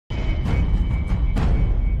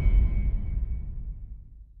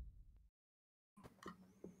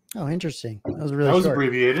Oh, interesting. That was really That was short.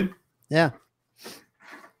 abbreviated. Yeah. I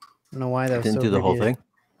don't know why that was Didn't so do the whole thing.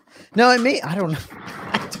 No, it may. I don't know.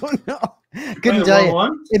 I don't know. Couldn't the tell wrong you.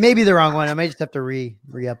 one? It may be the wrong one. I might just have to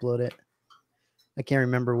re-upload it. I can't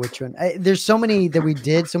remember which one. There's so many that we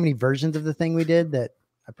did, so many versions of the thing we did that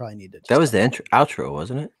I probably need to. That was the outro,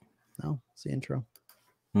 wasn't it? No, it's the intro.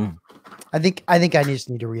 Hmm. I think I just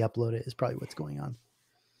need to re-upload it. Is probably what's going on.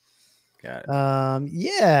 Got it.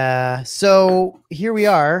 Yeah. So here we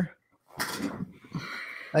are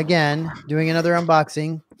again doing another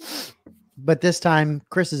unboxing, but this time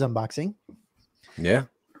Chris is unboxing. Yeah.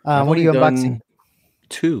 What are you unboxing?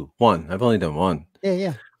 One. I've only done one.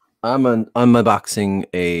 Yeah. I'm unboxing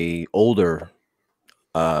a older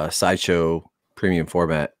Sideshow premium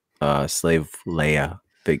format Slave Leia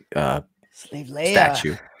big Slave Leia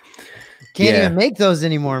statue. Can't even make those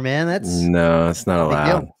anymore, man. No, it's not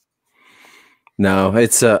allowed. No,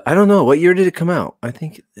 it's I don't know. What year did it come out? I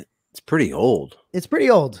think it's pretty old. It's pretty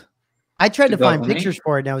old. I tried to find 2008? pictures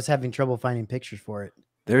for it, and I was having trouble finding pictures for it.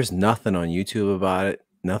 There's nothing on YouTube about it.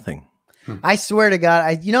 Nothing. I swear to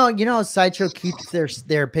God, you know, Sideshow keeps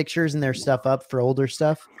their pictures and their stuff up for older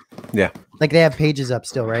stuff. Yeah, like they have pages up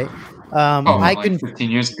still, right? I like couldn't.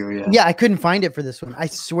 15 years ago, yeah. Yeah, I couldn't find it for this one. I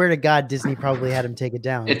swear to God, Disney probably had him take it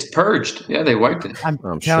down. It's purged. Yeah, they wiped it. I'm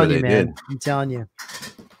sure telling you, they man. did. I'm telling you,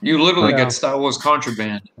 You literally Yeah. get Star Wars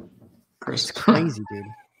contraband, Chris. it's crazy, dude.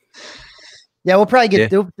 Yeah, we'll probably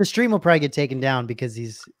get the stream will probably get taken down because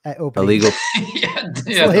he's opening. illegal. yeah,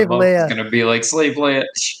 Slave Leia. It's gonna be like Slave Leia.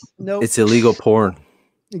 Nope. It's illegal porn.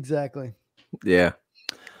 Exactly. Yeah.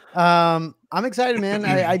 I'm excited, man.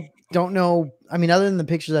 I don't know. I mean, other than the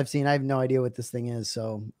pictures I've seen, I have no idea what this thing is.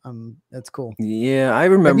 So that's cool. Yeah, I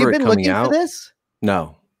remember Have you it been coming looking out. for this?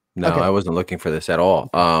 No, Okay. I wasn't looking for this at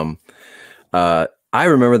all. I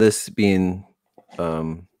remember this being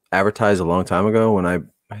advertised a long time ago when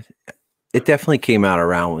it definitely came out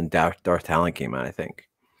around when Darth Talon came out, I think.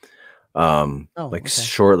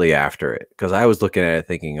 Shortly after it, because I was looking at it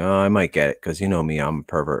thinking, oh, I might get it because you know me, I'm a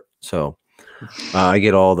pervert, so I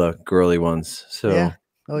get all the girly ones. So Yeah.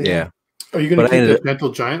 Oh yeah. Are you going to take the Mental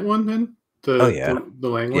Giant one then? The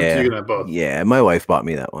Lang one? So you're going to have both? Yeah, my wife bought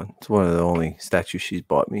me that one. It's one of the only statues she's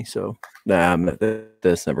bought me. So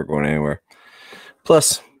that's never going anywhere.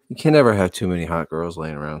 Plus, you can never have too many hot girls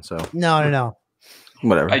laying around. So No.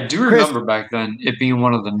 Whatever. I do remember back then it being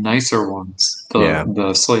one of the nicer ones.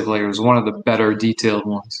 The Slave Leia was one of the better detailed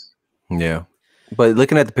ones. Yeah. But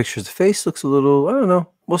looking at the pictures, the face looks a little, I don't know.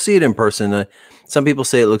 We'll see it in person. Some people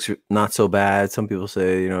say it looks not so bad. Some people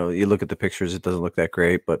say, you look at the pictures, it doesn't look that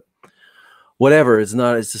great. But whatever, it's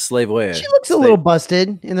a Slave Leia. She looks a little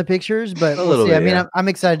busted in the pictures, but a little see. bit, I mean, yeah. I'm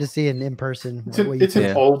excited to see it in person. It's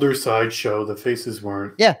an older Sideshow. The faces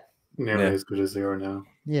weren't nearly as good as they are now.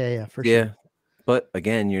 Yeah, for sure. Yeah. But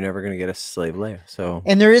again, you're never gonna get a Slave Leia. So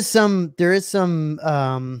and there is some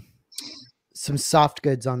soft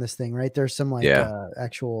goods on this thing, right? There's some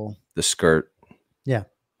actual the skirt. Yeah.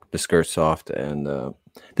 The skirt's soft, and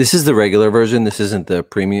this is the regular version. This isn't the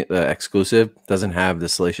premium exclusive. Doesn't have the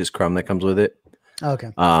salacious crumb that comes with it.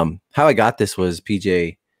 Okay. How I got this was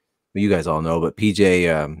PJ. Well, you guys all know, but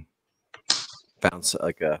PJ found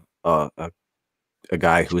like a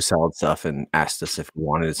guy who was selling stuff and asked us if we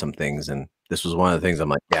wanted some things, and this was one of the things. I'm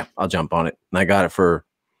like, yeah, I'll jump on it, and I got it for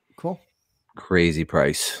crazy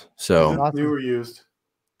price. So new or used?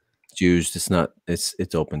 It's used. It's not. It's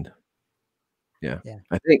opened. Yeah.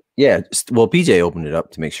 I think. Yeah. Well, PJ opened it up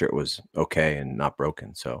to make sure it was okay and not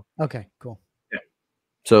broken. So okay, cool. Yeah.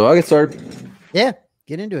 So I'll get started. Yeah,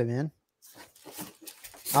 get into it, man.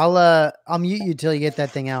 I'll mute you till you get that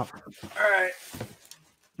thing out. All right.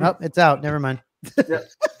 Oh, it's out. Never mind.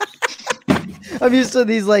 I'm used to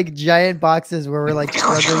these like giant boxes where we're like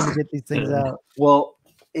struggling to get these things out. Well,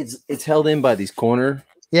 it's held in by these corner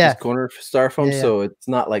styrofoam, so it's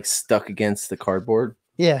not like stuck against the cardboard.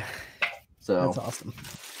 Yeah. So that's awesome.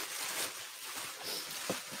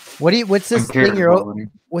 What's this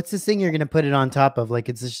thing you're gonna put it on top of? Like,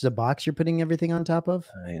 it's just a box you're putting everything on top of?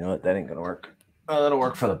 You know what? That ain't gonna work. Oh, that'll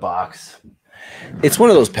work for the box. It's one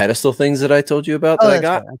of those pedestal things that I told you about that I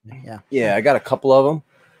got. Okay. Yeah, I got a couple of them.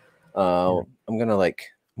 I'm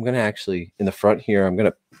gonna actually in the front here. I'm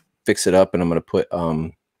gonna fix it up, and I'm gonna put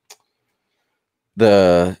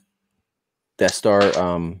the Death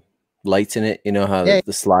Star lights in it. You know how the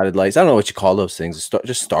slotted lights. I don't know what you call those things.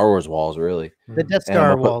 Just Star Wars walls, really. The Death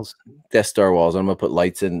Star walls. Death Star walls. I'm gonna put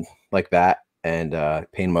lights in like that and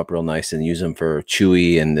paint them up real nice and use them for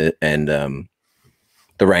Chewie and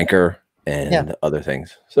the Rancor and other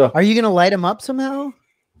things. So, are you gonna light them up somehow?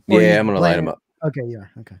 Yeah, I'm gonna light them up. Okay, you are.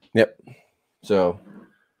 Okay. Yep. So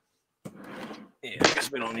Yeah, I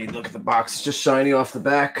guess we don't need to look at the box. It's just shiny off the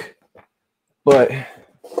back, but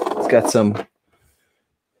it's got some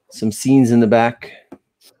scenes in the back.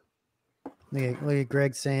 Look at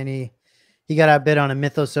Greg saying he got outbid on a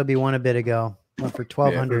Mythos Obi-Wan a bit ago. Went for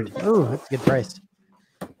 1,200. Yeah. Oh, that's a good price.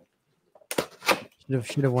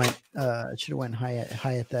 Should have went high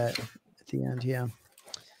at that at the end. Yeah.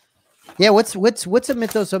 Yeah. What's a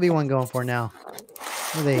Mythos Obi-Wan going for now?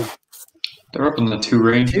 What are they? They're up in the 2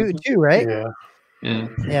 range. Two, right? Yeah. Yeah.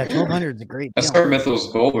 Yeah. 1,200 is a great deal. I started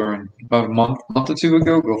Mythos Gold about a month or two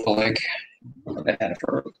ago. Go for like they had it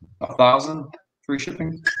for 1,000 free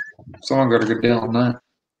shipping. Someone got a good deal on that.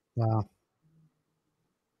 Wow.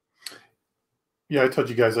 Yeah, I told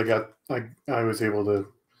you guys I was able to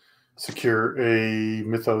secure a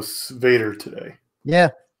Mythos Vader today. Yeah,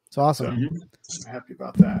 it's awesome. So I'm happy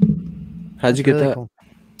about that. How'd you get that? Cool.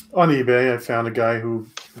 On eBay, I found a guy who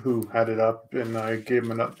had it up, and I gave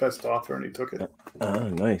him a best offer, and he took it. Oh,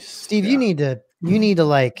 nice. Steve, you need to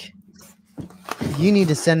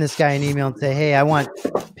send this guy an email and say, hey, I want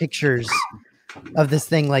pictures of this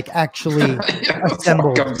thing like actually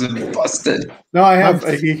assembled. Comes in busted. No, I have.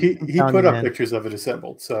 He put up pictures of it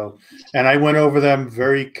assembled. So, and I went over them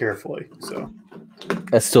very carefully. So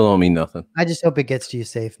that still don't mean nothing. I just hope it gets to you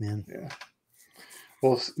safe, man. Yeah.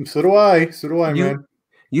 Well, so do I. So do I, man.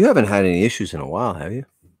 You haven't had any issues in a while, have you?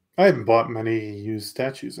 I haven't bought many used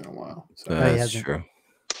statues in a while. So. That's true.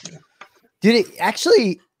 Yeah. Dude,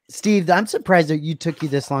 actually, Steve, I'm surprised that you took you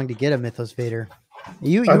this long to get a Mythos Vader.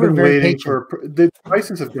 You were very patient. The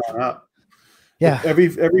prices have gone up. Yeah. Every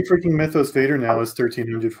freaking Mythos Vader now is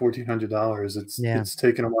 $1,300, $1,400. It's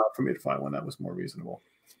taken a while for me to find one that was more reasonable.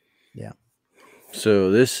 Yeah.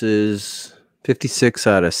 So this is 56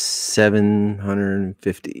 out of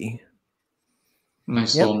 750.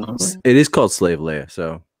 Nice little number. It is called Slave Leia,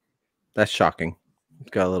 so that's shocking.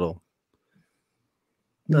 It's got a little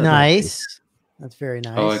nice. That's very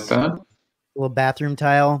nice. I like that. A little bathroom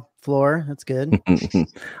tile floor. That's good.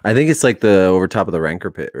 I think it's like the over top of the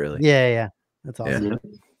Rancor pit, really. Yeah. That's awesome.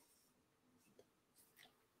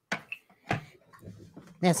 Yeah.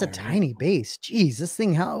 Man, it's a tiny base. Jeez, this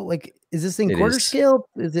thing, is this thing quarter scale?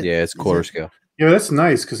 Is it? Yeah, it's quarter scale. Yeah, that's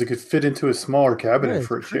nice because it could fit into a smaller cabinet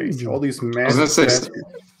for a change. All these massive.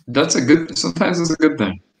 That's a good. Sometimes it's a good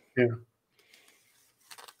thing. Yeah.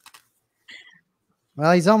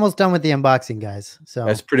 Well, he's almost done with the unboxing, guys. So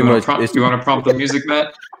that's pretty much. You want to prompt the music,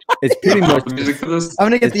 Matt? It's pretty much the music for this. I'm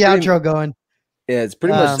gonna get the outro going. Yeah, it's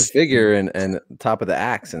pretty much the figure and top of the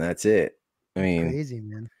axe, and that's it. I mean, crazy,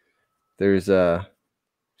 man. There's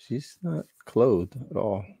she's not clothed at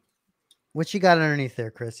all. What you got underneath there,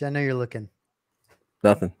 Chris? I know you're looking.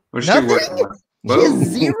 Nothing. What's she working with?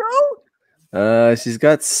 Zero? She's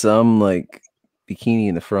got some like bikini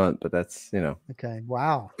in the front, but that's Okay.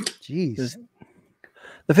 Wow. Jeez.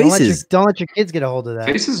 The face don't let your kids get a hold of that.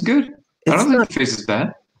 Face is good. I don't think the face is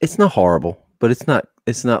bad. It's not horrible, but it's not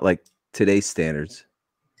like today's standards.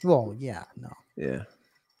 Well, yeah, no. Yeah.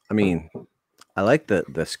 I mean, I like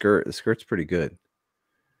the skirt. The skirt's pretty good.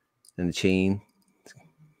 And the chain. So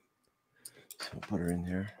I'll put her in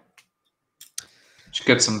there. She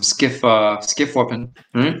got some skiff weapon,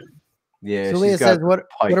 right? Yeah. So Leia says, "What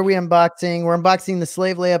are we unboxing? We're unboxing the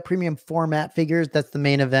Slave Leia premium format figures. That's the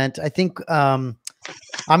main event. I think I'm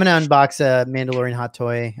gonna unbox a Mandalorian hot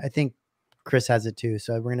toy. I think Chris has it too,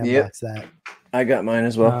 so we're gonna unbox that. I got mine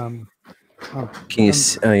as well. Can you?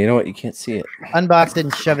 You know what? You can't see it. Unbox it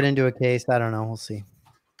and shove it into a case. I don't know. We'll see.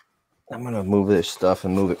 I'm gonna move this stuff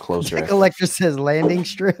and move it closer. Jack Electra says landing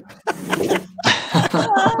strip.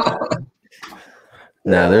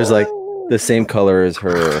 Now there's like the same color as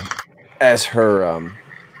her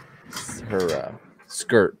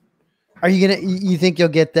skirt. Are you gonna? You think you'll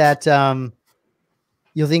get that?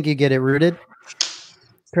 You'll think you get it rooted,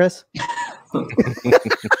 Chris? You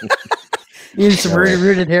need some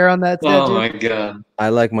rooted hair on that tattoo? Oh my god! I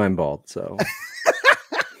like mine bald, so.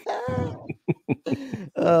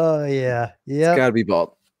 Oh yeah, It's got to be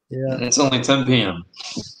bald. Yeah, it's only 10 p.m.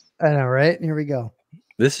 I know, right? Here we go.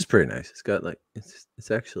 This is pretty nice. It's got like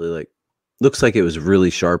it's actually like looks like it was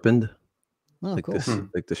really sharpened. Oh, like cool. this,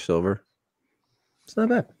 like the silver. It's not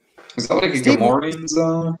bad. Is that like a Gamorrean's?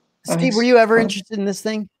 Steve, were you ever interested in this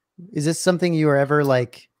thing? Is this something you were ever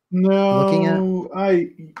like looking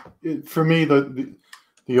at? For me, the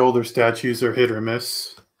older statues are hit or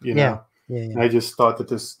miss. Yeah. I just thought that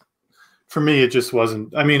this, for me, it just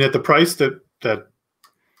wasn't. I mean, at the price that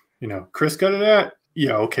Chris got it at,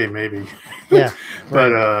 yeah, okay, maybe. Yeah,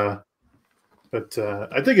 but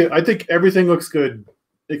I think everything looks good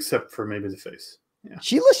except for maybe the face. Yeah.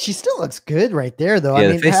 She still looks good right there, though. Yeah, I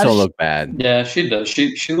the mean, face don't look bad. Yeah, she does.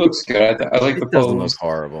 She looks good. I like the pose. Doesn't look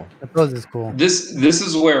horrible. The pose is cool. This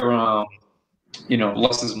is where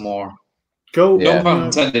less is more. Go. No pun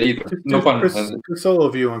intended either. No pun intended. Solo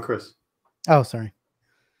view on Chris. Oh, sorry.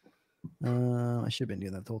 I should have been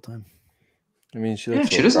doing that the whole time. I mean, she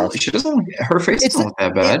doesn't. Her face doesn't look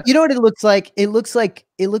that bad. You know what it looks like? It looks like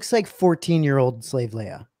 14-year-old slave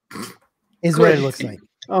Leia. Is what it looks like.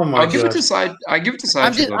 Oh my! I give it to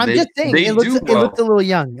Sideshow. I'm just saying it looks a little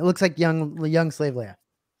young. It looks like young slave Leia.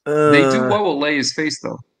 They do well with Leia's face,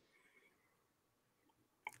 though.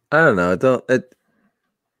 I don't know.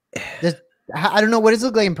 I don't know what does it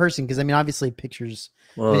look like in person, because I mean, obviously,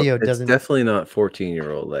 video doesn't. Definitely not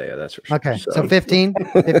 14-year-old Leia. That's for sure. Okay, so 15,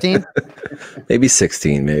 maybe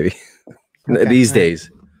 16, maybe okay, these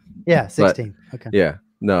days. Yeah, 16. But, okay. Yeah,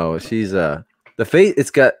 no, she's the face. It's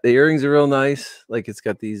got the earrings are real nice. Like it's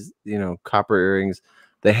got these copper earrings.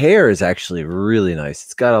 The hair is actually really nice.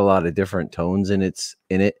 It's got a lot of different tones in it.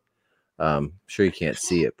 Sure you can't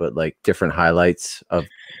see it, but like different highlights of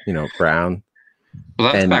brown.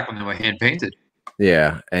 Well, that's back when they were hand painted.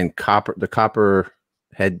 Yeah, and the copper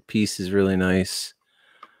headpiece is really nice.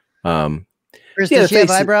 Chris, does she have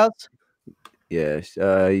eyebrows? Yes.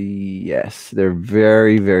 Yes, they're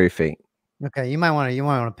very, very faint. Okay, you might want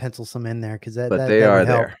to pencil some in there, because they are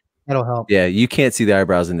there. That'll help. Yeah, you can't see the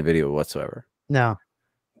eyebrows in the video whatsoever. No,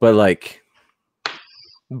 but like,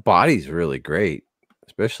 body's really great,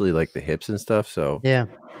 especially like the hips and stuff. So yeah,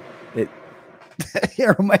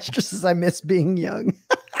 Aeromaestro says I miss being young.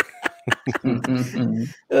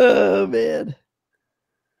 Oh man.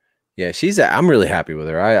 Yeah, I'm really happy with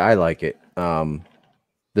her. I like it. The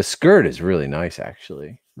skirt is really nice,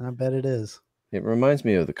 actually. I bet it is. It reminds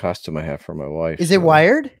me of the costume I have for my wife. Is it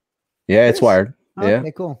wired? Yeah, it's wired. Oh, yeah.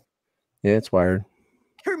 Okay, cool. Yeah, it's wired.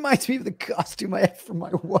 It reminds me of the costume I have for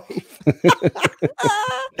my wife.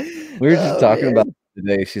 We were just talking about it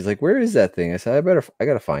today. She's like, "Where is that thing?" I said, I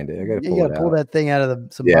gotta find it. I gotta pull that thing out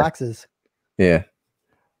of some boxes. Yeah.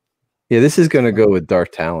 Yeah, this is gonna go with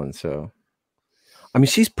Dark Talon. So, I mean,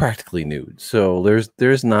 she's practically nude, so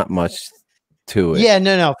there's not much to it. Yeah,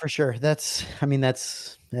 no, for sure. That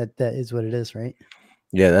is what it is, right?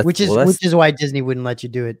 Yeah, which is why Disney wouldn't let you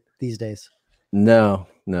do it these days. No.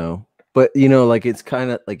 But like it's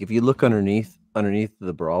kind of like if you look underneath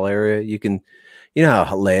the bra area, you can,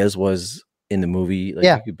 how Leia's was in the movie. Like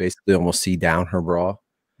you could basically almost see down her bra.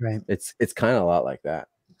 Right. It's kind of a lot like that.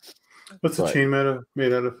 What's the chain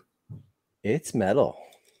made out of? It's metal.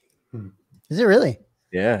 Is it really?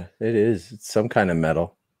 Yeah, it is. It's some kind of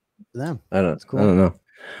metal. Them. That's cool. I don't know.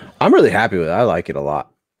 I'm really happy with it. I like it a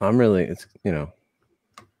lot.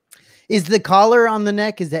 Is the collar on the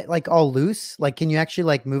neck, is that like all loose? Like, can you actually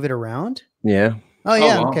like move it around? Yeah. Oh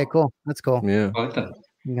yeah. Oh, wow. Okay, cool. That's cool. Yeah. I like that.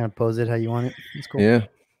 You're gonna pose it how you want it. That's cool. Yeah.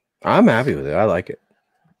 I'm happy with it. I like it.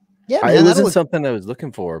 Yeah, man, it wasn't something I was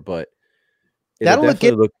looking for, but that'll look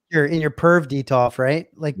good in your perv detolf, right?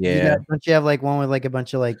 Like, don't you have like one with like a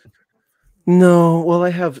bunch of like? No, well, I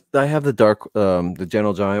have the dark, the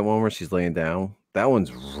Gentle Giant one where she's laying down. That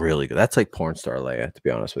one's really good. That's like porn star Leia, to be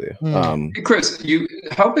honest with you. Hey Chris,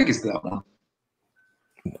 how big is that one?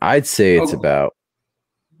 I'd say it's about.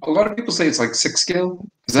 A lot of people say it's like 6 scale.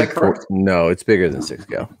 Is that correct? No, it's bigger than 6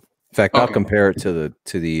 scale. In fact, I'll compare it to the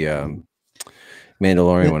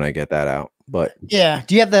Mandalorian when I get that out. But yeah,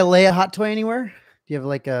 do you have the Leia hot toy anywhere? Do you have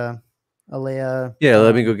like a Leia? Yeah,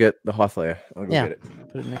 let me go get the hot Leia. I'll go get it.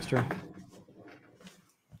 Put it next to her.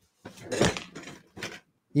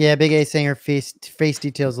 Yeah, Big A saying her face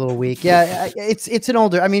detail's a little weak. Yeah, it's an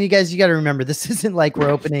older. I mean, you got to remember, this isn't like we're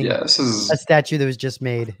opening this is a statue that was just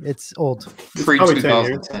made. It's old. Probably 10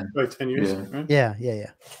 years. Right? Yeah.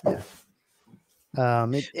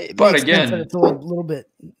 But again, it's a little bit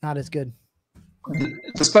not as good.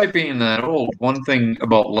 Despite being that old, one thing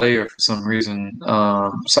about Leia, for some reason,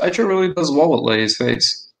 Sideshow really does well with Leia's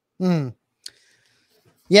face.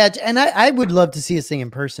 Yeah, and I would love to see this thing in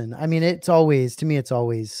person. I mean, it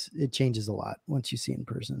changes a lot once you see it in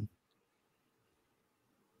person.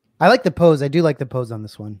 I like the pose. I do like the pose on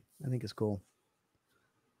this one. I think it's cool.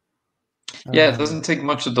 Yeah, it doesn't take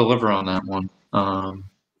much to deliver on that one.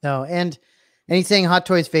 No, and he's saying Hot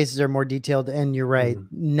Toys faces are more detailed, and you're right.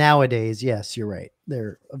 Nowadays, yes, you're right.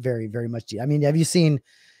 They're very, very much. I mean, have you seen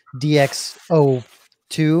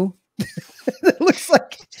DX02?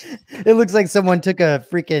 It looks like someone took a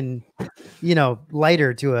freaking,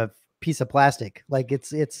 lighter to a piece of plastic. Like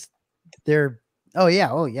they're. Oh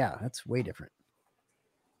yeah, that's way different.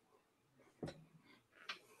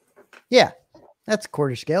 Yeah, that's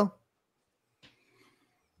quarter scale.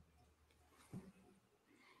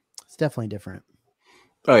 It's definitely different.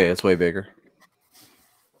 Oh yeah, it's way bigger.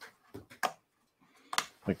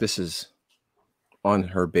 Like this is on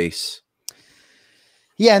her base.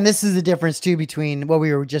 Yeah, and this is the difference too between what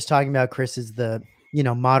we were just talking about, Chris, is the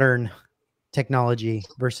modern technology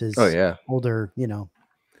versus older, Don't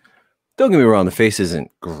get me wrong, the face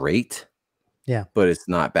isn't great. Yeah. But it's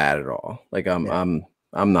not bad at all. Like I'm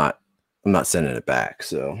not sending it back.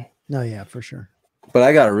 So no, yeah, for sure. But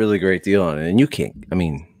I got a really great deal on it, and you can't. I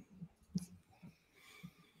mean,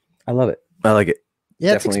 I love it. I like it.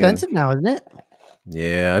 Yeah, it's expensive now, isn't it?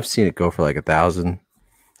 Yeah, I've seen it go for like $1,000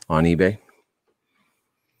 on eBay.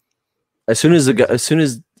 As soon as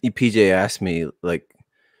PJ asked me like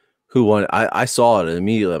who won, I saw it and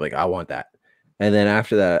immediately. I'm like, I want that. And then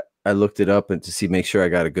after that, I looked it up and to make sure I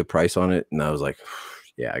got a good price on it, and I was like,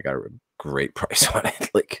 yeah, I got a great price on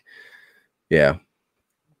it. Like, yeah,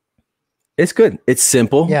 it's good. It's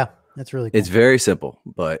simple. Yeah, that's really cool. It's very simple,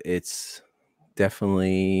 but it's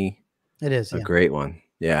definitely a great one.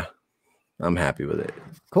 Yeah, I'm happy with it.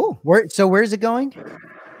 Cool. Where's it going?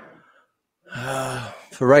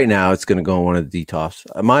 For right now, it's going to go in one of the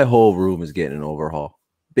DTOFs. My whole room is getting an overhaul,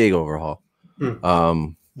 big overhaul.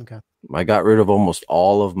 Okay. I got rid of almost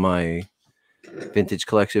all of my vintage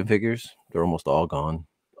collection figures. They're almost all gone.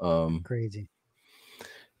 Crazy.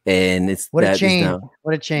 And it's what a change.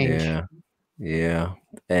 What a change. Yeah. Yeah.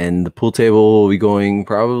 And the pool table will be going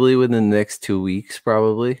probably within the next 2 weeks,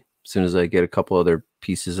 probably. As soon as I get a couple other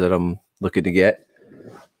pieces that I'm looking to get.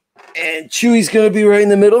 And Chewy's going to be right in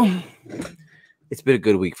the middle. It's been a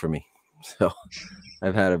good week for me. So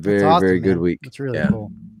I've had a very good week. It's really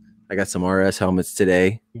cool. I got some RS helmets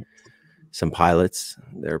today. Some pilots.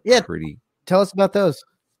 They're pretty. Tell us about those.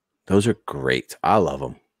 Those are great. I love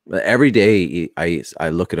them. Every day I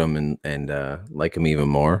look at them and like them even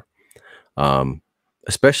more.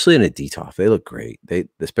 Especially in a DTOF. They look great. They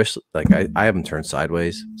especially like I have them turned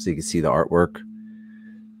sideways so you can see the artwork.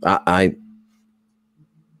 I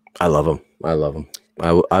love them. I love them.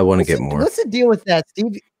 I want to get more. What's the deal with that,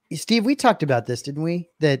 Steve? Steve, we talked about this, didn't we?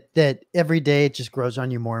 That every day it just grows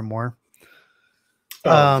on you more and more.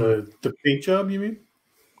 The paint job, you mean?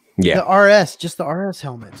 Yeah. The RS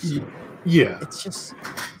helmets. Yeah. It's just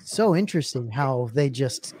so interesting how they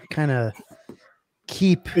just kind of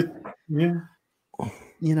keep it. Yeah.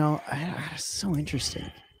 It's so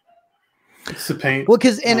interesting. It's the paint. Well,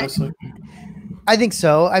 because I think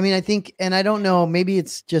so. I mean, and I don't know, maybe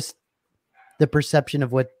it's just the perception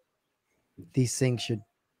of what these things should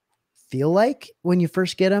feel like when you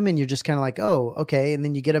first get them, and you're just kind of like, oh, okay. And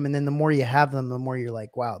then you get them, and then the more you have them, the more you're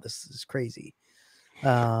like, wow, this is crazy.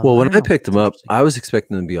 Well, when I picked them up, I was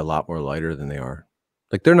expecting them to be a lot more lighter than they are.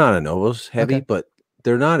 Like, they're not a Novos heavy, but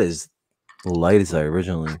they're not as light as I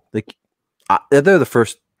originally like. They're the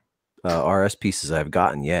first RS pieces I've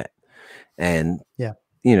gotten yet, and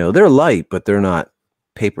they're light, but they're not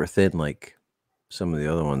paper thin like some of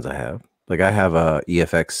the other ones I have. Like, I have a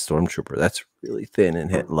EFX Stormtrooper that's really thin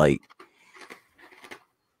and light,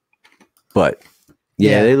 but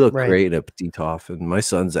they look great at DTOF. And my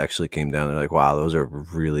sons actually came down. They're like, "Wow, those are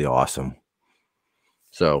really awesome."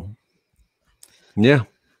 So, yeah,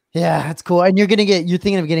 that's cool. And you're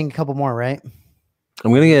thinking of getting a couple more, right?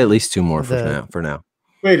 I'm gonna get at least 2 more for now.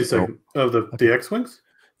 Wait a second. Of the X-Wings?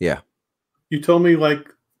 Yeah. You told me like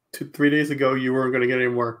 3 days ago you weren't gonna get any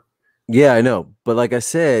more. Yeah, I know. But like I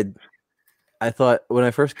said, I thought when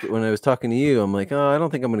I was talking to you, I'm like, oh, I don't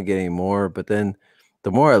think I'm gonna get any more. But then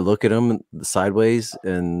the more I look at them sideways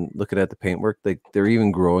and looking at the paintwork, they're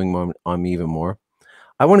even growing on me even more.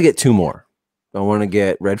 I want to get 2 more. I want to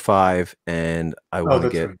get Red 5 and I want to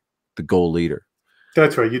get the Gold Leader.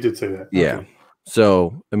 That's right. You did say that. Yeah. Okay.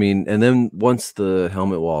 So, I mean, and then once the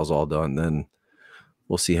helmet wall is all done, then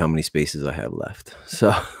we'll see how many spaces I have left.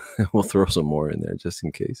 So we'll throw some more in there just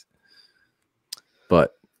in case.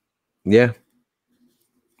 But yeah,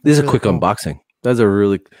 this is a quick unboxing. That's a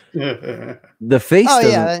really the face. Oh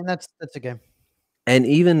yeah, that's okay. And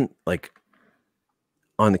even like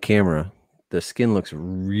on the camera, the skin looks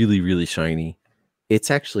really, really shiny. It's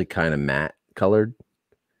actually kind of matte colored.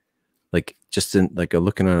 Like just in like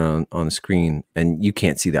looking on the screen, and you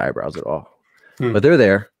can't see the eyebrows at all, but they're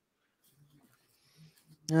there.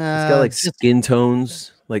 It's got like skin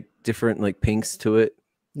tones, like different like pinks to it.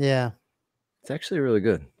 Yeah, it's actually really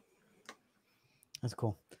good. That's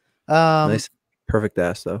cool. Nice, perfect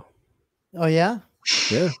ass though. Oh yeah,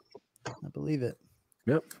 yeah, I believe it.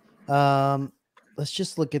 Yep. Let's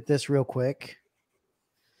just look at this real quick.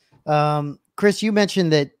 Chris, you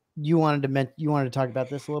mentioned that you wanted to talk about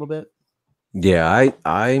this a little bit. Yeah,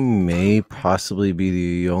 I may possibly be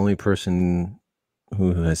the only person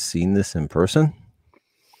who has seen this in person.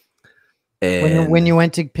 And when you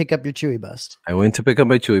went to pick up your Chewy bust, I went to pick up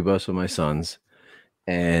my Chewy bust with my sons,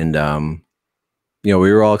 and you know,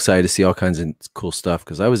 we were all excited to see all kinds of cool stuff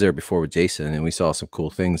because I was there before with Jason, and we saw some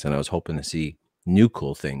cool things, and I was hoping to see new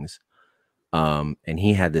cool things. And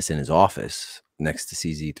he had this in his office next to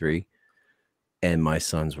CZ3, and my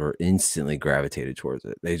sons were instantly gravitated towards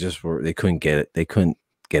it. They couldn't get it. They couldn't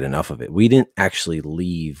get enough of it. We didn't actually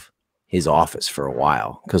leave his office for a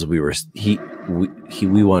while because we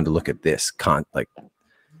wanted to look at this like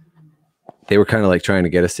they were kind of like trying to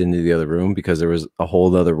get us into the other room because there was a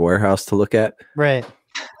whole other warehouse to look at. Right.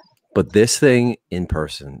 But this thing in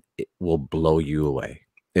person, it will blow you away.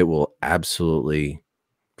 It will absolutely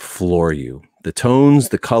floor you. The tones,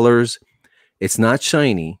 the colors, it's not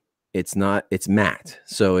shiny. It's matte.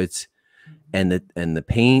 So and the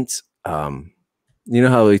paints, you know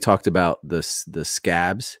how we talked about the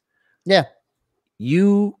scabs? Yeah.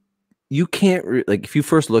 You can't like, if you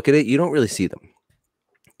first look at it, you don't really see them.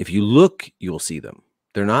 If you look, you'll see them.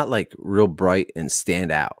 They're not like real bright and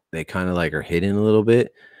stand out. They kind of like are hidden a little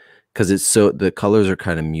bit because the colors are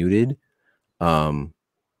kind of muted.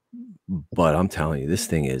 But I'm telling you, this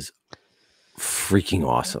thing is freaking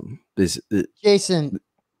awesome. Jason,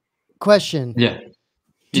 question. Yeah.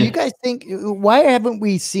 Do you guys think, why haven't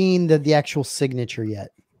we seen the actual signature yet?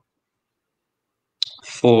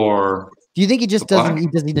 Do you think he just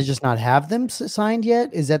doesn't? Does he just not have them signed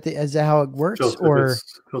yet? Is that how it works?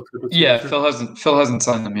 Phil hasn't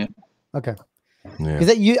signed them yet. Okay. Because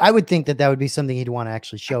I would think that would be something he'd want to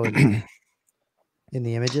actually show in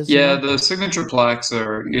the images. Yeah, the signature plaques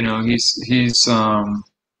are, he's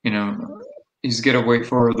got to wait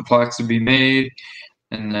for the plaques to be made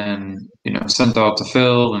and then, sent out to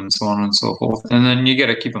Phil and so on and so forth. And then you got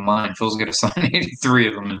to keep in mind, Phil's got to sign 83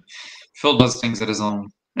 of them. And Phil does things at his own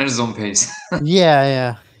pace.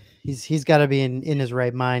 Yeah. He's got to be in his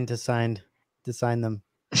right mind to sign them.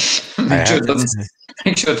 Make sure it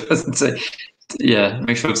doesn't say. Yeah,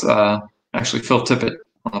 make sure it's actually Phil Tippett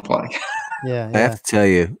on the plaque. Yeah. I have to tell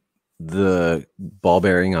you, the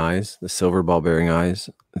ball-bearing eyes, the silver ball-bearing eyes,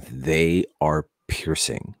 they are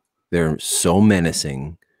piercing. They're so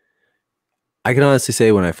menacing. I can honestly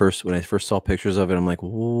say when I first saw pictures of it, I'm like,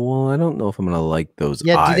 well, I don't know if I'm gonna like those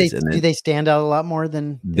eyes. Do they stand out a lot more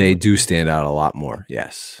than they do stand out a lot more?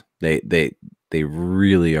 Yes, they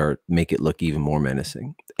really make it look even more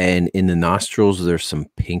menacing. And in the nostrils, there's some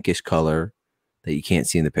pinkish color that you can't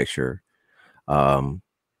see in the picture.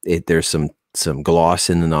 There's some gloss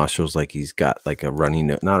in the nostrils, like he's got like a runny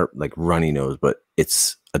nose, not like runny nose, but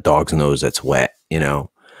it's a dog's nose that's wet.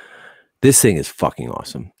 This thing is fucking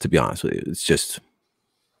awesome, to be honest with you. It's just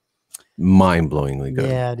mind-blowingly good.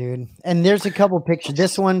 Yeah, dude. And there's a couple pictures.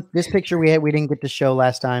 This picture we didn't get to show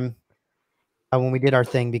last time when we did our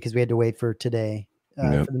thing because we had to wait for today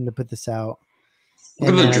for them to put this out.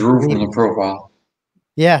 Look at the drool from the profile.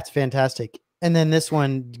 Yeah, it's fantastic. And then this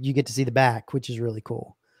one, you get to see the back, which is really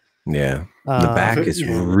cool. Yeah, the back is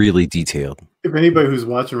really detailed. If anybody who's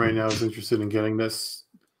watching right now is interested in getting this,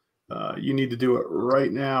 you need to do it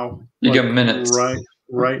right now. You get minutes.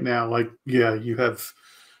 Right now. Like, yeah, you have.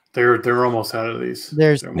 They're almost out of these.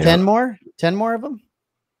 There's 10 more. 10 more of them.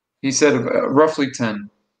 He said roughly 10.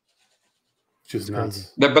 Which is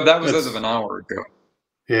nuts. But that was as of an hour ago.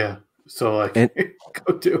 Yeah. So like,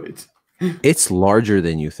 go do it. It's larger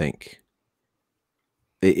than you think.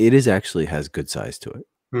 It is actually has good size to it.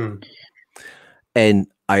 And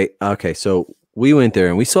so we went there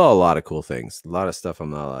and we saw a lot of cool things, a lot of stuff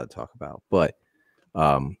I'm not allowed to talk about, but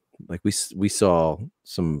like we saw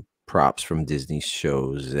some props from Disney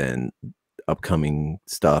shows and upcoming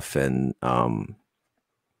stuff. And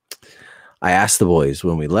I asked the boys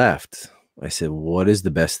when we left, I said, what is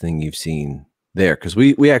the best thing you've seen there? Because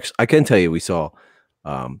we actually, I can tell you, we saw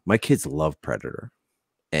my kids love Predator,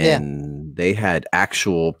 and they had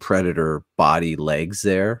actual Predator body legs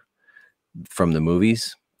there from the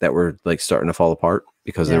movies that were like starting to fall apart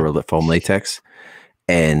because they were foam latex,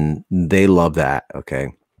 and they love that. Okay.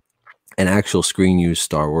 And actual screen used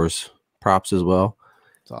Star Wars props as well.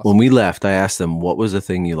 Awesome. When we left, I asked them, what was the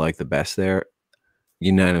thing you liked the best there?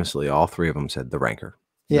 Unanimously, all three of them said the Rancor.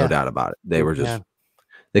 No doubt about it. They were just,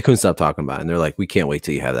 they couldn't stop talking about it. And they're like, we can't wait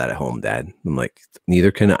till you have that at home, Dad. I'm like, neither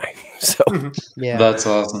can I. So yeah, that's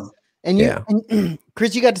awesome. And and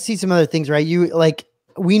Chris, you got to see some other things, right?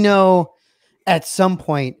 We know at some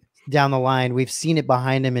point down the line, we've seen it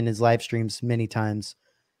behind him in his live streams many times.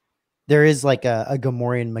 There is like a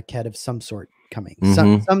Gamorrean maquette of some sort coming.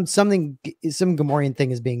 Some Gamorrean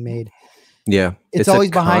thing is being made. Yeah. It's always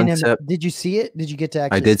behind him. Did you see it? Did you get to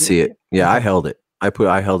actually I did see it. Yeah, okay. I held it.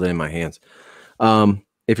 I held it in my hands.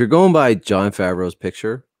 If you're going by Jon Favreau's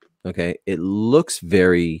picture, Okay, it looks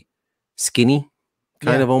very skinny,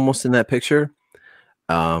 kind of almost in that picture.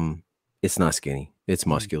 It's not skinny. It's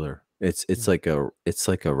muscular. It's like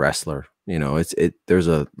a wrestler. You know, there's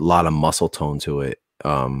a lot of muscle tone to it.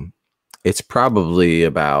 It's probably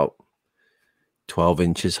about 12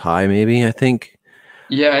 inches high, maybe, I think.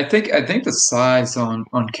 Yeah, I think the size on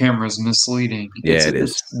camera is misleading. Yeah,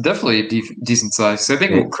 it's definitely a decent size. I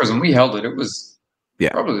think because when we held it, it was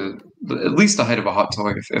probably at least the height of a hot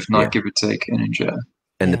toy, if not give or take an inch.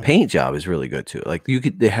 And the paint job is really good too. Like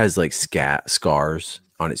it has like scars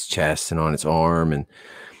on its chest and on its arm, and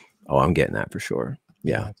I'm getting that for sure.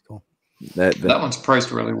 Yeah, that's cool. That one's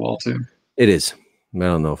priced really well too. It is. I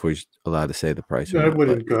don't know if we're allowed to say the price. I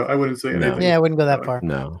wouldn't say anything. Yeah, I wouldn't go that far.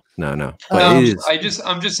 No. But I'm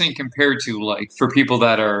just saying, compared to like for people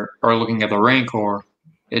that are looking at the Rancor,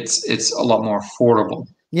 it's a lot more affordable.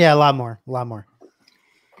 Yeah, a lot more.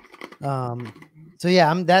 So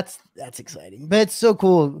yeah, that's exciting. But it's so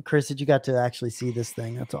cool, Chris, that you got to actually see this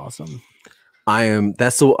thing. That's awesome. I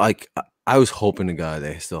was hoping to God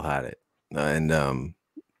they still had it, and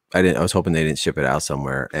I was hoping they didn't ship it out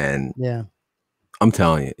somewhere. And yeah, I'm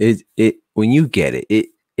telling you, it when you get it,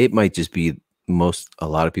 it might just be a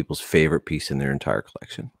lot of people's favorite piece in their entire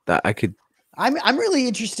collection. I'm really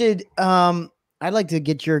interested. I'd like to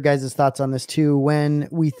get your guys' thoughts on this too. When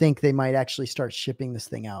we think they might actually start shipping this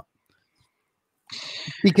thing out,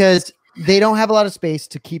 because they don't have a lot of space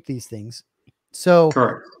to keep these things. So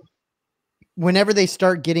correct. Whenever they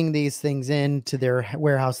start getting these things into their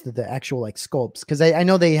warehouse, the actual like sculpts, because I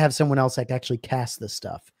know they have someone else like actually cast this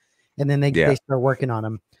stuff, and then they start working on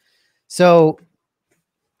them. So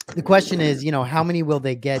the question is, how many will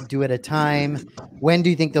they do at a time? When do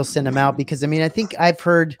you think they'll send them out? Because I mean, I think I've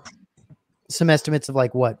heard some estimates of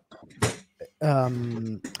like what,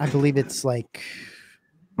 I believe it's like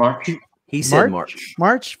March. He said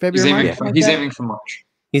March, February. He's aiming for March.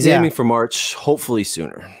 He's aiming for March, hopefully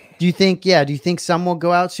sooner. Do you think some will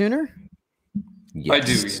go out sooner? Yes. I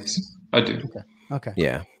do. Yes, I do. Okay.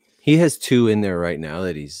 Yeah. He has 2 in there right now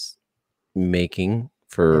that he's making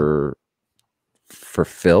for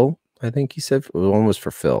Phil. I think he said one was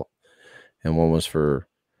for Phil and one was for,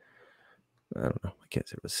 I don't know. I can't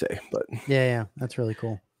say what to say, but yeah, that's really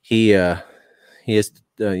cool. He has,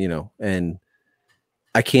 and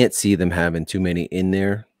I can't see them having too many in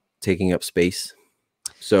there taking up space.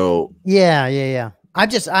 So yeah. I'm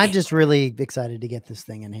just really excited to get this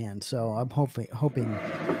thing in hand. So I'm hoping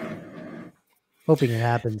it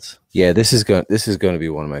happens. Yeah, this is going to be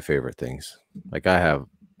one of my favorite things. Like it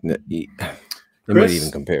might even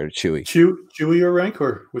compare to Chewie. Chewie or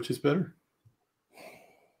Rancor, which is better?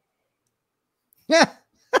 Yeah.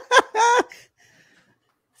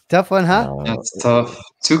 Tough one, huh? That's tough.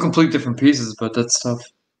 2 complete different pieces, but that's tough.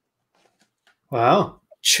 Wow.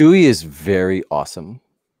 Chewie is very awesome.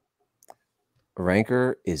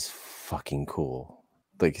 Rancor is fucking cool.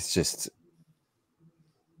 Like, it's just,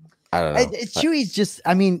 I don't know. Chewie's just,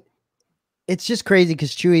 I mean, it's just crazy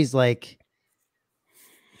because Chewie's like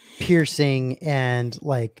piercing and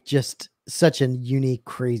like just such a unique,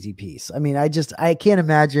 crazy piece. I mean, I can't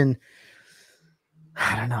imagine.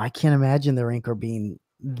 I don't know. I can't imagine the Rancor being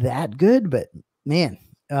that good, but man,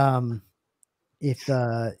 if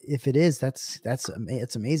it is, it's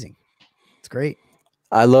amazing. It's great.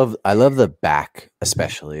 I love the back,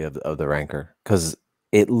 especially of the Rancor, because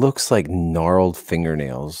it looks like gnarled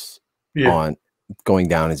fingernails on going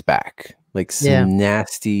down his back, like some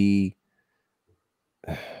nasty.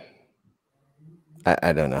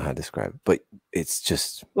 I don't know how to describe it, but it's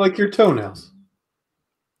just like your toenails.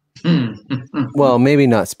 Well, maybe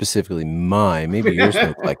not specifically mine. Maybe yours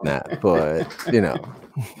look like that, but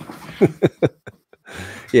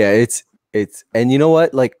yeah, it's and you know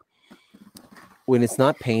what, like, when it's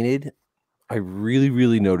not painted, I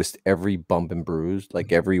really noticed every bump and bruise,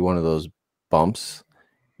 like every one of those bumps.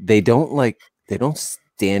 They don't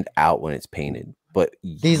stand out when it's painted, but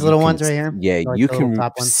these little ones right here, yeah, like you can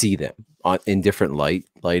see them in different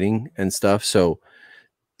lighting and stuff. So,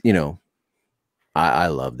 I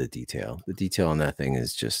love the detail. The detail on that thing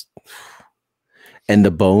is just, and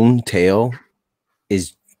the bone tail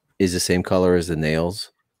is the same color as the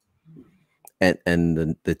nails.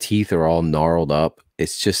 And the teeth are all gnarled up.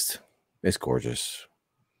 It's gorgeous.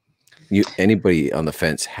 Anybody on the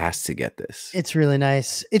fence has to get this. It's really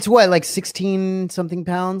nice. It's what, like 16 something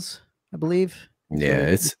pounds, I believe. Yeah,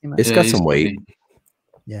 it's got some weight.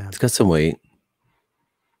 Yeah, it's got some weight.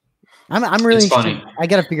 I'm really interested. I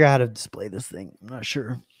got to figure out how to display this thing. I'm not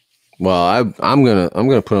sure. Well, I'm gonna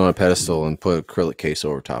put it on a pedestal and put acrylic case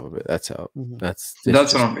over top of it. That's how. That's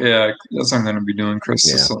what I'm gonna be doing, Chris.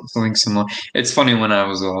 Yeah. Something similar. It's funny when I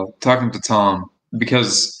was talking to Tom,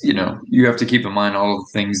 because you have to keep in mind all of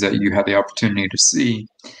the things that you had the opportunity to see.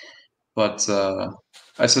 But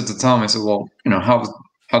I said to Tom, I said, well,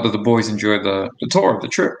 how did the boys enjoy the tour, the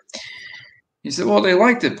trip? He said, well, they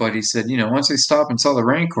liked it, but he said, once they stopped and saw the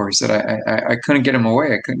Rancor, he said, I couldn't get him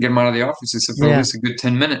away. I couldn't get him out of the office. He said, for at least a good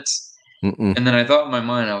 10 minutes. And then I thought in my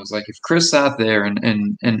mind, I was like, if Chris sat there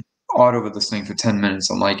and awed over this thing for 10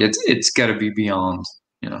 minutes, I'm like, it's got to be beyond,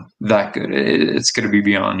 that good. It's got to be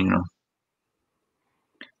beyond,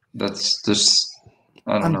 That's just,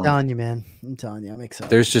 I don't know. I'm telling you, man. I'm telling you, I'm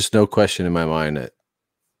excited. There's just no question in my mind that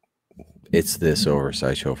it's this over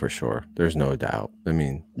Sideshow for sure. There's no doubt. I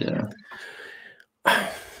mean, yeah.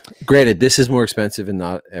 Granted, this is more expensive and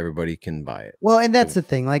not everybody can buy it. Well, and that's the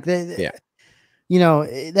thing. Like, that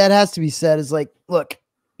has to be said, is like, look,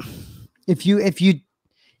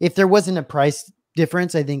 if there wasn't a price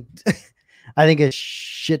difference, I think a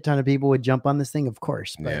shit ton of people would jump on this thing, of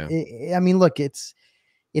course. But I mean, look, it's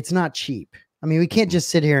not cheap. I mean, we can't just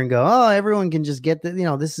sit here and go, oh, everyone can just get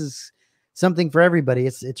this is something for everybody.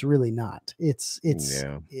 It's really not. It's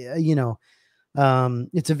a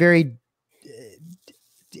very,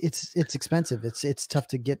 it's expensive. It's tough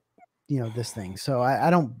to get, this thing. So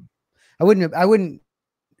I wouldn't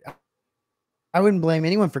blame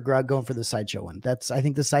anyone for going for the Sideshow one. I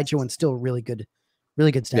think the Sideshow one's still really good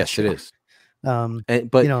stuff. Yes, it is. But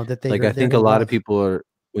I think a lot of people are,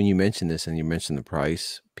 when you mention this and you mention the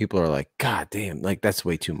price, people are like, God damn, like that's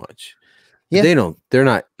way too much. Yeah. They're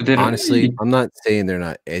not, honestly, I'm not saying they're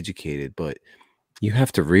not educated, but you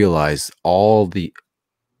have to realize all the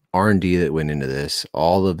R&D that went into this,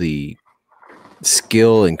 all of the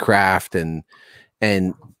skill and craft, and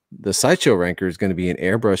the Sideshow Rancor is going to be an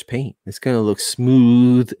airbrush paint. It's going to look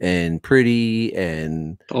smooth and pretty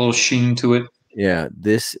and a little sheen to it. Yeah,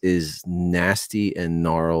 this is nasty and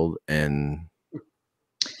gnarled. And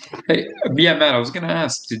hey, yeah, Matt, I was going to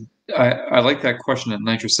ask, I like that question that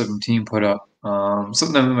Nitro 17 put up.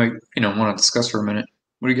 Something that we might want to discuss for a minute.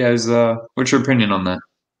 What do you guys? What's your opinion on that?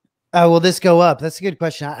 Will this go up? That's a good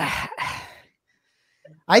question.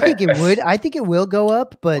 I think it would. I think it will go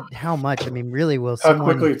up, but how much? I mean, really, will how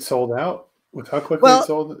quickly it's sold out? With how quickly it's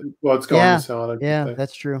sold? Well, it's going to sell out. Yeah,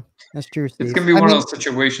 that's true. That's true, Steve. It's going to be one of those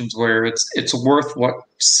situations where it's worth what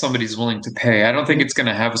somebody's willing to pay. I don't think it's going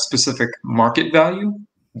to have a specific market value.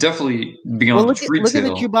 Definitely beyond retail. Look at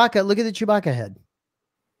the Chewbacca. Look at the Chewbacca head.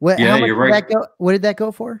 You're right. What did that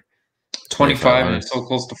go for? 25, and it's so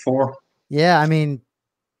close to 4. Yeah, I mean,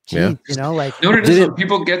 geez, like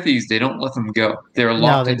people get these, they don't let them go. They're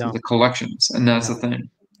locked into the collections, and that's the thing.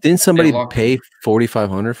 Didn't somebody pay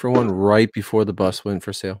 $4,500 for one right before the bus went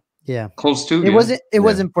for sale? Yeah, close to. It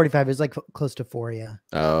wasn't 45. It was like close to 4. Yeah.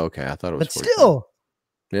 Oh, okay. I thought it was. But 45. Still,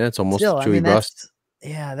 yeah, it's almost a Chewy bust.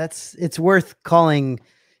 Yeah, it's worth calling.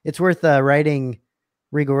 It's worth writing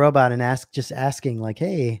Regal Robot and asking like,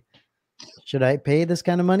 hey, should I pay this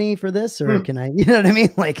kind of money for this, or can I? You know what I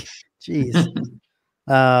mean? Like, geez.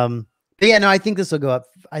 But yeah, no, I think this will go up.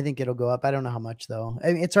 I think it'll go up. I don't know how much though.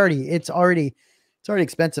 I mean, it's already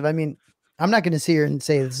expensive. I mean, I'm not going to sit here and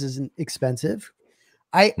say this isn't expensive.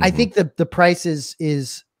 I think the price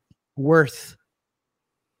is worth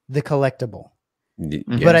the collectible.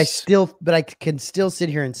 Yes. But I can still sit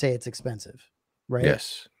here and say it's expensive, right?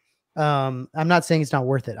 Yes. I'm not saying it's not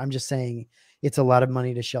worth it. I'm just saying it's a lot of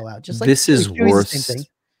money to shell out. Just like this is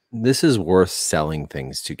worth selling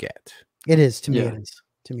things to get. It is to me. It is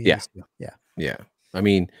to me. Yeah. I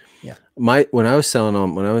mean, when I was selling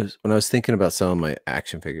them, when I was thinking about selling my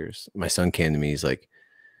action figures, my son came to me. He's like,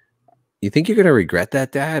 "You think you're gonna regret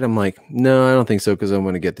that, Dad?" I'm like, "No, I don't think so, because I'm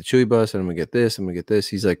gonna get the Chewy bus and I'm gonna get this. I'm gonna get this."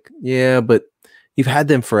 He's like, "Yeah, but you've had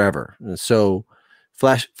them forever." And so,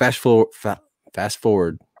 fast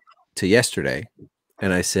forward to yesterday,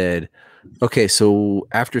 and I said, "Okay, so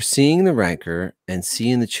after seeing the Rancor and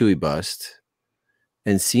seeing the Chewy bust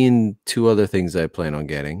and seeing 2 other things I plan on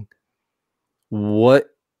getting, what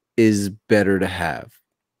is better to have?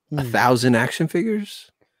 1,000 action figures,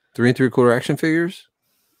 3 3/4 action figures,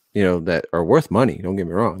 that are worth money. Don't get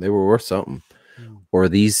me wrong; they were worth something. Or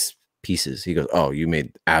these pieces?" He goes, "Oh, you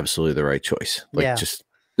made absolutely the right choice. Like, just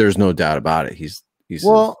there's no doubt about it." He's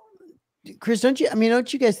well, Chris, don't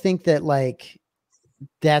you guys think that like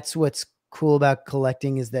that's what's cool about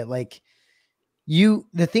collecting, is that like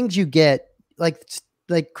the things you get, like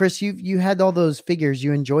Chris, you had all those figures,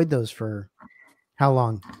 you enjoyed those for how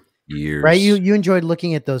long? Years, right? You enjoyed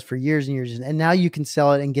looking at those for years and years, and now you can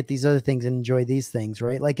sell it and get these other things and enjoy these things,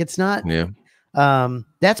 right? Like, it's not. Yeah.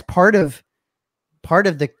 That's part of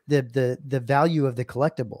the value of the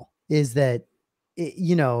collectible is that,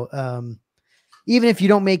 even if you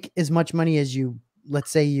don't make as much money as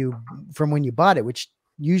let's say from when you bought it, which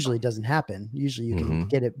usually doesn't happen. Usually you can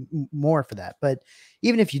get it more for that. But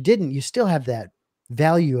even if you didn't, you still have that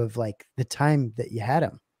value of like the time that you had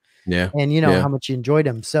them. Yeah. And how much you enjoyed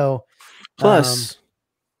them. So plus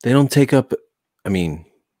they don't take up, I mean,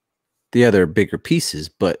 the other bigger pieces,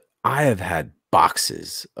 but I have had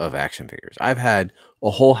boxes of action figures. I've had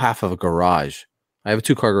a whole half of a garage. I have a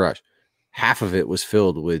 2-car garage. Half of it was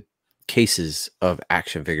filled with cases of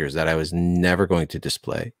action figures that I was never going to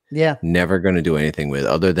display. Yeah. Never going to do anything with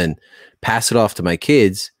other than pass it off to my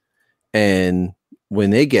kids. And when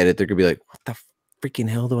they get it, they're going to be like, what the freaking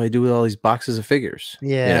hell do I do with all these boxes of figures?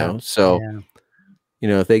 Yeah. So,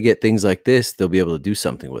 if they get things like this, they'll be able to do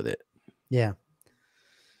something with it. Yeah.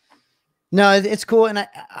 No, it's cool. And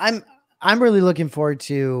I'm really looking forward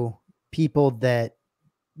to people that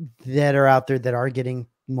are out there that are getting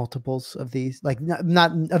multiples of these, like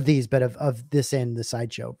not of these, but of this and the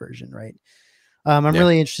Sideshow version. Right. I'm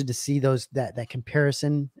really interested to see that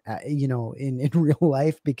comparison, in real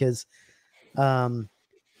life, because,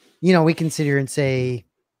 we can sit here and say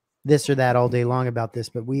this or that all day long about this,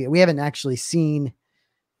 but we haven't actually seen,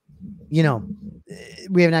 the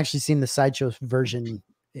Sideshow version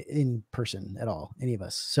in person at all, any of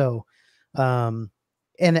us. So, and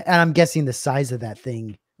I'm guessing the size of that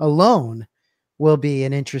thing alone will be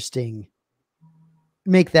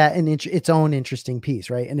make that its own interesting piece,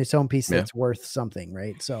 right? And its own piece that's worth something,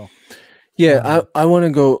 right? So, I want to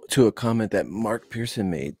go to a comment that Mark Pearson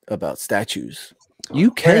made about statues.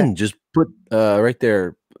 You can just put right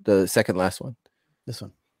there the second last one. This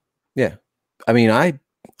one. Yeah, I mean, I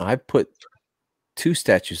put 2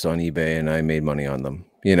 statues on eBay and I made money on them.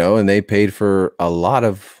 And they paid for a lot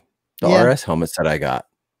of the RS helmets that I got.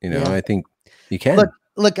 I think you can.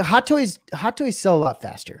 Look, Hot Toys sell a lot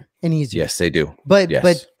faster and easier. Yes, they do. But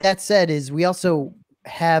that said, is we also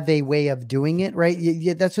have a way of doing it, right?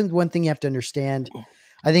 That's one thing you have to understand.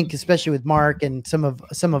 I think, especially with Mark and some of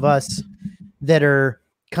us that are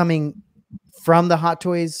coming from the Hot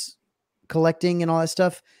Toys collecting and all that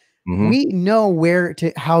stuff, we know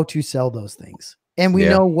how to sell those things, and we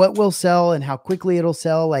know what will sell and how quickly it'll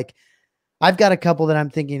sell. Like, I've got a couple that I'm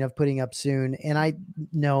thinking of putting up soon, and I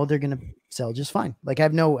know they're going to sell just fine. Like, I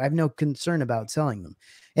have no concern about selling them,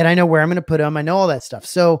 and I know where I'm going to put them. I know all that stuff.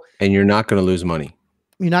 So, and you're not going to lose money.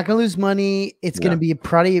 You're not going to lose money. It's going to be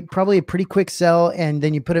probably a pretty quick sell, and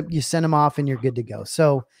then you send them off, and you're good to go.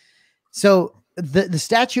 So the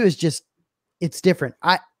statue is just, it's different.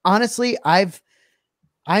 I'm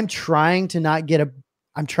trying to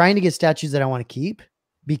get statues that I want to keep,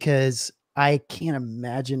 because I can't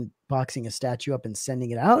imagine boxing a statue up and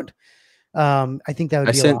sending it out. I think that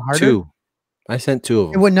would be a lot harder. I sent 2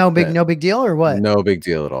 of them. It was no big deal, or what? No big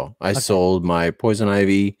deal at all. I sold my Poison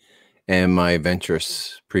Ivy and my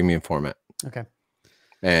Ventress premium format. Okay.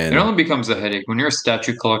 And it only becomes a headache when you're a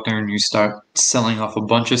statue collector and you start selling off a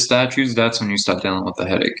bunch of statues. That's when you start dealing with the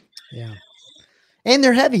headache. Yeah. And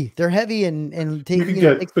they're heavy. They're heavy and take, you can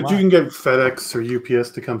get FedEx or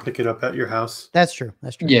UPS to come pick it up at your house. That's true.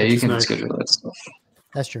 Yeah, you can schedule that stuff.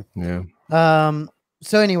 That's true. Yeah.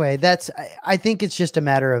 So anyway, I think it's just a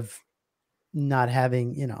matter of not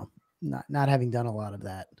having, not having done a lot of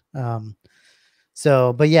that.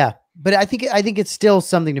 But I think it's still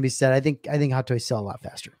something to be said. I think Hot Toys sell a lot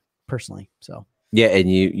faster, personally. So yeah, and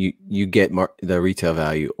you get the retail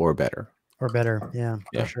value or better. Yeah,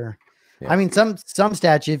 for sure. Yeah. I mean, some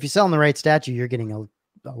statue, if you're selling the right statue, you're getting a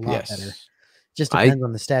lot better. Just depends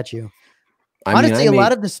on the statue. Honestly, a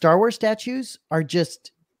lot of the Star Wars statues are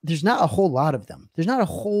just, there's not a whole lot of them. There's not a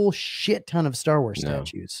whole shit ton of Star Wars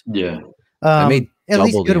statues. Yeah. I made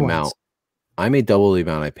double the amount. I made double the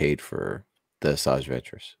amount I paid for the Saj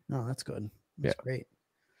Ventress. Oh, that's good. That's great.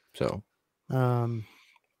 So, I'll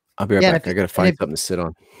be right back. I got to find something to sit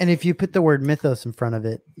on. And if you put the word Mythos in front of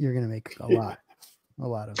it, you're going to make a lot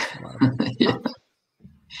of money. Yeah.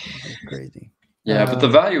 That's crazy. Yeah, but the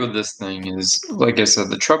value of this thing is, like I said,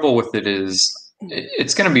 the trouble with it is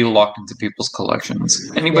it's going to be locked into people's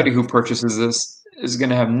collections. Anybody who purchases this is going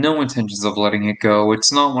to have no intentions of letting it go.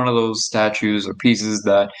 It's not one of those statues or pieces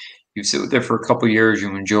that you sit with it for a couple of years,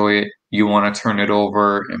 you enjoy it, you want to turn it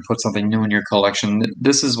over and put something new in your collection.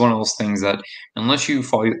 This is one of those things that, unless you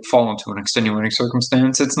fall into an extenuating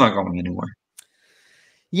circumstance, it's not going anywhere.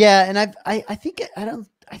 Yeah, and I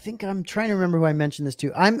think I'm trying to remember who I mentioned this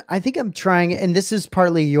to. I think I'm trying, and this is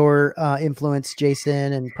partly your influence,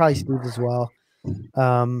 Jason, and probably Steve as well.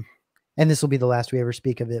 And and this will be the last we ever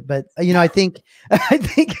speak of it. But you know, I think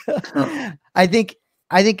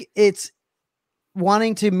it's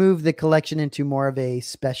wanting to move the collection into more of a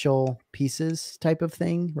special pieces type of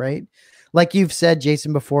thing, right? Like you've said,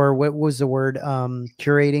 Jason, before, what was the word?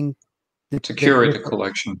 Curating. To curate the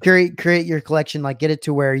collection. Create your collection, like get it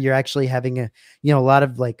to where you're actually having a lot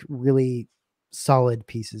of like really solid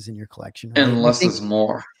pieces in your collection. Right? And less is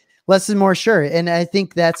more. Less is more, sure. And I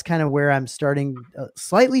think that's kind of where I'm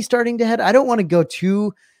slightly starting to head. I don't want to go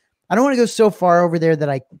so far over there that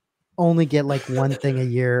I only get like one thing a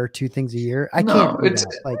year or two things a year. I can't.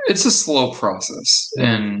 It's a slow process,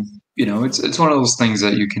 and you know, it's one of those things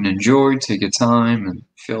that you can enjoy, take your time, and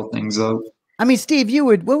fill things out. I mean, Steve,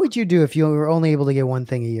 what would you do if you were only able to get one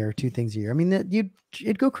thing a year or two things a year? I mean,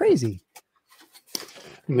 it'd go crazy.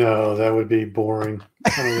 No, that would be boring.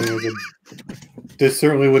 This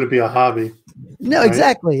certainly wouldn't be a hobby. No, right?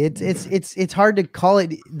 Exactly. It's hard to call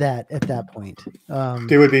it that at that point.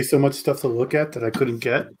 There would be so much stuff to look at that I couldn't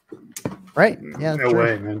get. Right. Yeah. No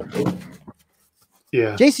way, man.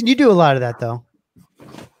 Yeah. Jason, you do a lot of that though.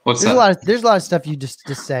 What's that? There's a lot of stuff you just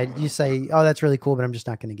said. You say, "Oh, that's really cool," but I'm just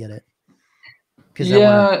not going to get it.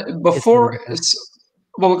 Yeah, before it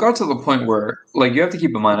got to the point where, like, you have to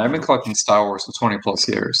keep in mind, I've been collecting Star Wars for 20 plus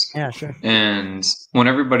years. Yeah, sure. And when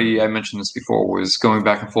everybody, I mentioned this before, was going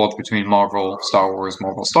back and forth between Marvel, Star Wars,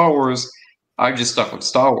 I just stuck with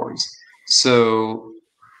Star Wars. So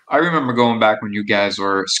I remember going back when you guys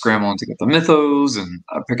were scrambling to get the Mythos and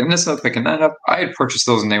picking this up, picking that up. I had purchased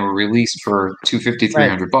those and they were released for $250,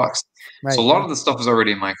 $300. Right. So a lot of the stuff was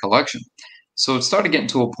already in my collection. So it started getting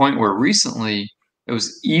to a point where recently it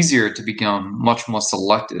was easier to become much more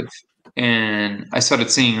selective. And I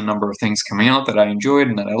started seeing a number of things coming out that I enjoyed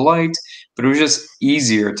and that I liked, but it was just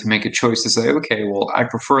easier to make a choice to say, okay, well, I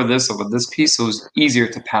prefer this over this piece. So it was easier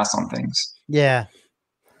to pass on things. Yeah.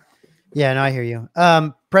 Yeah, no, I hear you.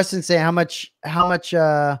 Preston, say how much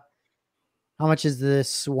is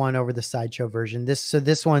this one over the Sideshow version?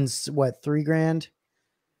 This one's what, $3,000?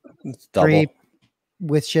 It's double. 3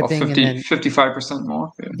 with shipping, 50, and then 55%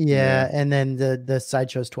 more. Yeah, and then the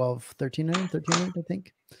Sideshow's $1,300, I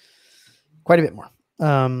think. Quite a bit more.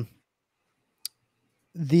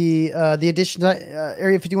 The edition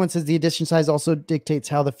Area 51 says the edition size also dictates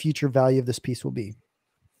how the future value of this piece will be.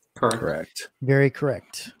 Correct. Very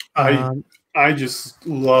correct. I just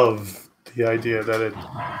love the idea that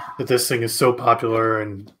this thing is so popular,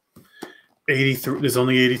 and 83. There's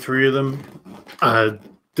only 83 of them.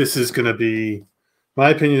 This is going to be, my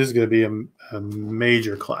opinion, is going to be a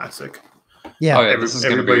major classic. Yeah, everybody's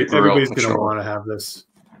going to want to have this.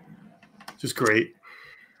 Just great.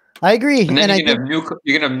 I agree. And then you're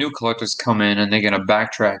gonna have new collectors come in, and they're gonna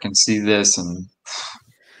backtrack and see this. And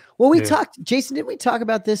well, talked, Jason. Didn't we talk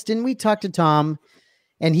about this? Didn't we talk to Tom?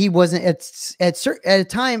 And he wasn't at a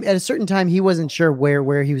certain time. He wasn't sure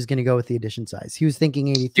where he was going to go with the edition size. He was thinking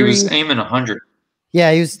 83. He was aiming 100.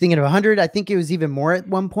 Yeah, he was thinking of 100. I think it was even more at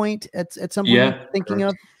one point. At some point, thinking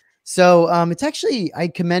of. So it's actually, I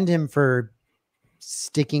commend him for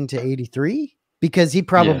sticking to 83 because he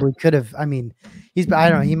probably could have. I mean, I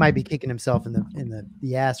don't know. He might be kicking himself in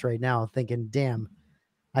the ass right now, thinking, "Damn,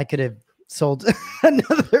 I could have sold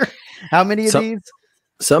another." How many of these?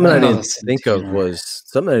 Something I didn't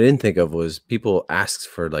think of was people asked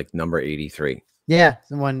for like number 83. Yeah,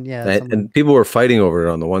 someone. Yeah, and people were fighting over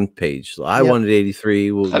it on the one page. So I wanted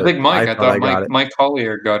 83. I think I thought Mike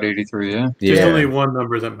Collier got 83. Yeah, there's only one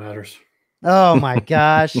number that matters. Oh my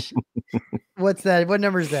gosh, what's that? What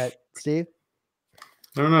number is that, Steve?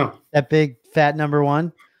 I don't know. That big fat number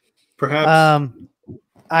one. Perhaps.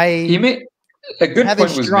 He made a good have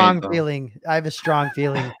point. A strong feeling. I have a strong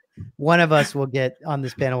feeling. One of us will get on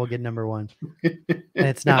this panel will get number one. And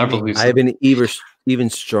it's not me. I have an even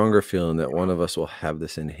stronger feeling that one of us will have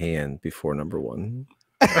this in hand before number one.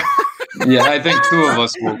 Yeah, I think two of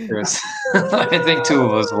us will, Chris. I think two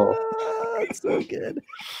of us will. That's so good.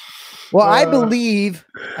 Well, I believe,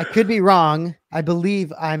 I could be wrong. I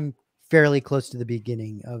believe I'm fairly close to the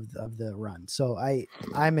beginning of the run. So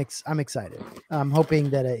I'm excited. I'm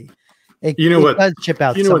hoping that it does chip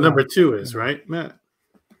out. You know what number 2 is, right, Matt?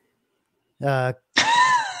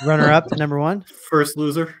 Runner up to number 1. First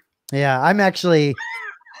loser. Yeah, I'm actually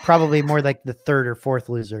probably more like the 3rd or 4th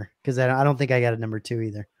loser because I don't think I got a number 2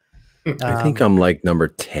 either. I think I'm like number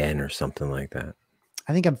 10 or something like that.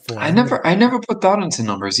 I think I'm 4. I never put that into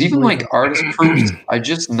numbers. Even like artist proofs, I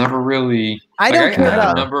just never really. I don't care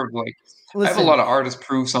about a number of like. Listen, I have a lot of artist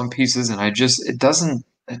proofs on pieces, and it doesn't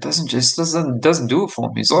do it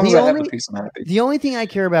for me. As long as I have the piece, I'm happy. The only thing I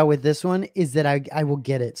care about with this one is that I will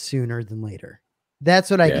get it sooner than later.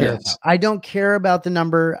 That's what I care about. I don't care about the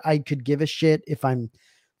number. I could give a shit if I'm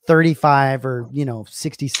 35 or,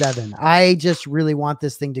 67. I just really want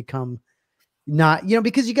this thing to come not,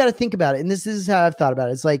 because you got to think about it. And this is how I've thought about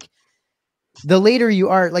it. It's like the later you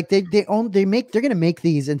are, like they're going to make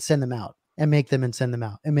these and send them out and make them and send them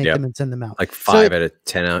out and make them and send them out. Like 5 out of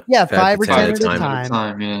 10 out. Yeah. 5 or 10 at a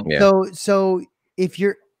time. Yeah. So if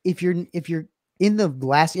you're in the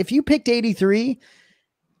last, if you picked 83,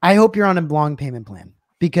 I hope you're on a long payment plan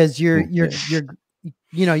because you're not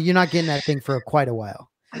getting that thing for quite a while.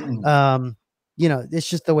 It's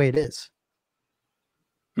just the way it is.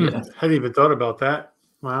 Yeah. I hadn't even thought about that.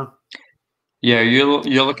 Wow. Yeah.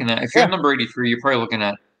 You're looking at, if you're number 83, you're probably looking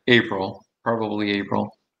at probably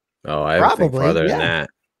April. Oh, I think farther than that.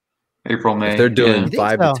 April, May. If they're doing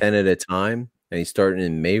 5 to 10 at a time and he's starting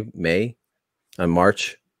in May and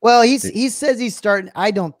March. Well, he says he's starting.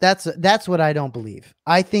 That's what I don't believe.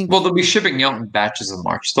 I think. Well, they'll be shipping out in batches in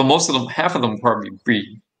March, so half of them will probably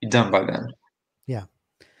be done by then. Yeah,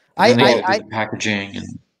 I packaging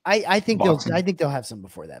and I think they'll have some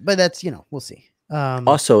before that, but that's we'll see.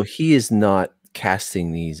 Also, he is not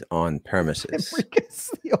casting these on premises. It's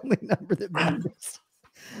the only number that matters.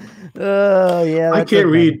 Oh yeah, I can't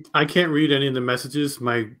read any of the messages.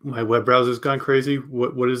 My web browser's gone crazy.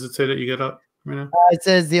 What does it say that you got up? Right now? It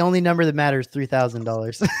says the only number that matters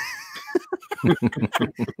 $3,000,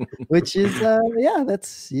 which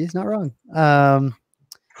is he's not wrong.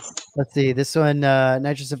 Let's see this one.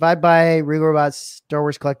 Nitrous. If I buy Regal Robots Star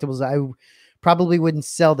Wars collectibles, I probably wouldn't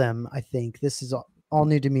sell them. I think this is all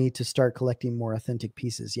new to me to start collecting more authentic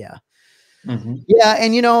pieces. Yeah, yeah,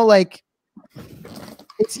 and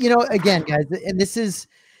it's again, guys, and this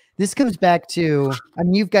comes back to. I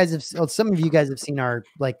mean, some of you guys have seen our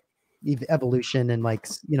evolution and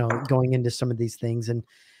going into some of these things, and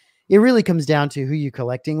it really comes down to who you're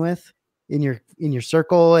collecting with in your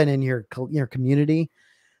circle and in your community,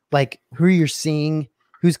 like who you're seeing,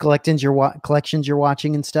 whose collections you're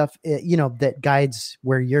watching and stuff, that guides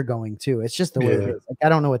where you're going to. It's just the way it is. Like, I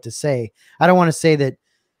don't know what to say. I don't want to say that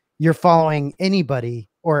you're following anybody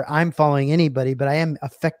or I'm following anybody, but I am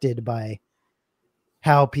affected by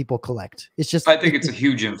how people collect. It's just, I think it's a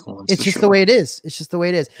huge influence. It's just the way it is. It's just the way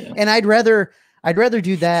it is. Yeah. And I'd rather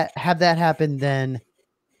do that, have that happen than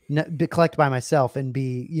collect by myself and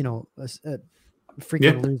be, a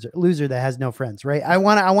freaking loser that has no friends. Right. I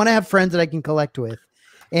want to have friends that I can collect with.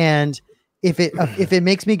 And if it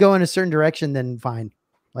makes me go in a certain direction, then fine.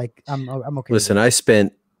 Like I'm okay. Listen, I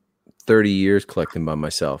spent 30 years collecting by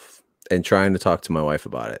myself and trying to talk to my wife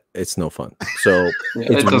about it. It's no fun. So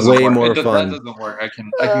it's way more fun. That doesn't work. I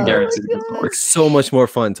can guarantee it doesn't work. It's so much more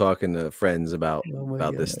fun talking to friends about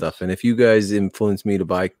this stuff. And if you guys influence me to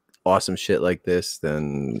buy awesome shit like this,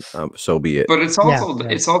 then so be it. But it's also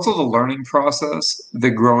the learning process,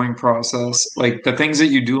 the growing process, like the things that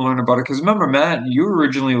you do learn about it. Because remember, Matt, you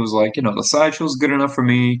originally was like, the Sideshow is good enough for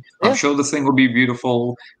me. I'm sure this thing will be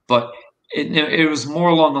beautiful. But it was more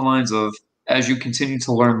along the lines of, as you continue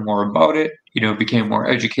to learn more about it, became more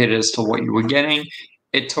educated as to what you were getting,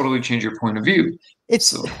 it totally changed your point of view.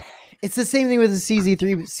 It's the same thing with the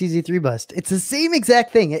CZ3 bust. It's the same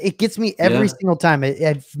exact thing. It gets me every single time.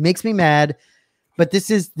 It makes me mad, but this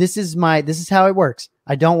is how it works.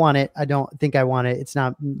 I don't want it. I don't think I want it. It's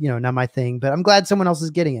not, not my thing, but I'm glad someone else is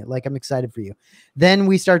getting it. Like, I'm excited for you. Then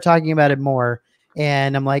we start talking about it more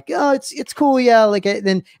and I'm like, oh, it's cool. Yeah.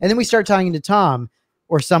 And then we start talking to Tom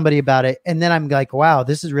or somebody about it. And then I'm like, wow,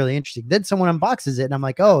 this is really interesting. Then someone unboxes it and I'm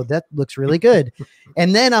like, oh, that looks really good.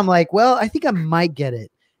 And then I'm like, well, I think I might get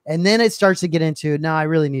it. And then it starts to get into, no, I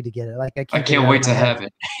really need to get it. Like, I can't wait to have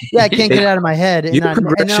it. Yeah, I can't get it out of my head. And I'm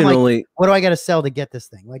like, what do I got to sell to get this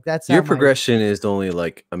thing? Like, that's your progression is only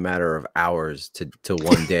like a matter of hours to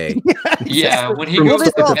one day. Yeah, when he goes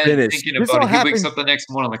to bed thinking about it, he wakes up the next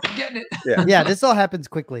morning like, I'm getting it. Yeah, this all happens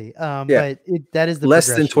quickly. But that is the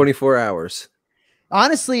less than 24 hours.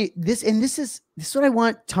 Honestly, this is what I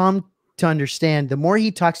want Tom to understand. The more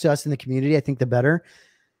he talks to us in the community, I think the better.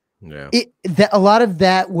 Yeah. A lot of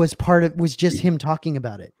that was just him talking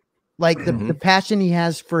about it. Like the passion he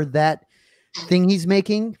has for that thing he's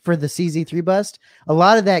making for the CZ3 bust. A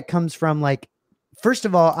lot of that comes from, like, first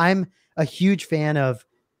of all, I'm a huge fan of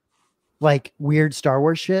like weird Star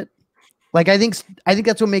Wars shit. Like, I think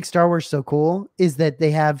that's what makes Star Wars so cool, is that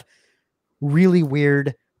they have really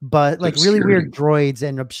weird, but like really weird droids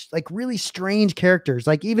and like really strange characters,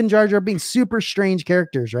 like even Jar Jar being super strange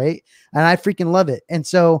characters. Right. And I freaking love it. And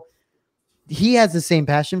so he has the same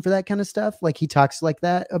passion for that kind of stuff. Like, he talks like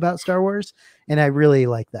that about Star Wars, and I really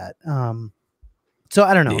like that. So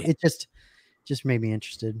I don't know. It just made me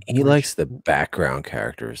interested. He likes the background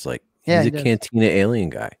characters, like He's a Cantina alien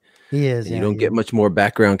guy. He is. And you don't get much more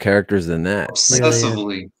background characters than that.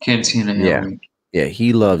 Obsessively Cantina alien. Yeah,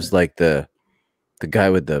 he loves like the guy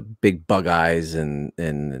with the big bug eyes and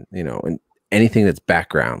you know, and anything that's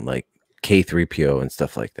background, like K3PO and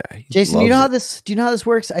stuff like that. Jason, do you know how this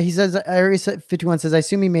works? He says, I already said 51 says, I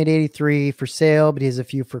assume he made 83 for sale, but he has a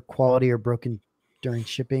few for quality or broken during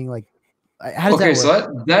shipping. Like, how does that work?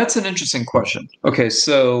 So that's an interesting question. Okay,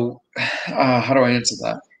 so how do I answer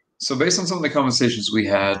that? So based on some of the conversations we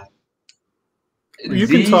had, you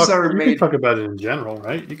can talk about it in general,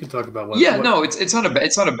 right? You can talk about what. Yeah, no, it's not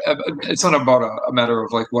about a matter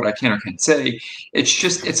of like what I can or can't say.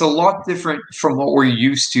 It's a lot different from what we're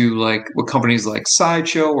used to, like with companies like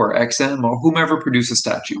Sideshow or XM or whomever produces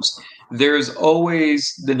statues. There's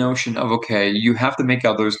always the notion of, okay, you have to make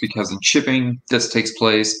others because in shipping this takes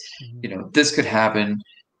place. You know, this could happen.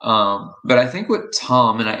 But I think with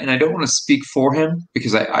Tom, and I don't want to speak for him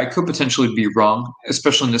because I could potentially be wrong,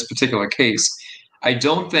 especially in this particular case. I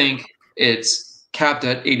don't think it's capped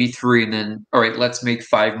at 83 and then, all right, let's make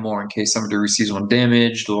 5 more in case somebody receives one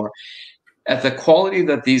damaged, or at the quality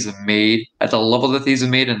that these are made, at the level that these are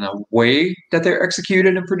made, and the way that they're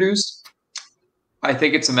executed and produced. I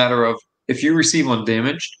think it's a matter of if you receive one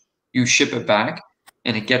damaged, you ship it back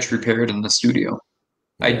and it gets repaired in the studio.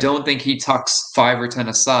 Yeah. I don't think he tucks 5 or 10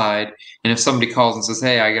 aside. And if somebody calls and says,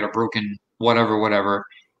 hey, I got a broken whatever,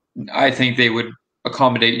 I think they would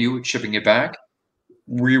accommodate you with shipping it back,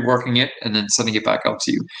 reworking it, and then sending it back out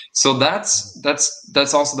to you. So that's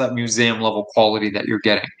also that museum level quality that you're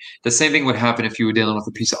getting. The same thing would happen if you were dealing with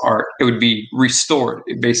a piece of art. It would be restored,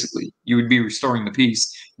 basically. You would be restoring the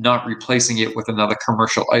piece, not replacing it with another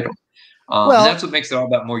commercial item. And that's what makes it all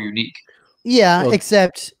that more unique. Yeah,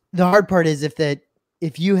 except the hard part is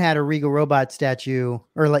if you had a Regal Robot statue,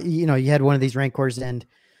 or like, you know, you had one of these Rancors and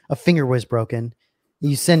a finger was broken,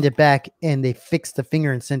 you send it back and they fix the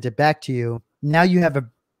finger and sent it back to you. Now you have a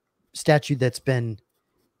statue that's been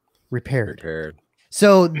repaired.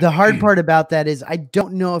 So the hard part about that is I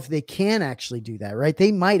don't know if they can actually do that, right?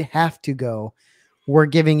 They might have to go, we're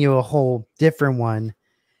giving you a whole different one.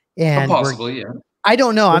 And possibly, yeah. I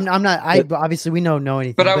don't know. I'm not. Obviously we don't know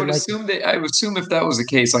anything. But I would assume if that was the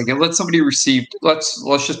case, like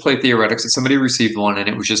let's just play theoretics. If somebody received one and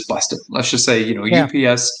it was just busted, let's just say, you know,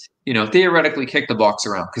 UPS, you know, theoretically kick the box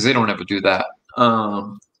around because they don't ever do that.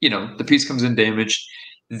 You know, the piece comes in damaged.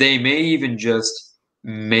 They may even just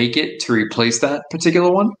make it to replace that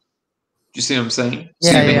particular one. Do you see what I'm saying? So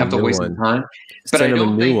you may have to waste some time. But I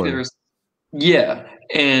don't think there's. Yeah,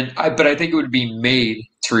 but I think it would be made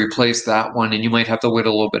to replace that one, and you might have to wait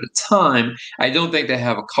a little bit of time. I don't think they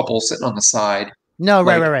have a couple sitting on the side. No,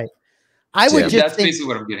 right. I would just that's think, basically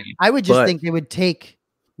what I'm getting at. I would just think they would take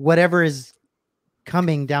whatever is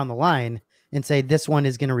coming down the line and say this one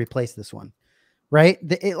is going to replace this one, right?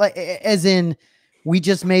 As in, we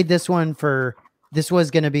just made this one this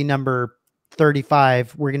was going to be number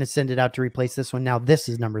 35. We're going to send it out to replace this one. Now this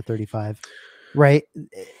is number 35, right?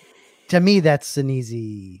 To me, that's an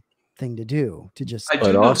easy thing to do.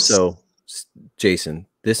 But also, Jason,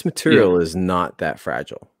 this material is not that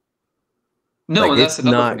fragile. No, like, that's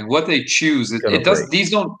another thing. What they choose,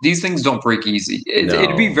 these things don't break easy.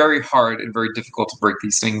 It'd be very hard and very difficult to break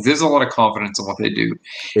these things. There's a lot of confidence in what they do.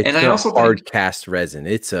 It's I also hard cast resin.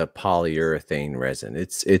 It's a polyurethane resin.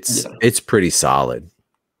 It's pretty solid.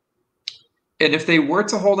 And if they were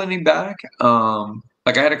to hold any back,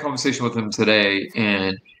 like I had a conversation with him today,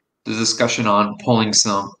 and the discussion on pulling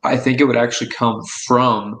some, I think it would actually come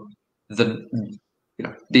from the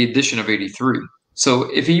addition of 83.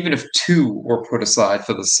 So even if 2 were put aside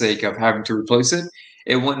for the sake of having to replace it,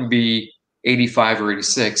 it wouldn't be 85 or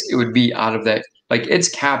 86. It would be out of that. Like it's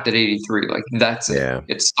capped at 83. Like that's it.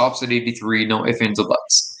 It stops at 83. No ifs, ands, or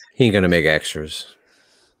buts. He ain't gonna make extras.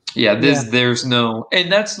 Yeah, there's no,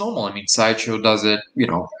 and that's normal. I mean, Sideshow does it. You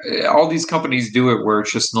know, all these companies do it where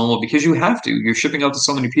it's just normal because you have to. You're shipping out to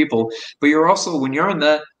so many people, but you're also when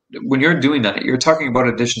you're doing that, you're talking about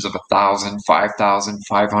editions of 1,000, 5,000,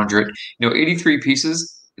 500. You know, 83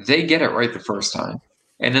 pieces. They get it right the first time,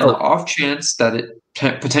 and then the off chance that it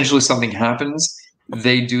potentially something happens,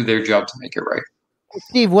 they do their job to make it right.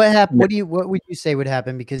 Steve, what happened? What would you say would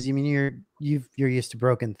happen? Because I mean, you're used to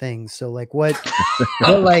broken things. So like, what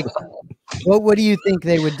do you think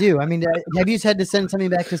they would do? I mean, have you had to send something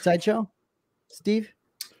back to Sideshow, Steve?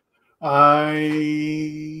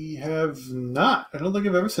 I have not. I don't think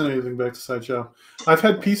I've ever sent anything back to Sideshow. I've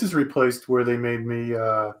had pieces replaced where they made me,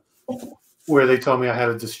 where they told me I had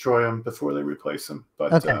to destroy them before they replace them.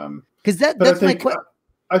 But because that's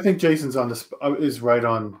I think Jason's on this is right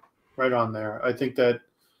on there. I think that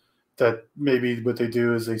that maybe what they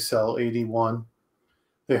do is they sell 81,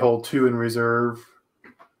 they hold 2 in reserve,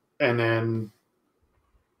 and then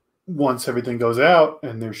once everything goes out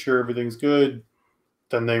and they're sure everything's good,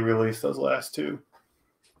 then they release those last 2.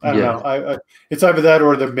 I don't know. I it's either that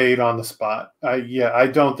or they're made on the spot. I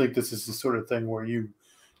don't think this is the sort of thing where you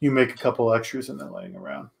make a couple extras and they're laying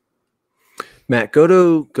around. Matt, go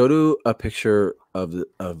to a picture of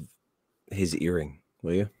his earring,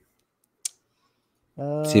 will you?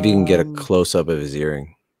 See if you can get a close up of his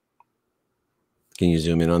earring. Can you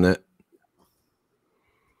zoom in on that?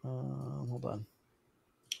 Hold on.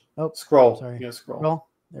 Oh, scroll. Sorry. Yeah, scroll.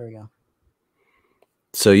 There we go.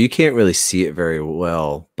 So you can't really see it very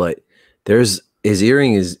well, but his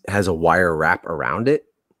earring has a wire wrap around it.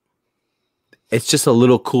 It's just a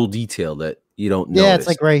little cool detail that you don't notice. Yeah, it's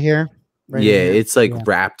like right here. It's like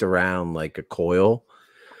wrapped around like a coil.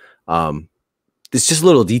 It's just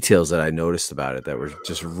little details that I noticed about it that were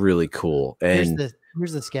just really cool. And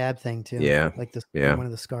here's the scab thing too. Yeah. Like one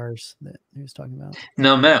of the scars that he was talking about.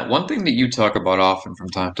 Now, Matt, one thing that you talk about often from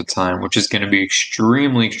time to time, which is going to be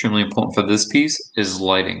extremely, extremely important for this piece, is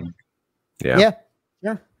lighting. Yeah.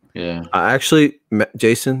 Yeah. Actually,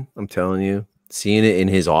 Jason, I'm telling you, seeing it in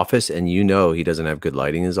his office, and he doesn't have good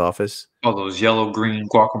lighting in his office. Oh, those yellow green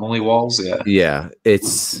guacamole walls. Yeah. Yeah.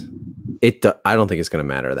 I don't think it's going to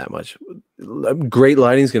matter that much. Great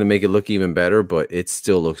lighting is going to make it look even better, but it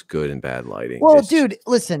still looks good in bad lighting. Well, dude,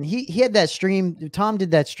 listen, he had that stream. Tom did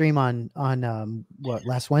that stream on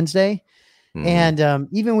last Wednesday, and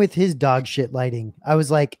even with his dog shit lighting, I was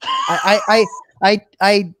like,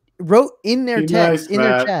 I wrote in their text in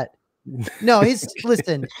their chat. No,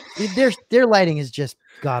 listen, their lighting is just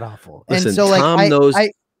god awful, and so like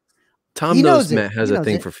Tom knows Matt has a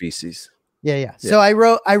thing for feces. Yeah. So I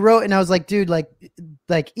wrote and I was like, dude, like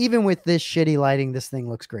even with this shitty lighting, this thing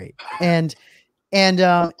looks great. And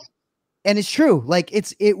it's true. Like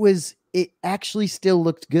it actually still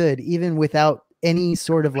looked good, even without any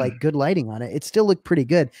sort of like good lighting on it. It still looked pretty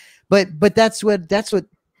good. But that's what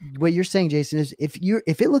you're saying, Jason, is if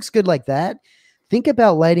it looks good like that, think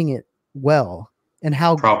about lighting it well and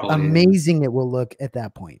how amazing it will look at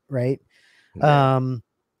that point, right? Yeah.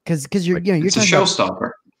 Because you're it's a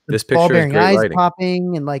showstopper. This ball picture bearing is great eyes lighting.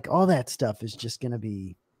 popping and like all that stuff is just going to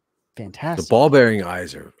be fantastic. The ball bearing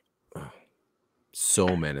eyes are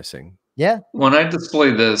so menacing. Yeah. When I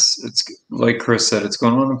display this, it's like Chris said, it's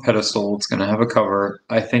going on a pedestal. It's going to have a cover.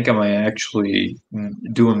 I think I might actually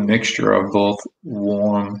do a mixture of both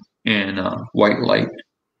warm and white light.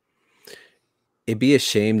 It'd be a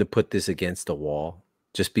shame to put this against the wall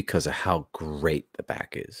just because of how great the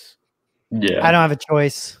back is. Yeah. I don't have a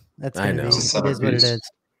choice. I know. It is what it is.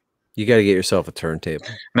 You got to get yourself a turntable.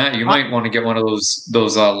 Matt, you might want to get one of those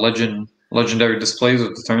legendary displays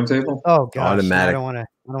with the turntable. Oh gosh, automatic. I don't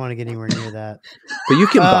want to get anywhere near that. But you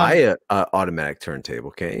can buy a automatic turntable.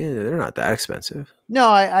 Okay, they're not that expensive. No,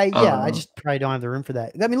 I just probably don't have the room for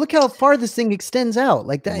that. I mean, look how far this thing extends out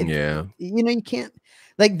like that. Yeah, you can't.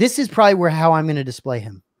 Like this is probably how I'm going to display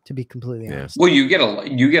him. To be completely honest. Well, you get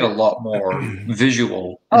a lot more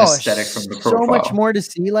visual and aesthetic from the profile. So much more to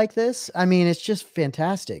see like this. I mean, it's just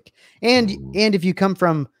fantastic. And if you come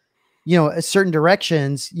from, certain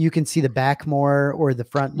directions, you can see the back more or the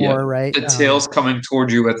front more, right? The tail's coming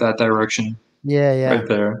towards you at that direction. Yeah, right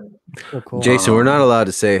there. So cool. Jason, we're not allowed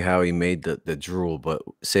to say how he made the drool, but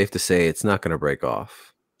safe to say it's not going to break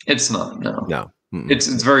off. It's not. No. Mm-mm. It's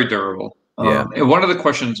very durable. Yeah. And one of the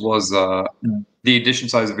questions was the edition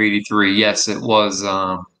size of 83. Yes, it was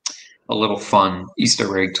a little fun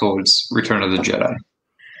Easter egg towards Return of the Jedi.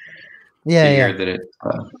 Yeah, the year that it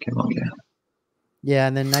came out. Yeah. Yeah,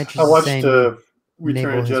 and then Nitrous. I watched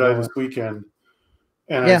Return of the Jedi this weekend,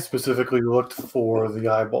 and I specifically looked for the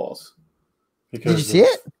eyeballs because did you see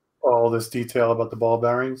it? All this detail about the ball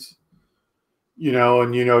bearings.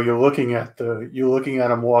 And you're looking at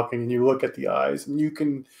them walking, and you look at the eyes, and you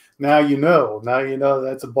can now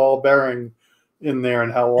that's a ball bearing in there,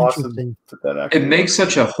 and how awesome that actually. It makes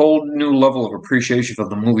such a whole new level of appreciation for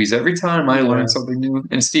the movies. Every time I learn something new,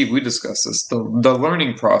 and Steve, we discussed this. The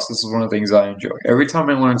learning process is one of the things I enjoy. Every time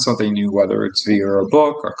I learn something new, whether it's via a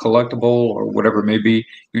book or collectible or whatever it may be,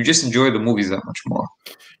 you just enjoy the movies that much more.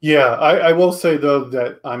 Yeah, I will say though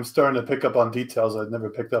that I'm starting to pick up on details I'd never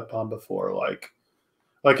picked up on before. Like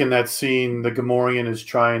in that scene, the Gamorrean is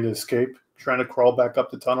trying to escape, trying to crawl back up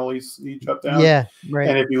the tunnel he jumped down. Yeah, right.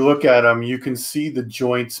 And if you look at him, you can see the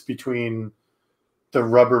joints between the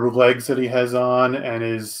rubber legs that he has on and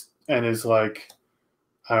his like,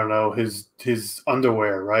 I don't know, his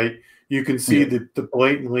underwear, right? You can see the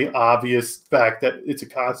blatantly obvious fact that it's a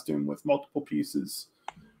costume with multiple pieces.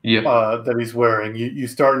 that he's wearing. You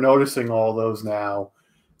start noticing all those now.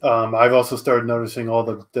 I've also started noticing all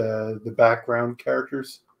the background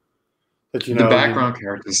characters that the background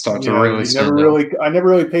characters start to really stand I never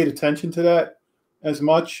really paid attention to that as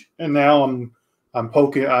much, and now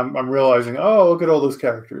I'm realizing, oh, look at all those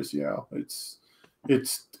characters. It's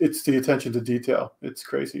the attention to detail. It's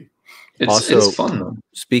crazy. It's fun though.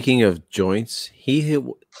 Speaking of joints, he hit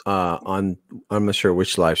on, I'm not sure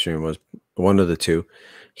which live stream it was, one of the two.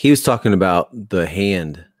 He was talking about the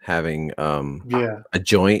hand having a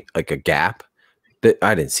joint, like a gap. That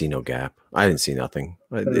I didn't see no gap. I didn't see nothing.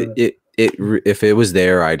 If it was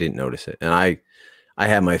there, I didn't notice it. And I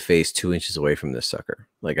had my face 2 inches away from this sucker.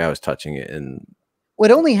 Like I was touching it, and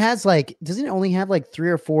it only has doesn't it only have like 3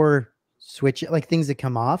 or 4 switch things that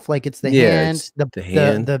come off? Like it's the hand, the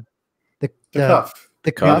cuff,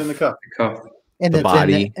 the cuff, and the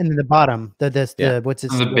body, and then the bottom, what's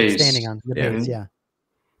it standing on? The base,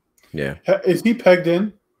 yeah. Is he pegged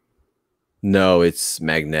in? No, it's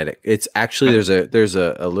magnetic. It's actually there's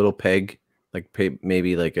a little peg, like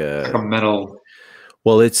maybe like a metal.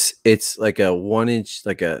 Well, it's like a 1 inch,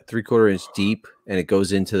 like a 3/4 inch deep, and it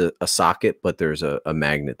goes into a socket. But there's a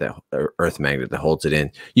magnet earth magnet that holds it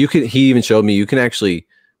in. He even showed me you can actually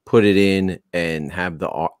put it in and have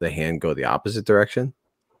the hand go the opposite direction.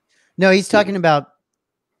 No, he's talking about.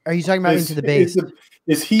 Are you talking about into the base?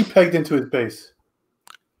 Is he pegged into his base?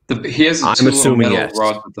 He has I'm assuming yes.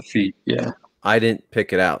 Rods at the feet. Yeah, I didn't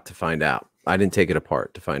pick it out to find out. I didn't take it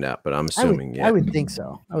apart to find out, but I'm assuming. I would think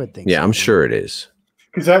so. I would think. Yeah, so. I'm sure it is.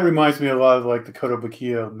 Because that reminds me a lot of like the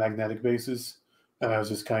Kotobukiya magnetic bases, and I was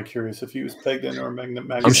just kind of curious if he was pegged in or a magnet.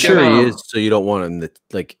 I'm sure he is. So you don't want him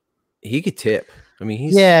to he could tip. I mean,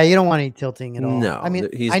 you don't want any tilting at all. No, I mean,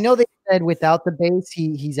 I know they said without the base,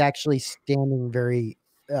 he's actually standing very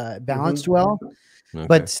balanced well,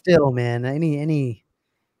 but still, man, any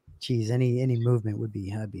movement would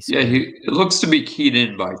be sweet. Yeah, it looks to be keyed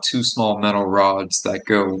in by 2 small metal rods that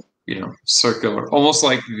go, circular, almost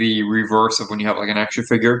like the reverse of when you have like an action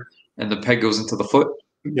figure and the peg goes into the foot.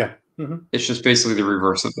 Yeah, it's just basically the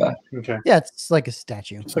reverse of that. Okay. Yeah, it's like a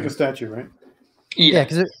statue. It's like a statue, right? Yeah,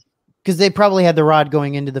 because they probably had the rod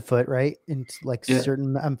going into the foot, right? And like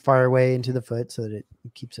certain far away into the foot so that it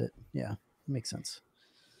keeps it. Yeah, makes sense.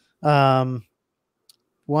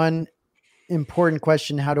 One important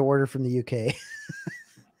question: how to order from the UK?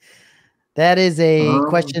 That is a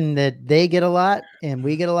question that they get a lot, and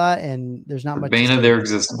we get a lot, and there's not much. Bane of their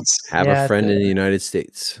existence. Have a friend in the United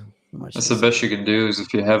States. That's the best you can do. Is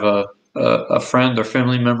if you have a friend or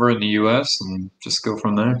family member in the U.S. and just go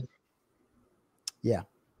from there. Yeah.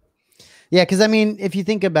 Yeah, because I mean, if you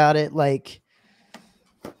think about it, like,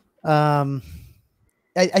 I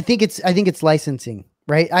think it's licensing,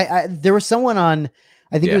 right? There was someone on,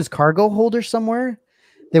 I think it was Cargo Holder somewhere,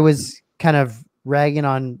 that was kind of ragging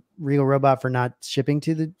on Regal Robot for not shipping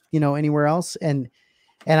to the anywhere else, and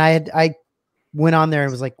I went on there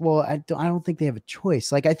and was like, well, I don't think they have a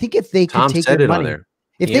choice. Like, I think if they could take your money,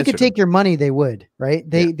 if they could take your money, they would, right?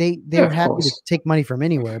 They were happy to take money from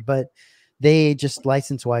anywhere, but they just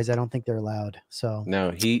license wise, I don't think they're allowed. So no,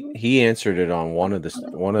 he answered it on one of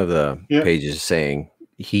the pages saying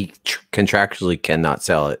he contractually cannot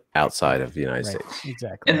sell it outside of the United States.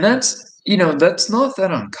 Exactly. And that's not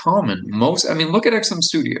that uncommon. Look at XM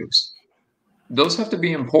Studios. Those have to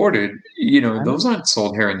be imported. Those aren't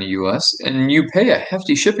sold here in the US, and you pay a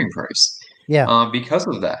hefty shipping price. Yeah. Because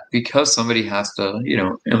of that, because somebody has to,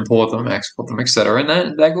 import them, export them, etc.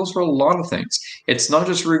 And that goes for a lot of things. It's not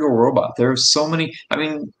just Regal Robot. There's so many.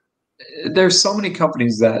 There's so many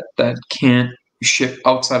companies that can't ship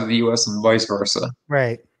outside of the U.S. and vice versa.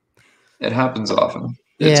 Right. It happens often.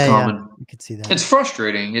 It's common. Yeah. You could see that. It's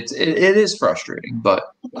frustrating. It is frustrating,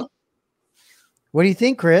 but. What do you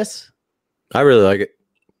think, Chris? I really like it.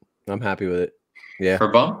 I'm happy with it. Yeah. For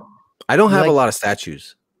bum? I don't have a lot of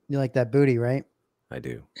statues. You like that booty, right? I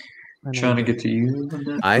do. Trying to get to you.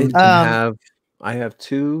 I have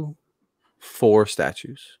 4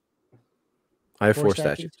 statues. I have 4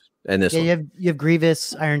 statues. And this one. You have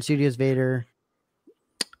Grievous, Iron Studios Vader,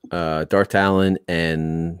 Darth Talon,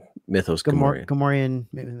 and Mythos Gamorrean.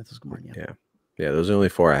 Maybe Mythos Gamorrean. Yeah. Those are the only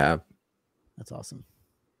 4 I have. That's awesome.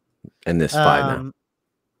 And this 5 now.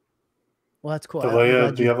 Well, that's cool. The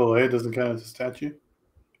Leia, do you have a Leia? Doesn't count as a statue.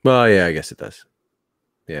 Well, yeah, I guess it does.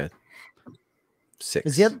 Yeah. 6.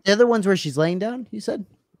 Is the other ones where she's laying down? You said.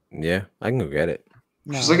 Yeah, I can go get it.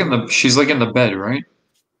 No. She's like in the bed, right?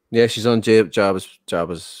 Yeah, she's on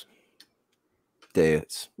Jabba's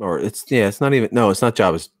dais, or it's not even. No, it's not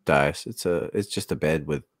Jabba's dais. It's just a bed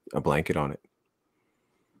with a blanket on it.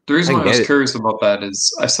 The reason why I was curious about that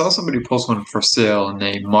is I saw somebody post one for sale and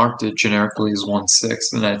they marked it generically as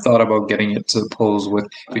 1/6, and I thought about getting it to pose with,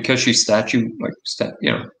 because she's statue, like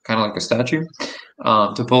kind of like a statue,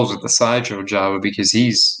 to pose with the Sideshow Java, because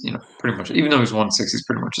he's pretty much, even though he's 1/6, he's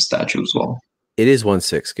pretty much a statue as well. It is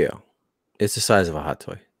 1/6 scale. It's the size of a hot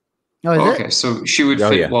toy. Oh, okay, so she would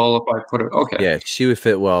fit well if I put it. Okay, yeah, she would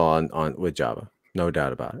fit well on with Java, no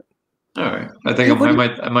doubt about it. All right, I think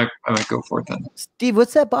I might go for it then. Steve,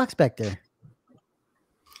 what's that box back there?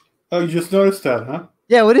 Oh, you just noticed that, huh?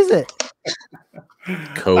 Yeah, what is it?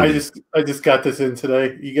 Cody. I just got this in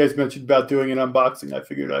today. You guys mentioned about doing an unboxing. I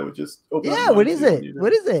figured I would just open. Yeah, what is it?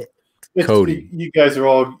 What is it? Cody. You guys are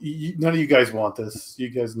all. None of you guys want this. You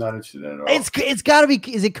guys are not interested in it at all. It's got to be.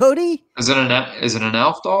 Is it Cody? Is it an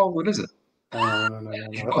Alf doll? What is it? No.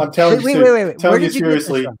 I'm telling you. Wait. Telling you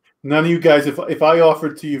seriously. None of you guys. If I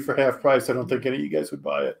offered to you for half price, I don't think any of you guys would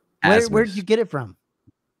buy it. Where did you get it from?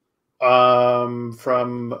 From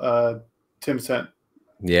Tim sent.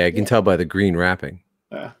 Yeah, I can tell by the green wrapping.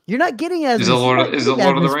 Yeah. You're not getting Asmus. Is it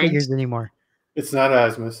Lord of the Rings anymore? It's not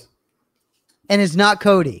Asmus. And it's not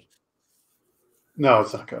Cody. No,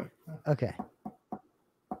 it's not Cody. Okay.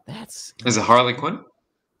 Is it Harley Quinn?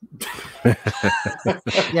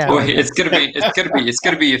 Yeah. Wait, it's gonna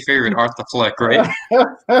be your favorite Arthur Fleck, right?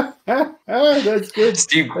 That's good.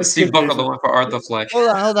 Steve buckled the one for Arthur Fleck.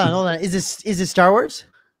 Hold on. Is it Star Wars?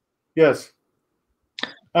 Yes.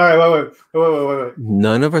 All right, wait.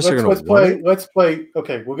 None of us are going to play. Let's play.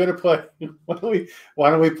 Okay, we're going to play. Why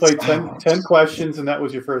don't we play 10 questions, and that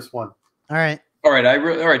was your first one. All right. All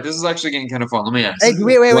right. This is actually getting kind of fun. Let me ask. Hey,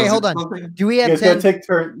 wait. Hold on. Do we have 10? You got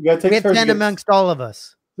to take turns. 10 amongst all of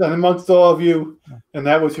us. Amongst all of you, and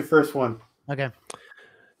that was your first one. Okay.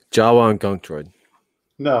 Jawa and Gunk Droid.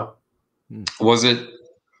 No. Was it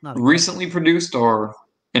recently produced or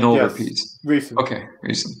an older piece? Recent. Okay,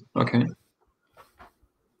 recent. Okay.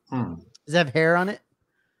 Does it have hair on it?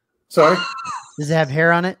 Sorry? Does it have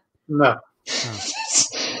hair on it? No. Oh.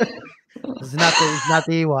 It's not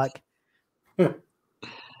the Ewok.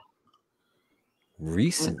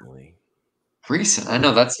 Recently. Recent. I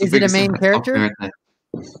know that's. Is it a main character?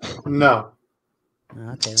 No.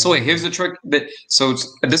 Okay. So wait, here's the trick. This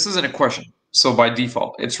isn't a question. So by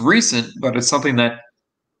default, it's recent, but it's something that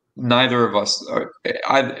neither of us,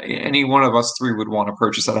 any one of us three, would want to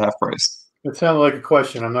purchase at half price. It sounded like a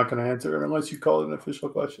question. I'm not going to answer it unless you call it an official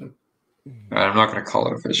question. I'm not going to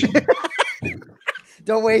call it official.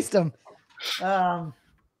 Don't waste them.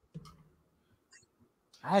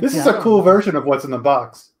 This is a cool version of what's in the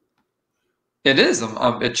box. It is.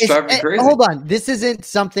 It's driving me crazy. Hold on. This isn't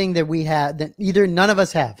something that we have, that none of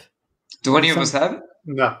us have. Do any of us have it?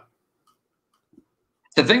 No.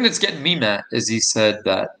 The thing that's getting me mad is he said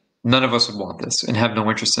that none of us would want this and have no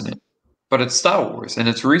interest in it. But it's Star Wars and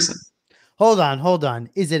it's recent. Hold on.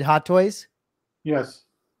 Is it Hot Toys? Yes.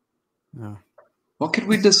 No. What could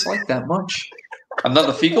we dislike that much?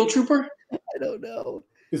 Another fecal trooper? I don't know.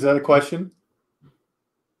 Is that a question?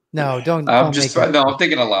 No, don't. I'm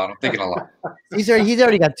thinking aloud. He's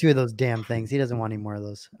already got 2 of those damn things. He doesn't want any more of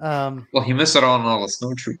those. Well, he missed out on all the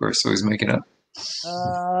snow troopers, so he's making up.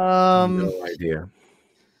 No idea.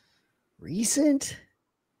 Recent?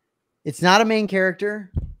 It's not a main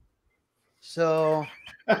character. So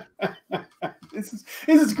this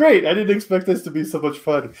is great. I didn't expect this to be so much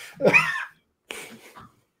fun.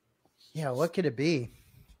 Yeah, what could it be?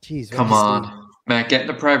 Jeez, come on, Matt, get in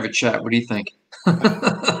the private chat. What do you think?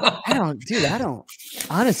 I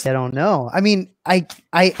don't know. I mean, I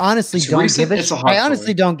honestly don't give a shit. I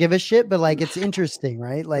honestly don't give a shit, but like, it's interesting,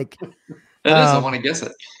 right? Like, it is. I want to guess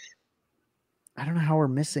it. I don't know how we're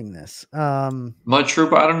missing this. Mud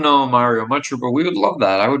Trooper. I don't know, Mario. Mud Trooper. We would love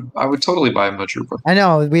that. I would totally buy a Mud Trooper. I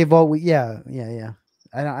know. Yeah.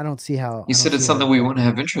 I don't see how. You said it's something we wouldn't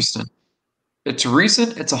have interest in. It's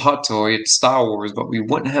recent. It's a hot toy. It's Star Wars, but we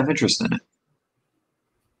wouldn't have interest in it.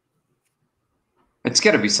 It's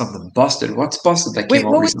got to be something busted. What's busted that came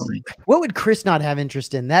out recently? What would Chris not have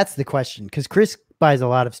interest in? That's the question. Because Chris buys a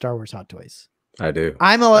lot of Star Wars hot toys. I do.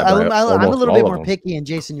 I'm a little bit more picky, and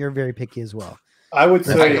Jason, you're very picky as well. I would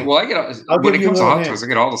say. When it comes to hot toys, I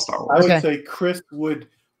get all the Star Wars. I would say Chris would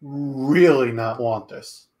really not want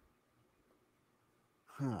this.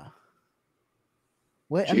 Huh.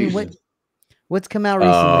 What? I mean, what's come out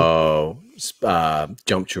recently? Oh,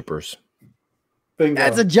 Jump Troopers. Bingo.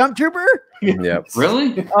 That's a jump trooper. Yep.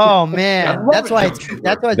 Really? Oh man, that's why it's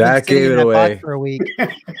that gave it away for a week.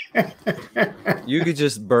 You could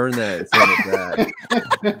just burn that and send it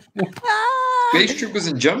back. Space Troopers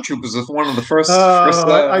and Jump Troopers was one of the first.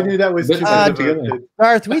 I knew that was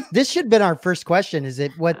Darth. This should have been our first question. Is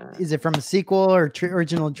it from a sequel or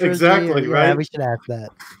original trilogy? Exactly, right? Yeah, we should ask that.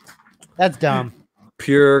 That's dumb.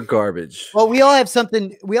 Pure garbage. Well, we all have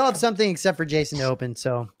something. We all have something except for Jason to open.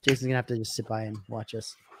 So Jason's gonna have to just sit by and watch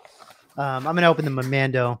us. I'm gonna open the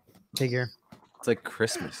Mando figure. It's like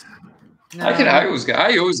Christmas. No. I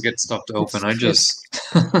always get stuff to open.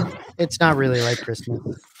 It's not really like Christmas.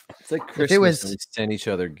 It's like Christmas. We send each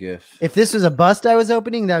other gifts. If this was a bust I was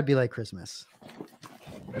opening, that would be like Christmas.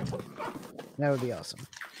 That would be awesome.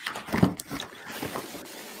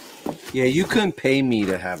 Yeah, you couldn't pay me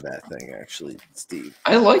to have that thing, actually, Steve.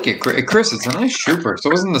 I like it, Chris. It's a nice trooper.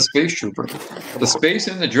 So isn't the Space Trooper. The Space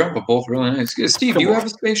and the Jump are both really nice. Steve, do you have a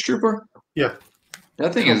Space Trooper? Yeah.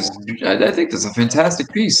 That thing is. I think that's a fantastic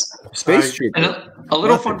piece. Space Trooper. And a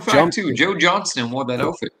little fun fact too: Joe Johnston wore that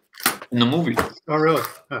outfit in the movie. Oh, really?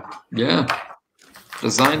 Huh. Yeah.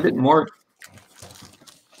 Design didn't work.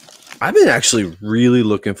 I've been actually really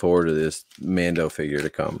looking forward to this Mando figure to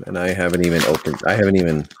come, and I haven't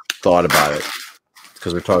even thought about it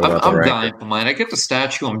because we're talking about. I'm dying for mine. I get the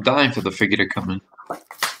statue. I'm dying for the figure to come in.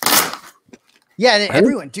 Yeah,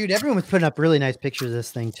 everyone was putting up really nice pictures of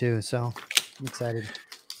this thing too. So I'm excited.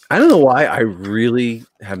 I don't know why I really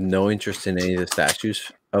have no interest in any of the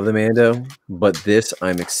statues of the Mando, but this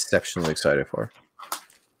I'm exceptionally excited for.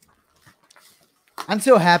 I'm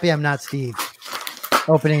so happy I'm not Steve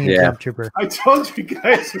opening a Jump Trooper. I told you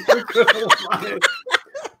guys we're gonna want it.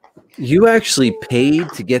 You actually paid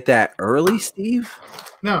to get that early, Steve?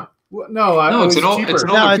 No, it's an older piece.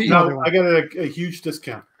 No, I got a huge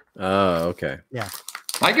discount. Oh, okay. Yeah.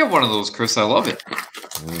 I get one of those, Chris. I love it.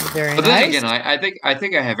 Very but then nice. again, I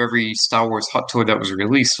think I have every Star Wars Hot Toy that was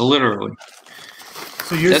released, literally.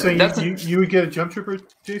 So you're saying you would get a Jump Trooper,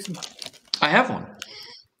 Jason? I have one.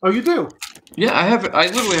 Oh, you do? Yeah, I have. I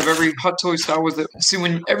literally have every Hot Toy Star Wars. See,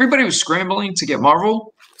 when everybody was scrambling to get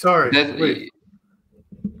Marvel. Sorry.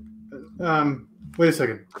 Wait a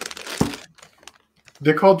second.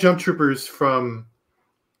 They're called Jump Troopers from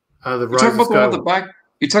the Rise of Skywalker.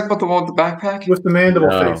 You talk about the one with the backpack with the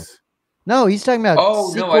mandible face. No, he's talking about.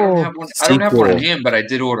 Oh no, I don't have one. I don't have one in hand, but I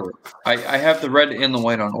did order it. I have the red and the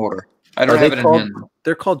white on order. I don't have it in hand.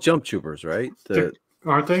 They're called Jump Troopers, right?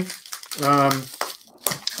 Aren't they?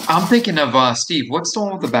 I'm thinking of Steve. What's the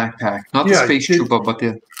one with the backpack? Not the Space Trooper, but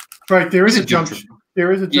the right. There is a jump.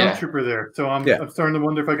 There is a Jump Trooper there. So I'm starting to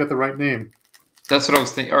wonder if I got the right name. That's what I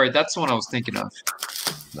was thinking. All right, that's the one I was thinking of.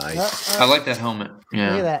 Nice. I like that helmet.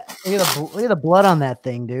 Yeah. Look at that. Look at the blood on that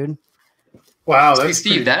thing, dude. Wow,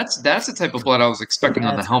 Steve. That's the type of blood I was expecting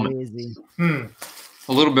on the helmet. Crazy.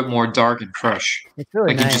 A little bit more dark and fresh. It's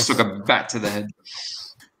really nice. He just took a bat to the head.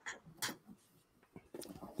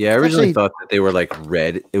 Yeah, I originally thought that they were like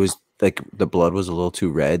red. It was like the blood was a little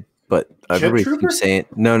too red, but everybody keeps saying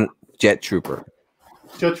no, Jet Trooper.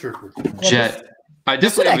 Jet Trooper. Jet.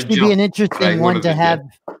 This would actually be an interesting one to have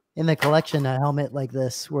in the collection. A helmet like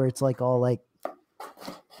this, where it's like all like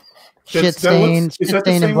shit stained. Is that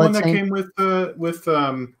the same one that came with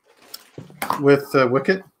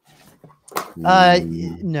Wicket?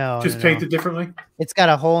 No. Just painted differently. It's got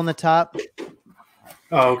a hole in the top.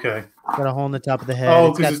 Oh, okay. Got a hole in the top of the head.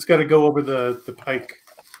 Oh, because it's got to go over the pike.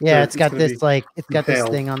 Yeah, it's got this this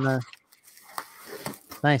thing on the.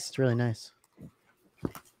 Nice, it's really nice.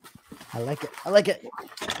 I like it.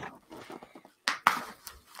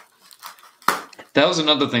 That was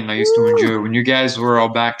another thing I used to enjoy when you guys were all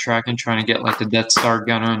backtracking, trying to get like the Death Star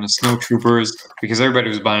gunner and the Snow Troopers because everybody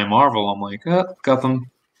was buying Marvel. I'm like, got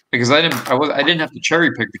them because I didn't have to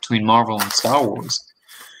cherry pick between Marvel and Star Wars.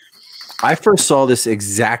 I first saw this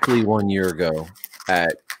exactly 1 year ago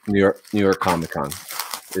at New York Comic-Con.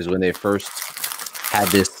 Is when they first had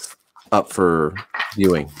this up for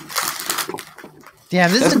viewing.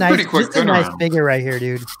 Damn, this is a nice figure right here,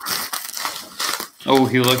 dude. Oh,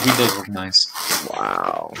 he does look nice.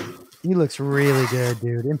 Wow. He looks really good,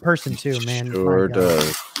 dude. In person too, man. Sure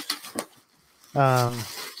does.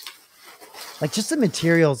 Like just the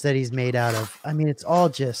materials that he's made out of. I mean, it's all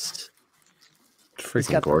just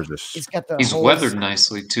freaking gorgeous. He's weathered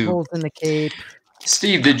nicely too. Holes in the cape.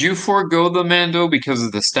 Steve, did you forego the Mando because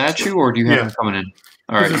of the statue, or do you have him coming in?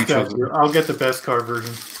 All right, you chose it. I'll get the best car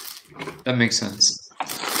version. That makes sense.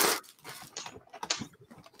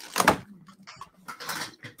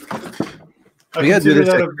 I consider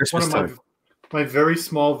that one of my very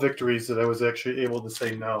small victories that I was actually able to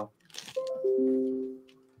say no.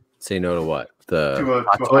 Say no to what? the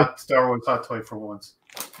hot Star Wars hot toy for once.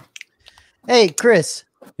 Hey, Chris.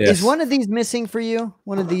 Yes. Is one of these missing for you?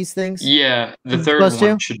 One of these things? Yeah, the third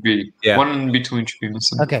one should be. Yeah. One in between should be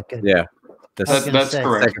missing. Okay, good. Yeah. That's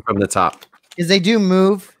correct. Second from the top. Because they do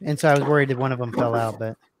move, and so I was worried if one of them fell out,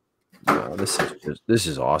 but no, this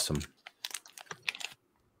is awesome.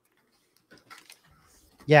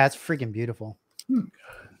 Yeah, it's freaking beautiful.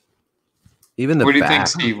 Even the what do you think,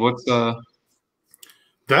 Steve? What's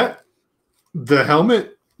the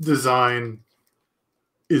helmet design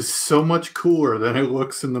is so much cooler than it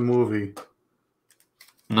looks in the movie.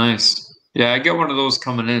 Nice. Yeah, I get one of those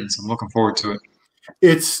coming in, so I'm looking forward to it.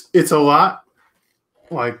 It's a lot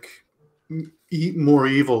like more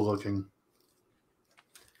evil looking,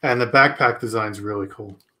 and the backpack design's really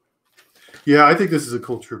cool. Yeah, I think this is a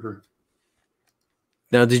cool trooper.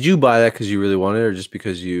 Now, did you buy that because you really wanted it, or just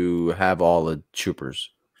because you have all the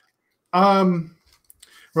troopers? Well,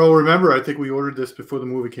 remember, I think we ordered this before the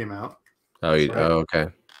movie came out. Oh, right? Oh, okay.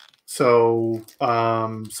 So,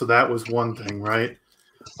 so that was one thing, right?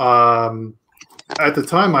 At the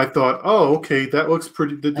time, I thought, oh, okay, that looks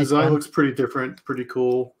pretty. The design looks pretty different, pretty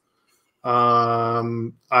cool.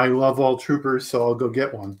 I love all troopers, so I'll go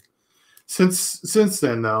get one. Since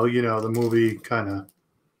then, though, you know, the movie kind of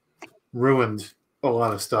ruined a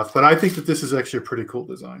lot of stuff. But I think that this is actually a pretty cool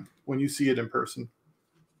design when you see it in person.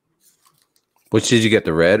 Which did you get,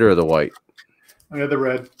 the red or the white? I got the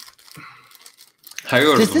red.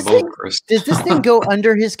 Does this thing go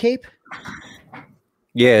under his cape?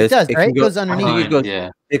 Yeah, it does, right? It goes underneath.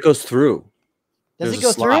 It goes through. Does it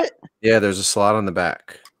go through it? Yeah, there's a slot on the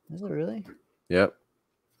back. Is it really? Yep.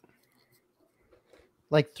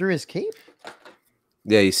 Like through his cape?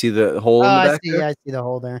 Yeah, you see the hole in the back there? Yeah, I see the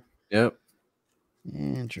hole there. Yep.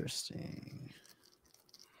 Interesting.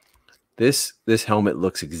 This helmet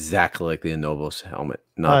looks exactly like the Anovos helmet,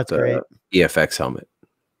 not the great. EFX helmet.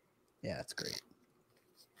 Yeah, it's great.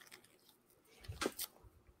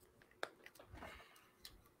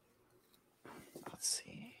 Let's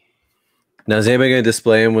see. Now, is anybody going to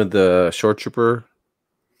display him with the short trooper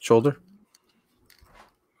shoulder?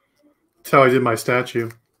 That's how I did my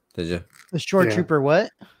statue. Did you? The short trooper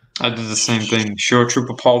what? I did the same thing. Short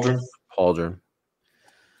trooper pauldron.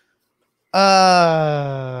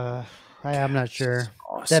 I'm not sure.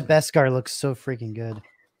 Awesome. That Beskar looks so freaking good.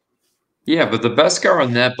 Yeah, but the Beskar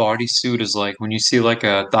on that bodysuit is like when you see like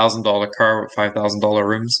a $1,000 car with $5,000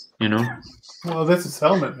 rims, you know? Well, that's his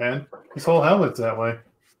helmet, man. His whole helmet's that way.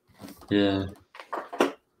 Yeah.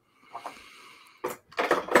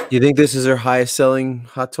 You think this is their highest selling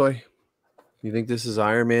hot toy? You think this is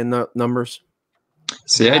Iron Man numbers?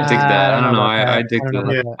 See, I dig that. I don't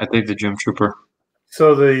know. I dig the Gym Trooper.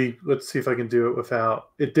 So let's see if I can do it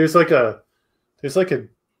without it. There's like a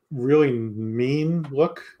really mean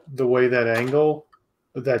look, the way that angle,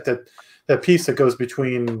 that piece that goes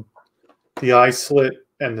between the eye slit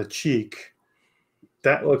and the cheek,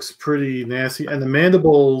 that looks pretty nasty. And the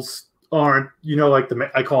mandibles aren't, you know, like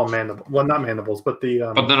I call them mandibles. Well, not mandibles, but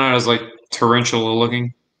the but they're not as like tarantula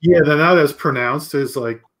looking. Yeah, they're not as pronounced as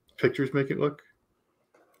like pictures make it look.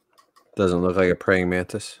 Doesn't look like a praying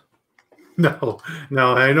mantis. No.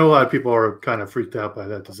 I know a lot of people are kind of freaked out by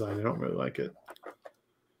that design. They don't really like it.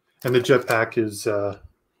 And the jetpack is it's a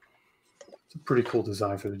pretty cool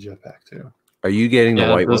design for the jetpack too. Are you getting the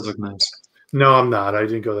white one? Look nice. No, I'm not. I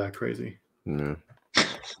didn't go that crazy. No.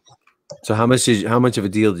 So how much of a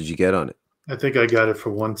deal did you get on it? I think I got it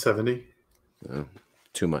for $170. Oh,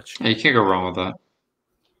 too much. Yeah, you can't go wrong with that.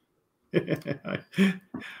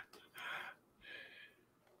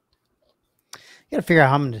 You gotta figure out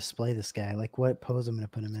how I'm gonna display this guy. Like what pose I'm gonna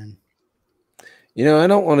put him in. You know, I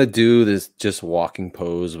don't want to do this just walking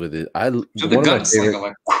pose with it.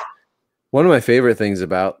 One of my favorite things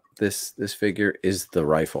about this figure is the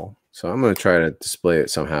rifle. So I'm gonna try to display it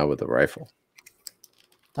somehow with the rifle.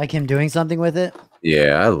 Like him doing something with it?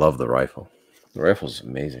 Yeah, I love the rifle. The rifle's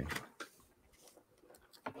amazing.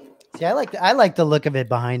 See, I like the look of it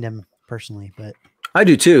behind him personally, but I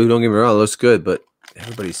do too. Don't get me wrong, it looks good, but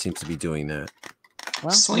everybody seems to be doing that.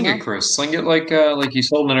 Well, sling it, Chris. Sling it like he's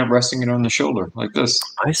holding it, resting it on the shoulder, like this.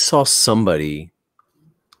 I saw somebody,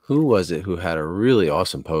 who was it, who had a really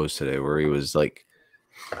awesome pose today, where he was like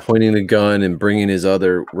pointing the gun and bringing his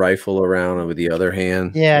other rifle around with the other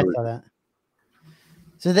hand. Yeah, I saw that.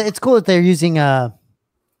 So it's cool that they're using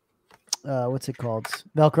what's it called,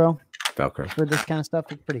 Velcro for this kind of stuff.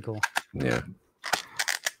 It's pretty cool. Yeah.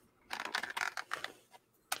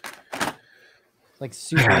 Like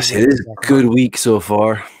super. Gosh, it is a good week so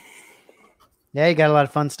far. Yeah, you got a lot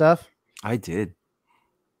of fun stuff. I did.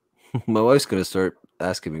 My wife's gonna start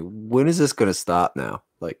asking me, when is this gonna stop now?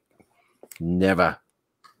 Like, Never.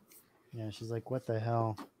 Yeah, she's like, what the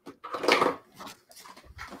hell?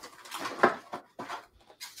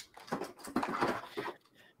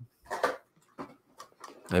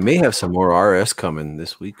 I may have some more RS coming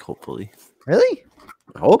this week, hopefully. Really?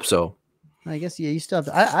 I hope so. I guess you still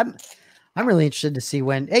have. I'm really interested to see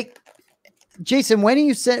when. Hey, Jason, when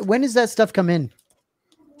does that stuff come in?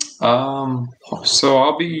 So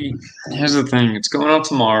I'll be. Here's the thing. It's going out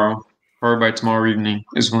tomorrow, or by tomorrow evening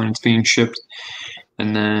is when it's being shipped,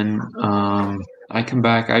 and then I come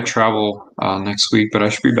back. I travel next week, but I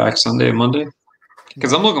should be back Sunday and Monday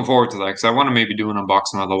because I'm looking forward to that because I want to maybe do an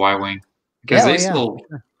unboxing of the Y-wing because still.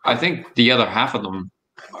 I think the other half of them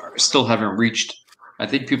still haven't reached. I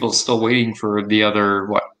think people are still waiting for the other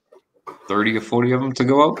 30 or 40 of them to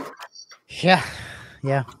go out. Yeah.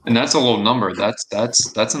 Yeah. And that's a low number. That's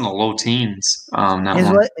in the low teens.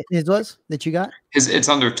 His was that you got? It's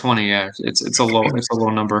under 20, yeah. It's a low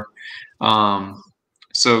number.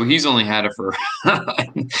 So he's only had it for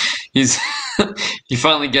he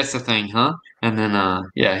finally gets the thing, huh? And then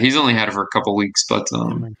he's only had it for a couple weeks, but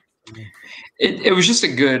it was just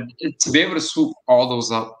to be able to swoop all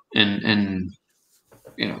those up in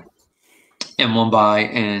one buy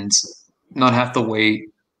and not have to wait,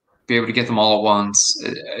 be able to get them all at once.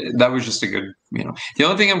 That was just a good, The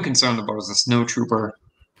only thing I'm concerned about is the Snow Trooper.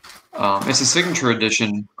 It's a signature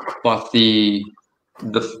edition, but the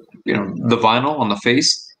vinyl on the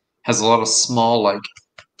face has a lot of small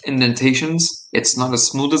indentations. It's not as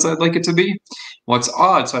smooth as I'd like it to be. What's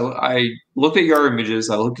odd, so I looked at your images,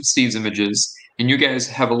 I looked at Steve's images, and you guys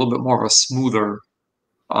have a little bit more of a smoother,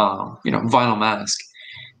 vinyl mask.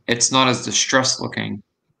 It's not as distressed looking.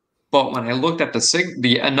 But when I looked at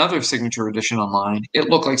another signature edition online, it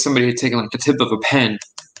looked like somebody had taken the tip of a pen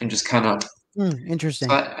and just kind of. Interesting.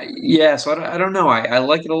 So I don't know. I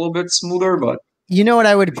like it a little bit smoother, but. You know what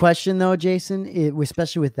I would question though, Jason,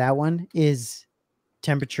 especially with that one, is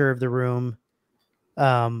temperature of the room,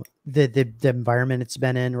 the environment it's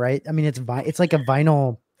been in, right? I mean, it's like a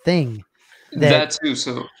vinyl thing. That too.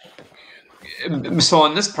 So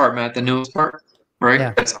on this part, Matt, the nose part, right?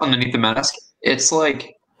 Yeah. That's underneath the mask. It's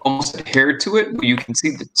like almost adhered to it, but you can see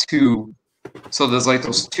the two. So there's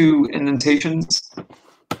those two indentations.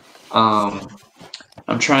 I'm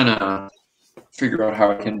trying to figure out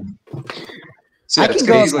how I can. So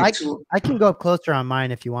I can go up closer on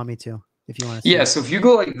mine if you want me to. If you want to. Yeah. So if you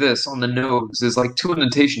go like this on the nose, there's two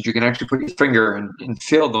indentations. You can actually put your finger and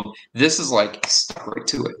feel them. This is stuck right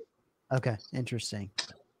to it. Okay. Interesting.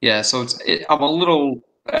 Yeah. So I'm a little.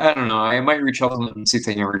 I don't know. I might reach out to them and see if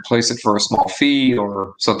they can replace it for a small fee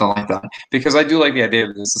or something like that. Because I do like the idea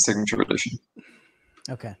of this, the signature edition.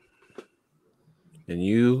 Okay. And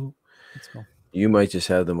you might just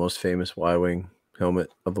have the most famous Y-Wing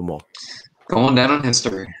helmet of them all. Going down in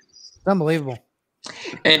history. It's unbelievable.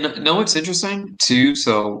 And what's interesting too?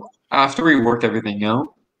 So after we worked everything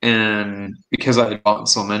out, and because I had bought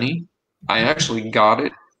so many, I actually got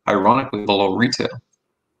it, ironically, below retail.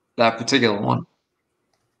 That particular one.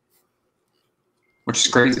 Which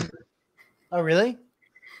is crazy. Oh, really?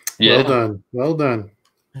 Yeah. Well done.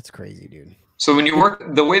 That's crazy, dude. So when you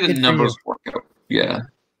work, the way the numbers work out, yeah.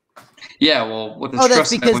 Well, with the stress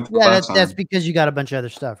that's because you got a bunch of other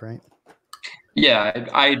stuff, right? Yeah,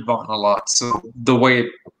 I had bought a lot, so the way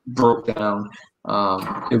it broke down,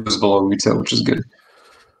 it was below retail, which is good.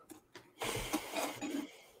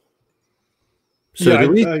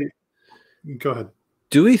 So go ahead.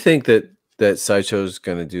 Do we think that Sideshow's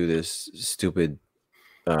going to do this stupid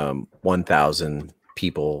 1,000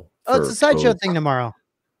 people? Oh, it's a Sideshow thing tomorrow.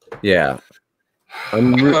 Yeah,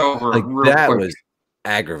 that was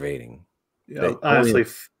aggravating. Yeah, honestly,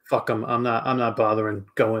 fuck them. I'm not bothering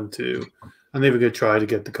going to. I'm not even gonna try to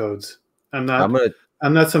get the codes. I'm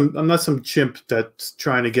not some chimp that's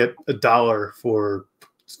trying to get $1 for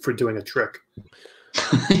doing a trick.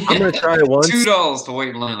 I'm gonna try it once. $2 to wait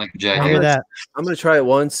in line like a jack. I hear that. I'm gonna try it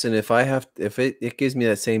once, and if it gives me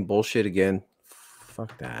that same bullshit again,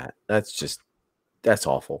 fuck that. That's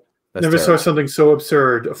awful. That's Never saw something so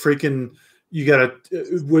absurd. A freaking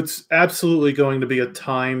what's absolutely going to be a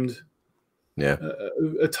timed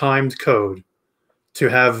code to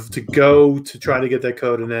have to go to try to get that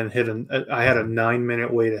code and then I had a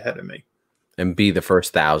 9-minute wait ahead of me and be the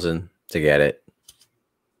first 1,000 to get it.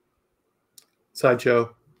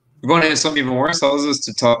 Sideshow. We're going to have something even worse. How's this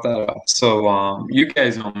to top that up? So you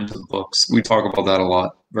guys know I'm into the books. We talk about that a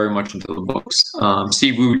lot. Very much into the books.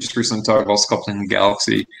 Steve, we just recently talked about Sculpting the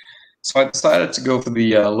Galaxy. So I decided to go for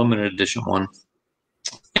the limited edition one.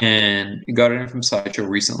 And got it in from Sideshow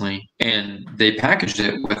recently. And they packaged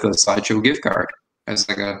it with a Sideshow gift card as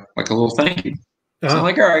like a little thank you. So I'm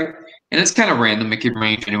like, all right. And it's kind of random. It could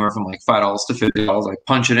range anywhere from like $5 to $50. Like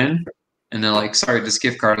punch it in, and they're like, "Sorry, this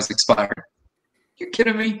gift card is expired." You're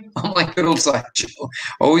kidding me? I'm like, good old Sideshow,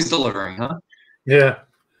 always delivering, huh? Yeah.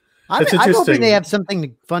 I'm hoping they have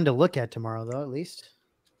something fun to look at tomorrow, though. At least.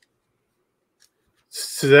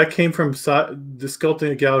 So that came from the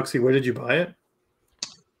Sculpting a Galaxy. Where did you buy it?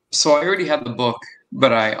 So I already had the book,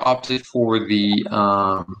 but I opted for the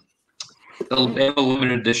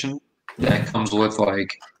limited edition that comes with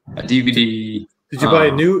like a DVD. Did you buy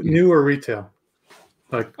it new or retail?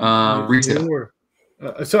 Like retail. New or,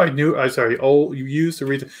 sorry, old, you used or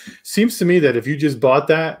retail. Seems to me that if you just bought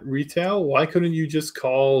that retail, why couldn't you just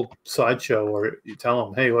call Sideshow or you tell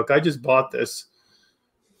them, "Hey, look, I just bought this,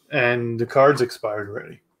 and the card's expired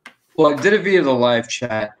already." Well, I did it via the live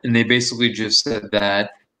chat, and they basically just said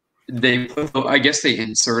that I guess they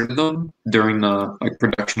inserted them during the like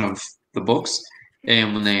production of the books,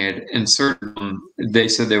 and when they had inserted them, they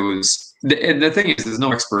said there was. And the thing is, there's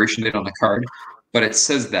no expiration date on the card, but it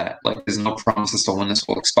says that like there's no promise as to when this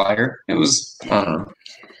will expire. It was I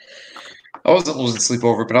wasn't losing sleep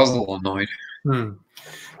over it, but I was a little annoyed.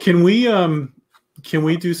 Can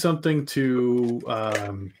we do something to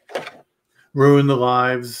ruin the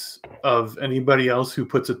lives of anybody else who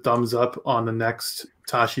puts a thumbs up on the next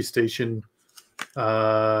Tashi Station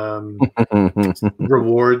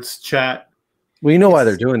rewards chat? Well, you know why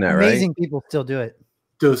they're doing that, right? Amazing people still do it.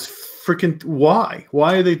 Those freaking why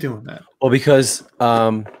are they doing that? Well, because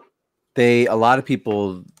a lot of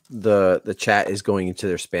people the chat is going into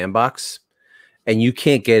their spam box, and you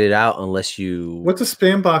can't get it out unless you. What's a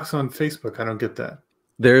spam box on Facebook? I don't get that.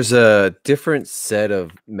 There's a different set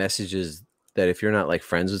of messages that if you're not like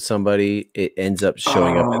friends with somebody, it ends up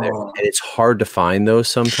showing up in there, and it's hard to find those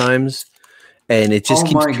sometimes, and it just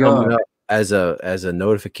keeps coming up as a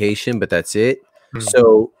notification, but that's it.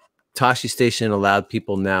 So Tashi Station allowed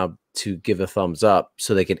people now to give a thumbs up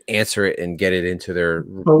so they could answer it and get it into their.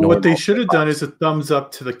 But what they should have done is a thumbs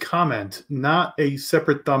up to the comment, not a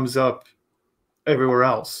separate thumbs up everywhere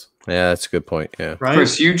else. Yeah, that's a good point. Yeah, right.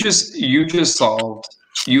 Chris, you just solved.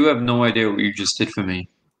 You have no idea what you just did for me.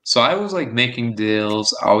 So I was like making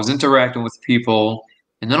deals. I was interacting with people,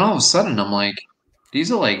 and then all of a sudden, I'm like,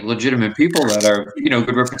 these are like legitimate people that are,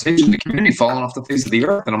 good reputation in the community, falling off the face of the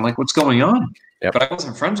earth. And I'm like, what's going on? Yep. But I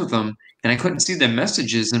wasn't friends with them, and I couldn't see their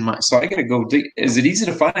messages in my. So I got to go dig. Is it easy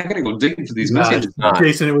to find? I got to go digging for these messages.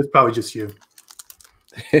 Jason, it was probably just you.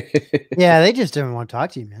 Yeah, they just didn't want to talk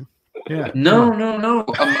to you, man. Yeah. No.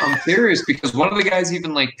 I'm serious because one of the guys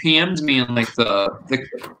even like PM'd me and like the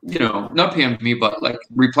not PM'd me but like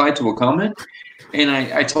replied to a comment, and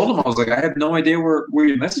I told him I was like I have no idea where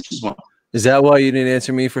your messages went. Is that why you didn't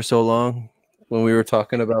answer me for so long when we were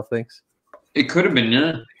talking about things? It could have been,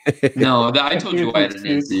 yeah. No, I told you why I didn't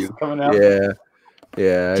answer you.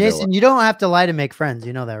 Yeah. Jason, you don't have to lie to make friends.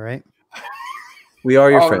 You know that, right? We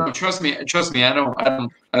are your friends. No, trust me. I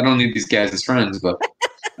don't need these guys as friends, but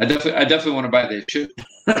I definitely want to buy their shit.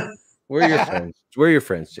 We're your friends. We're your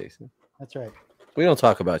friends, Jason. That's right. We don't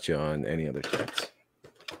talk about you on any other chats.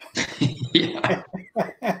 Yeah.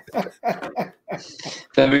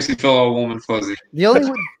 That makes me feel all warm and fuzzy. The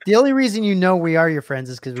only reason you know we are your friends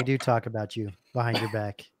is because we do talk about you behind your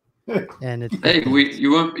back. And it's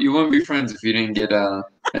you wouldn't be friends if you didn't get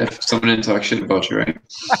if someone didn't talk shit about you, right?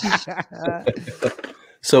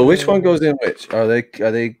 So which one goes in which? Are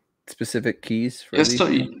they specific keys for you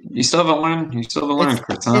still haven't learned,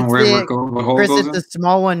 Chris, huh? Where it goes, what hole Chris, goes it's in? the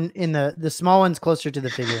small one in the small one's closer to the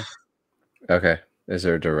figure. Okay. Is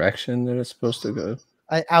there a direction that it's supposed to go?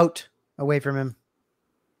 Out, away from him.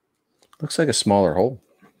 Looks like a smaller hole.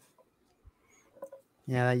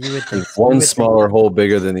 Yeah, you would think one smaller hole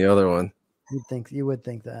bigger than the other one. You would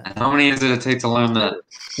think that. How many does it take to learn that?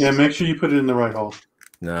 Yeah, make sure you put it in the right hole.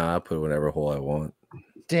 Nah, I'll put whatever hole I want.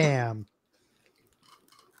 Damn.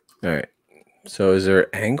 All right. So is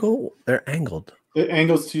there angle? They're angled. It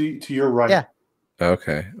angles to your right. Yeah.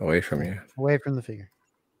 Okay, away from you. Away from the figure.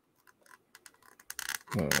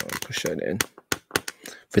 Oh, push that in.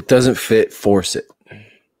 If it doesn't fit, force it.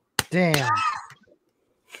 Damn.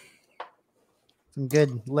 Some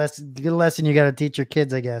good lesson you got to teach your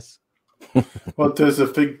kids, I guess. Well, there's a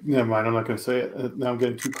fig. Never mind. I'm not going to say it. Now I'm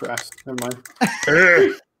getting too crass. Never mind.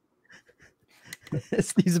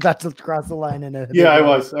 He's about to cross the line in a. Yeah, I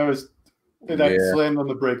was. And I slammed on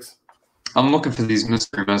the brakes. I'm looking for these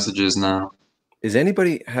mystery messages now. Is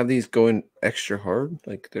anybody have these going extra hard?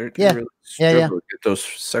 Like they're really struggling to get those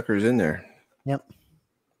suckers in there. Yep.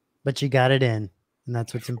 But you got it in, and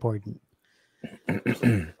that's what's important.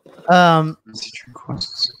 Arameister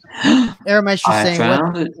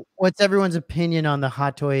saying, what's everyone's opinion on the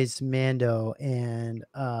Hot Toys Mando? And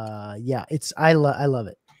yeah, I love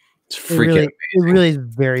it. It's freaking it really is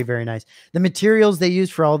very, very nice. The materials they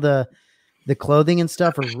use for all the clothing and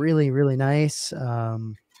stuff are really, really nice.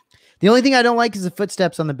 The only thing I don't like is the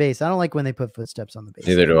footsteps on the base. I don't like when they put footsteps on the base.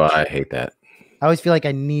 Neither do I. I hate that. I always feel like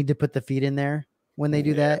I need to put the feet in there when they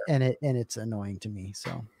do that, and it's annoying to me.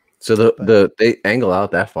 So they angle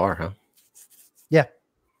out that far, huh? Yeah.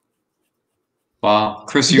 Wow,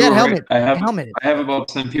 Chris, you were right. I have about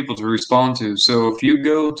 10 people to respond to. So if you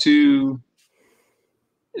go to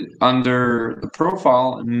under the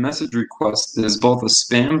profile and message request, there's both a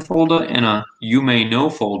spam folder and a you may know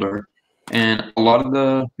folder, and a lot of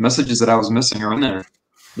the messages that I was missing are in there.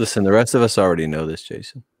 Listen, the rest of us already know this,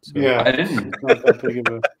 Jason. So. Yeah, I didn't.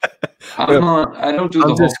 I don't do the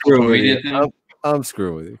whole social media thing. I'm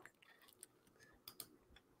screwing with you.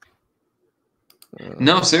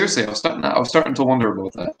 No, seriously, I was starting to wonder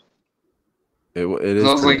about that. It is.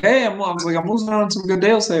 I was like, hey, I'm losing out on some good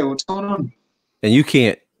deals. Hey, what's going on? And you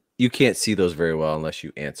can't see those very well unless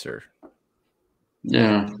you answer.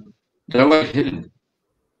 Yeah, they're like hidden.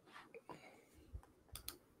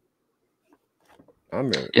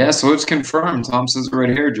 Yeah, so it's confirmed. Tom says right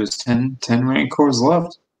here, just 10 Rancors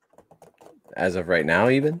left. As of right now,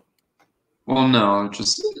 even? Well, no,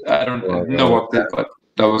 just I don't know update, but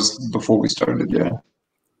that was before we started, yeah.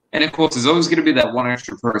 And of course, there's always going to be that one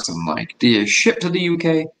extra person. Like, do you ship to the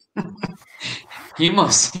UK? he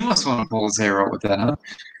must want to pull his hair out with that, huh?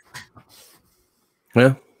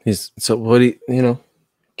 Yeah,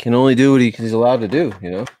 can only do what he's allowed to do,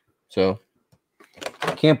 So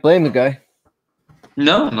can't blame the guy.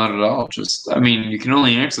 No, not at all. Just, I mean, you can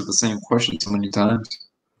only answer the same question so many times.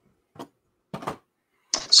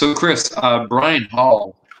 So, Chris, Brian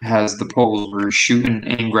Hall has the pose where he's shooting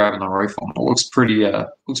and grabbing the rifle. It looks pretty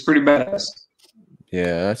badass.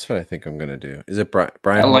 Yeah, that's what I think I'm gonna do. Is it Brian?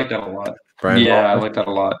 I like that a lot. Brian Hall? I like that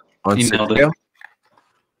a lot. He nailed it.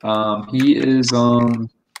 He is on.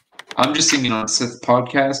 I'm just seeing it on Sith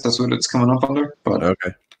podcast. That's what it's coming up under. But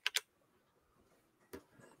okay.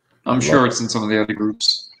 I'm sure it's in some of the other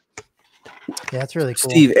groups. Yeah, that's really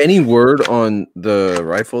cool. Steve, any word on the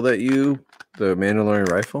rifle the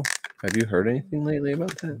Mandalorian rifle? Have you heard anything lately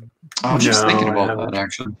about that? I was just thinking about that,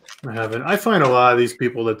 actually. I haven't. I find a lot of these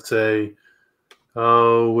people that say,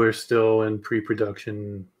 oh, we're still in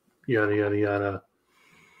pre-production, yada, yada,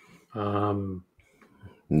 yada.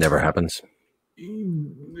 Never happens.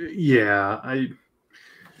 Yeah,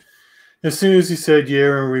 as soon as he said, yeah,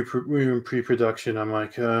 we're in pre-production, I'm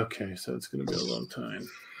like, okay, so it's going to be a long time.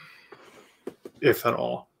 If at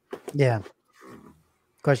all. Yeah.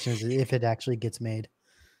 Question is if it actually gets made.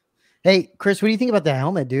 Hey, Chris, what do you think about the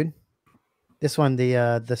helmet, dude? This one, the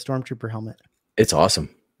Stormtrooper helmet. It's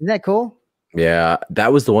awesome. Isn't that cool? Yeah,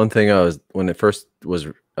 that was the one thing when it first was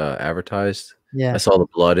advertised. Yeah, I saw the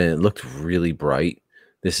blood and it looked really bright.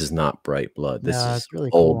 This is not bright blood. This is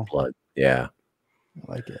really old blood. Yeah,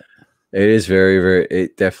 I like it. It is very, very.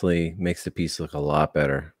 It definitely makes the piece look a lot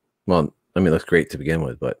better. Well, I mean, it looks great to begin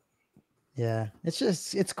with, but yeah,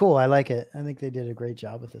 it's cool. I like it. I think they did a great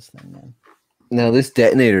job with this thing, man. Now, this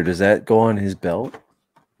detonator, does that go on his belt?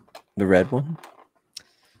 The red one?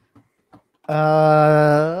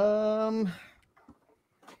 I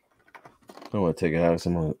don't want to take it out.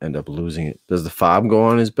 I'm going to end up losing it. Does the fob go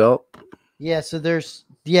on his belt? Yeah, so there's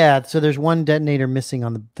one detonator missing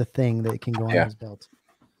on the thing that can go on his belt.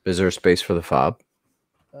 Is there a space for the fob?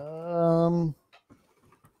 No,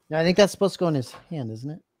 I think that's supposed to go in his hand,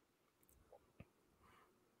 isn't it?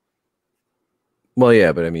 Well,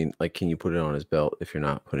 yeah, but I mean, like, can you put it on his belt if you're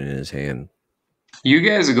not putting it in his hand? You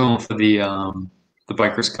guys are going for the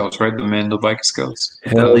biker scouts, right? The Mando biker scouts.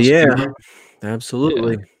 Hell yeah,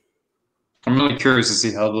 absolutely. Yeah. I'm really curious to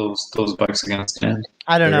see how those bikes are going to stand.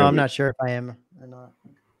 I don't know. I'm not sure if I am or not.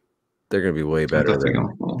 They're going to be way better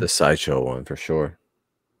than the Sideshow one for sure.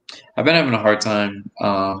 I've been having a hard time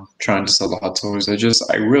trying to sell the Hot Toys.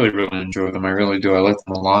 I really, really enjoy them. I really do. I like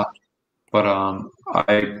them a lot. But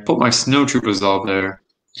I put my snowtroopers out there,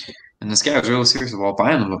 and this guy was really serious about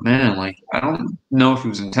buying them. But man, like, I don't know if he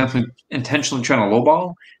was intentionally trying to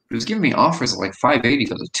lowball, but he was giving me offers of like $580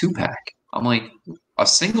 for the 2-pack. I'm like, a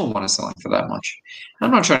single one is selling for that much. And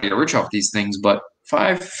I'm not trying to get rich off these things, but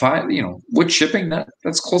five, with shipping,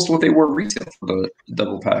 that's close to what they were retail for the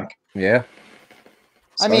double pack. Yeah.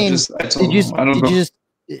 So I mean,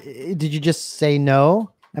 did you just say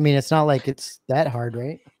no? I mean, it's not like it's that hard,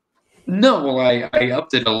 right? No, well, I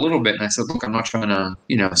upped it a little bit, and I said, look, I'm not trying to,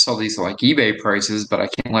 sell these at like eBay prices, but I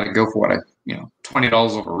can't let it go for what $20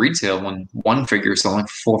 over retail when one figure is selling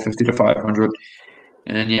for $450 to $500.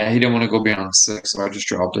 And yeah, he didn't want to go beyond 6, so I just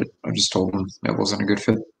dropped it. I just told him it wasn't a good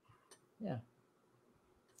fit. Yeah.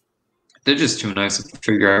 They're just too nice of a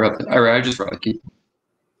figure. I just rather keep them.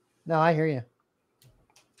 No, I hear you.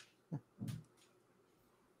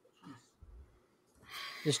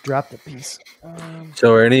 Just drop the piece.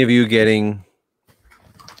 So are any of you getting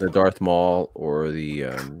the Darth Maul or the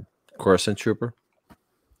Coruscant Trooper?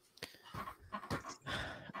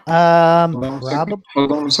 Probably.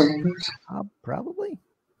 Hold on a second, please. Probably.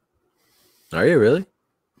 Are you really?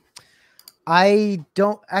 I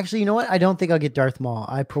don't actually. You know what? I don't think I'll get Darth Maul.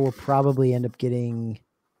 I will probably end up getting.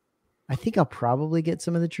 I think I'll probably get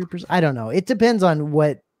some of the troopers. I don't know. It depends on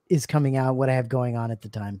what is coming out, what I have going on at the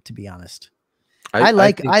time. To be honest, I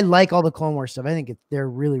like all the Clone Wars stuff. I think they're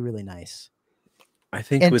really, really nice. I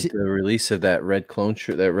think with the release of that red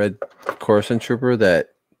that red Coruscant Trooper, that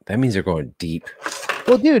means they're going deep.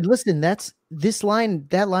 Well, dude, listen, that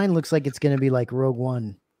line looks like it's going to be like Rogue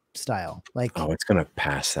One style. Like, oh, it's going to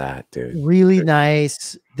pass that, dude. Really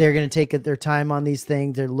nice. They're going to take their time on these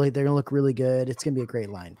things. They're going to look really good. It's going to be a great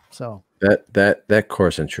line. So that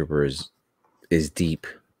Coruscant Trooper is deep.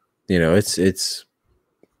 You know, it's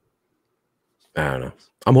I don't know.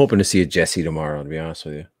 I'm hoping to see a Jesse tomorrow, to be honest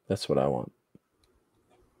with you. That's what I want.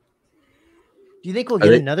 Do you think we'll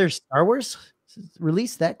get another Star Wars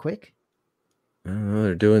release that quick? I don't know.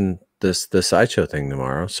 They're doing the Sideshow thing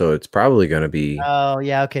tomorrow, so it's probably going to be. Oh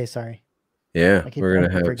yeah, okay, sorry. Yeah, we're going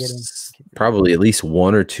to have probably at least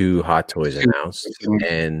 1 or 2 Hot Toys announced,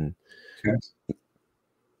 and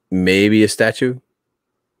maybe a statue.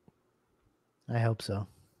 I hope so.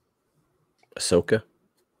 Ahsoka.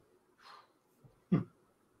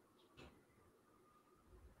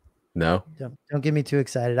 No, don't get me too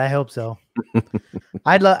excited. I hope so.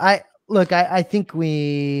 I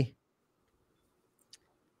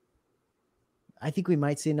think we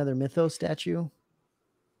might see another Mythos statue.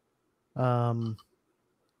 Possibly.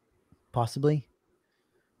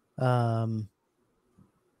 I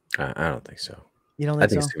don't think so. You don't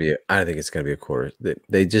think so? I think it's gonna be a quarter.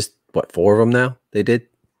 They just 4 of them now. They've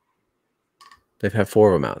had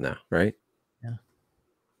 4 of them out now, right? Yeah.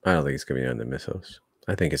 I don't think it's gonna be on the Mythos.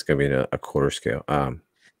 I think it's gonna be a quarter scale.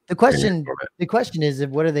 The question is,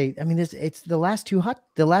 what are they? I mean, it's the last two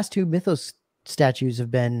Mythos statues have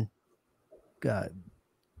been Clone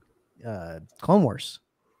Wars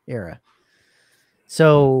era.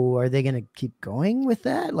 So are they going to keep going with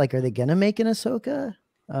that? Like, are they going to make an Ahsoka?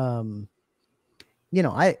 I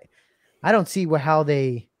don't see how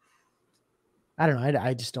they. I don't know.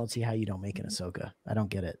 I just don't see how you don't make an Ahsoka. I don't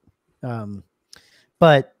get it.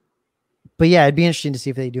 But yeah, it'd be interesting to see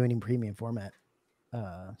if they do any premium format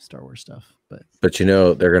Star Wars stuff. But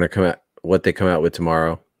they're going to come out. What they come out with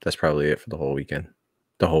tomorrow, that's probably it for the whole weekend.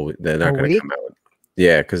 They're not going to come out with.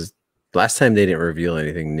 Yeah, because last time they didn't reveal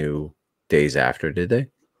anything new days after, did they?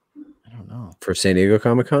 I don't know. For San Diego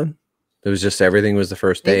Comic-Con? It was just everything was the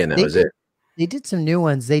first day, and that was it. They did some new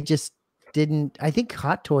ones. They just didn't. I think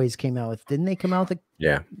Hot Toys came out with. Didn't they come out with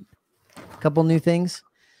a couple new things?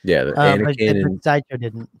 Yeah, Anakin and Sideshow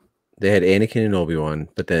didn't. They had Anakin and Obi-Wan,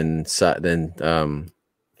 but then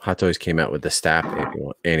Hot Toys came out with the staff.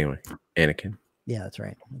 Anyway, Anakin. Yeah, that's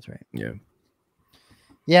right. Yeah.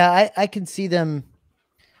 Yeah, I can see them.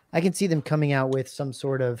 I can see them coming out with some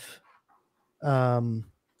sort of,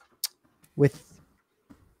 with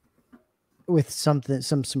something,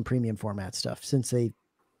 some premium format stuff. Since they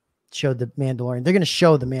showed the Mandalorian, they're going to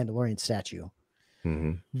show the Mandalorian statue.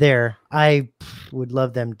 Mm-hmm. There, I would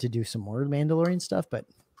love them to do some more Mandalorian stuff, but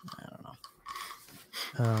I don't know.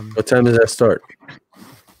 What time does that start?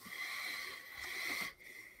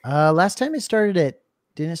 Last time it started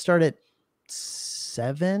didn't it start at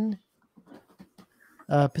 7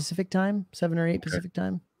 Pacific time, 7 or 8 Pacific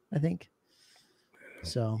time, I think.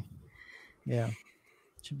 So yeah,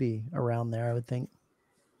 should be around there, I would think.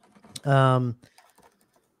 But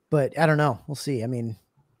I don't know. We'll see. I mean,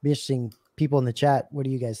 be interesting. People in the chat, what do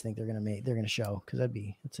you guys think they're gonna show? Because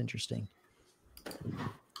it's interesting.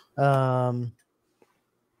 I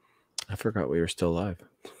forgot we were still live.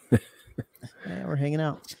 Yeah, we're hanging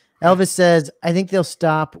out. Elvis says, I think they'll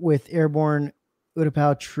stop with Airborne,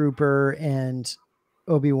 Utapau Trooper, and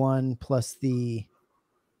Obi-Wan plus the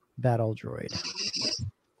battle droid.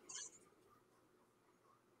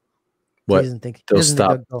 What? They'll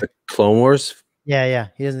stop the Clone Wars? Yeah.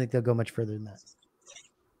 He doesn't think they'll go much further than that.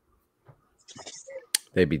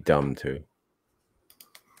 They'd be dumb too.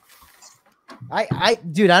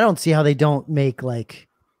 Dude, I don't see how they don't make like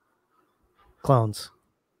clones.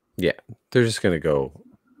 Yeah, they're just gonna go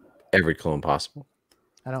every clone possible.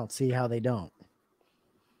 I don't see how they don't.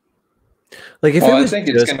 Like if I think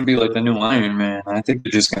it's going to be like the new Iron Man. I think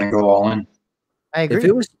they're just going to go all in. I agree.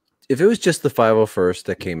 If it was just the 501st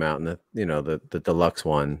that came out in the deluxe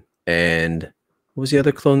one, and what was the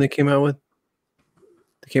other clone they came out with?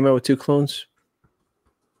 They came out with 2 clones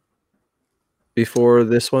before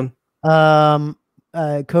this one.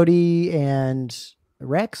 Cody and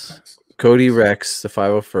Rex. Cody Rex, the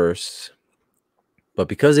 501st. But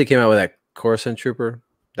because they came out with that Coruscant Trooper,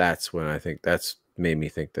 that's when I think that's made me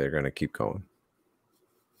think they're going to keep going.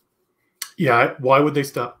 Yeah, why would they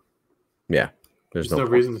stop? Yeah, there's no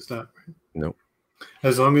reason to stop. Right? Nope.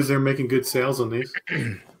 As long as they're making good sales on these.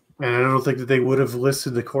 And I don't think that they would have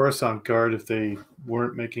listed the Coruscant card if they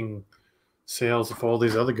weren't making sales of all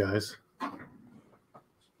these other guys.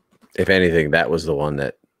 If anything, that was the one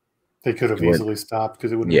that they could have easily stopped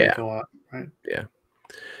because it wouldn't make a lot, right? Yeah.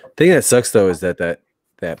 The thing that sucks though is that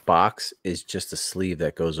box is just a sleeve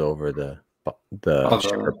that goes over the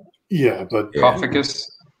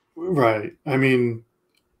esophagus. Right. I mean,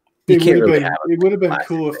 it would have been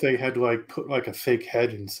cool if they had like put like a fake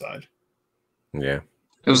head inside. Yeah.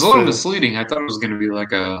 It was a little misleading. I thought it was going to be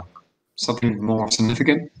like something more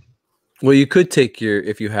significant. Well, you could take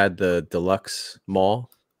if you had the deluxe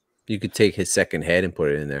Maul, you could take his second head and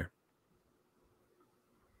put it in there.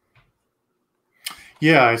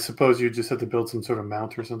 Yeah, I suppose you just have to build some sort of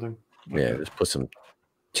mount or something. Yeah, just put some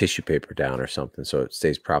tissue paper down or something so it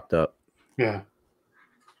stays propped up. Yeah.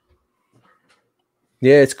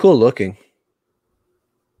 Yeah, it's cool looking.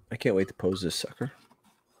 I can't wait to pose this sucker.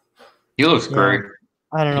 He looks great.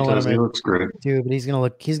 I don't know he looks great. Dude, but he's gonna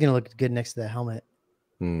look good next to that helmet.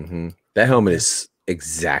 Mm-hmm. That helmet is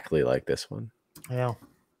exactly like this one. Yeah.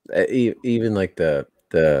 Even like the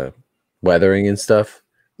weathering and stuff.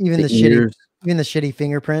 Even the shitty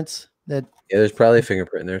fingerprints that there's probably a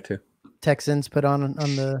fingerprint in there too. Texans put on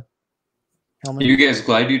the helmet. Are you guys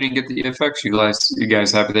glad you didn't get the EFX? You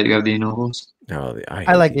guys happy that you have the Innovos? No,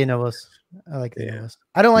 I like the Innovos. I like the Innovos.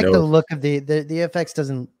 I don't like the look of the EFX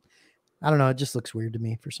doesn't. I don't know. It just looks weird to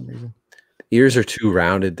me for some reason. The ears are too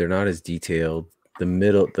rounded. They're not as detailed. The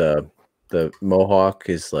middle, the mohawk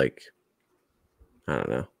is like, I don't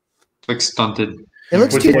know. Like stunted. It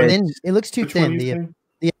looks too thin. It looks too thin.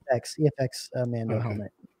 The EFX Mando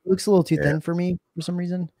helmet. It looks a little too thin for me for some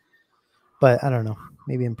reason. But I don't know.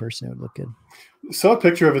 Maybe in person it would look good. Saw a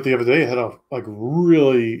picture of it the other day. It had a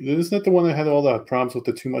isn't that the one that had all the problems with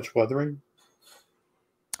the too much weathering?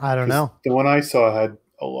 I don't know. The one I saw had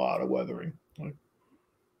a lot of weathering. Like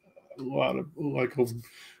a lot of like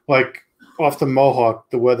off the mohawk,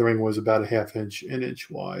 the weathering was about an inch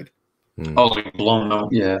wide. Oh, like blown out.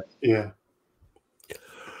 Yeah. Yeah.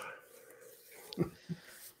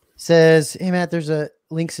 Says, hey Matt, there's a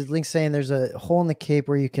link saying there's a hole in the cape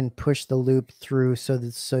where you can push the loop through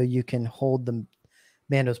so you can hold the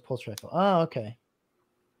Mando's pulse rifle. Oh, okay.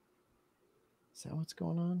 Is that what's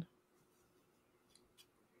going on?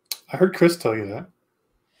 I heard Chris tell you that.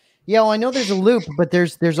 Yeah, well, I know there's a loop, but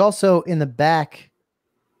there's also in the back.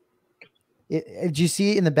 Did you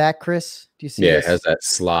see it in the back, Chris? Do you see? Yeah, it has that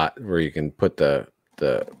slot where you can put the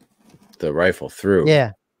rifle through.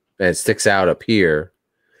 Yeah, and it sticks out up here.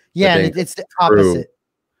 Yeah, and it's the opposite.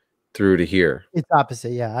 Through to here. It's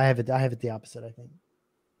opposite. Yeah, I have it the opposite. I think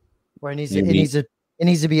where it needs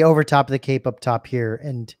to be over top of the cape, up top here,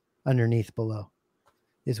 and underneath below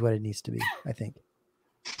is what it needs to be. I think.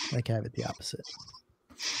 Like I have it the opposite.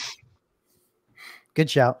 Good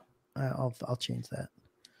shout. I'll change that.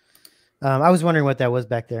 I was wondering what that was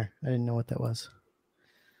back there. I didn't know what that was.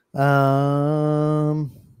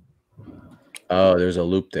 Oh, there's a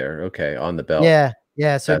loop there. Okay, on the belt. Yeah.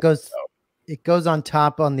 Yeah, so it goes on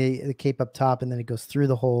top on the cape up top, and then it goes through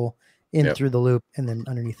the hole, through the loop, and then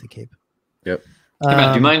underneath the cape. Yep. Hey,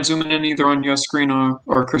 Matt, do you mind zooming in either on your screen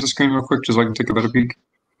or Chris's screen real quick, just so I can take a better peek?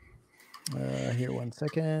 Here, 1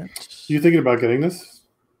 second. You thinking about getting this,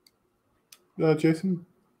 Jason?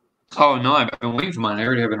 Oh no, I've been waiting for mine. I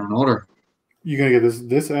already have it on order. You're gonna get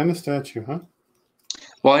this and the statue, huh?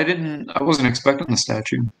 Well, I wasn't expecting the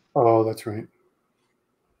statue. Oh, that's right.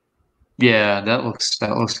 Yeah, that looks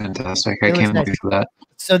fantastic. I can't wait for that.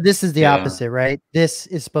 So this is the opposite, right? This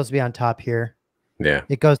is supposed to be on top here. Yeah.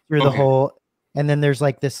 It goes through the hole, and then there's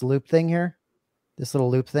like this loop thing here, this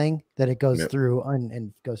little loop thing that it goes through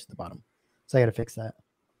and goes to the bottom. So I got to fix that.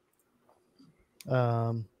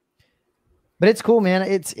 But it's cool, man.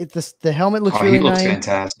 The helmet looks really nice. He looks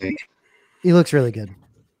fantastic. He looks really good.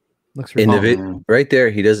 Looks really good. Right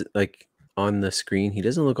there, he doesn't like on the screen. He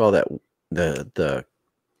doesn't look all that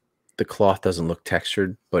the cloth doesn't look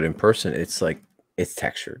textured, but in person, it's like it's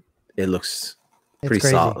textured. It looks pretty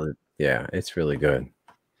solid. Yeah, it's really good.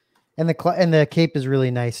 And the cape is really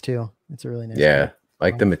nice too. It's a really nice. Yeah, cape.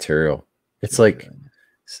 like the material. It's like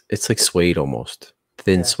suede almost,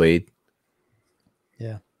 thin suede.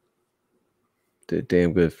 Yeah. Did a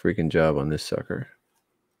damn good freaking job on this sucker.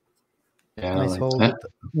 Yeah, nice holes.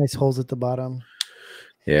 Nice holes at the bottom.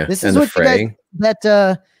 Yeah, this is what you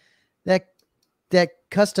guys, that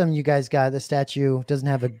custom you guys got. The statue doesn't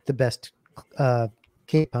have the best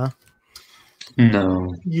cape, huh?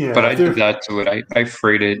 No. Yeah, but I did that to it. I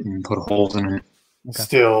frayed it and put holes in it. Okay.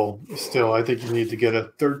 Still, I think you need to get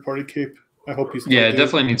a third-party cape. I hope you. Yeah, it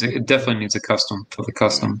definitely needs a custom for the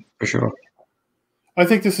custom for sure. I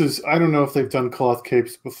think this is. I don't know if they've done cloth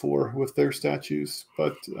capes before with their statues,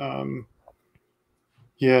 but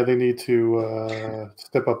yeah, they need to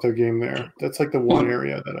step up their game there. That's like the one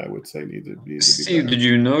area that I would say needs to be. Steve, did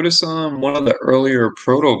you notice one of the earlier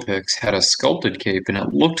proto pics had a sculpted cape and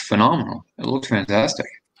it looked phenomenal. It looked fantastic.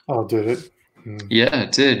 Oh, did it? Yeah,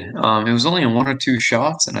 it did. It was only in 1 or 2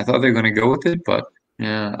 shots, and I thought they were going to go with it, but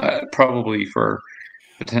yeah, probably for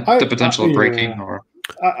the potential of breaking. Or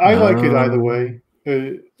I like it either way.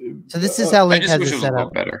 So this is how Link has it set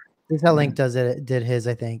up. Better. This is how Link did his,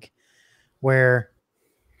 I think, where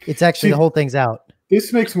it's actually the whole thing's out.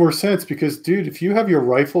 This makes more sense because, dude, if you have your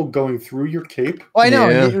rifle going through your cape, I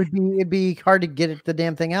know it'd be hard to get the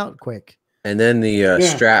damn thing out quick. And then the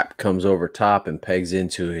strap comes over top and pegs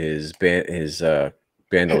into his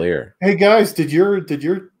bandolier. Hey guys, did your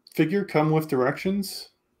figure come with directions?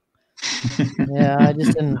 Yeah, I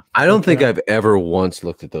just didn't. I don't think I've ever once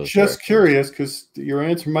looked at those. Just curious, because your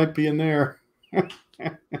answer might be in there. It's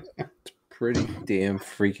pretty damn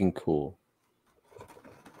freaking cool.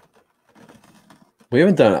 We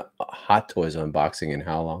haven't done a Hot Toys unboxing in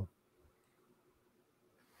how long?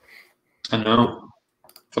 I know.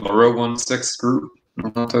 For the Rogue One 6 group,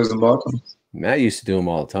 Hot Toys unboxing. Matt used to do them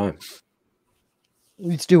all the time.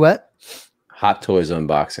 Let's do what? Hot Toys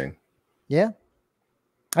unboxing. Yeah.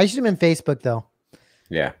 I used to do them in Facebook though.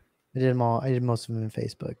 Yeah. I did them all. I did most of them in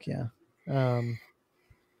Facebook. Yeah.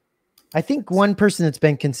 I think one person that's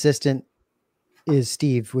been consistent is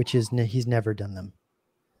Steve, which is he's never done them.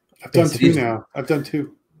 I've done 2 now. I've done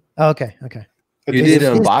 2. Oh, okay. Okay. You did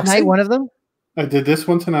unboxing? Tonight, one of them? I did this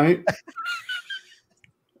one tonight.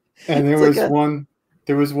 And there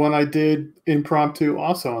was one I did impromptu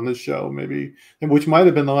also on this show, maybe, and which might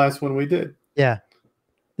have been the last one we did. Yeah.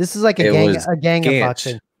 This is like a gang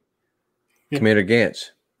unboxing. Yeah. Commander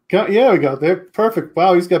Gantz. Yeah, we got there. Perfect.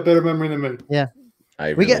 Wow, he's got better memory than me. Yeah.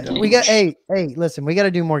 We got hey, listen, we got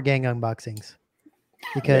to do more gang unboxings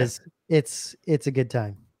because it's a good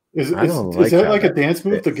time. Is that like a dance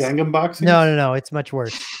move, the gang unboxing? No, it's much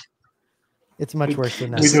worse. It's much worse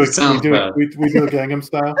than that. We do a Gangnam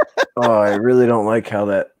style. Oh, I really don't like how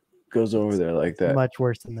that goes over there like that. Much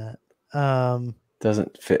worse than that.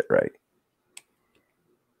 Doesn't fit right.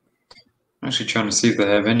 I'm actually trying to see if they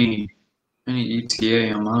have any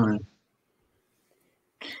ETA on mine.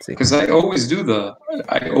 Because I always do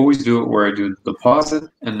it where I do the deposit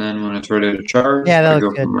and then when it's ready to charge, I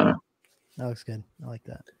go good. from there. That looks good. I like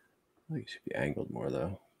that. I think it should be angled more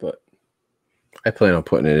though, but I plan on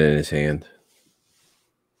putting it in his hand.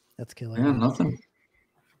 That's killer. Yeah, nothing.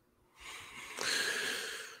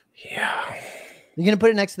 Yeah. You gonna put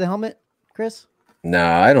it next to the helmet, Chris? No,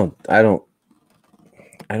 I don't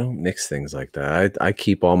mix things like that. I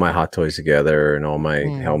keep all my Hot Toys together and all my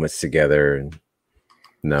helmets together, and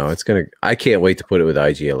no, I can't wait to put it with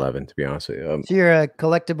IG-11. To be honest with you, so you're a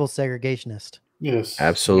collectible segregationist. Yes,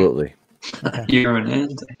 absolutely. Okay. You're an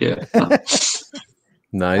end. Yeah.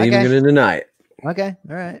 Not even gonna deny it. Okay,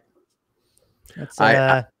 all right. That's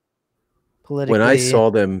politically. When I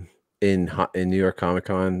saw them in New York Comic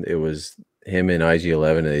Con, it was him and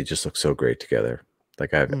IG-11, and they just look so great together.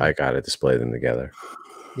 Like I gotta display them together.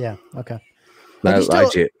 Yeah. Okay.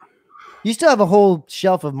 You still have a whole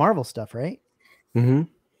shelf of Marvel stuff, right? Mm-hmm.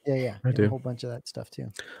 Yeah. I do. A whole bunch of that stuff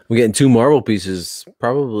too. We're getting 2 Marvel pieces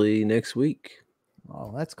probably next week.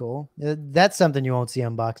 Oh, that's cool. That's something you won't see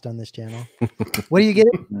unboxed on this channel. What do you get?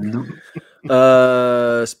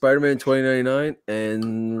 Spider-Man 2099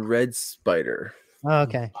 and Red Spider. Oh,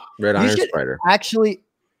 okay. Red Iron Spider. Actually,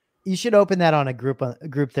 you should open that on a group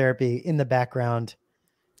therapy in the background.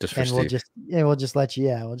 Just for and Steve. we'll just let you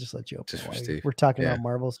open just for Steve. We're talking about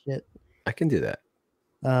Marvel shit. I can do that.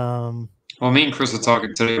 Well, me and Chris are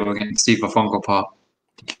talking today about getting Steve a Funko Pop.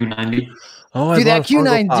 Q90. Oh, dude, that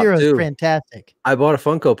Q90 is fantastic. I bought a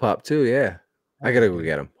Funko Pop too. Yeah, I gotta go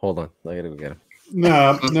get him. Hold on, I gotta go get him.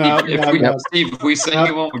 No. Steve, if we send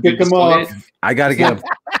you one, would you Pick him display up. it? I gotta get him.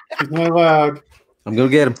 He's not allowed. I'm gonna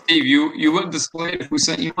get him. Steve, you wouldn't display it if we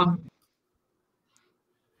sent you one?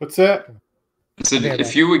 What's that? So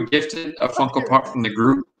if you were gifted a Funko Pop from the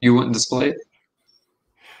group, you wouldn't display it?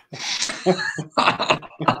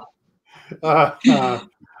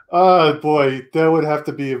 Oh boy, that would have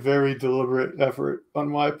to be a very deliberate effort on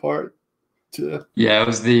my part. Yeah, it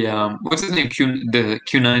was the what's his name? The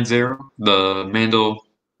Q90, the Mando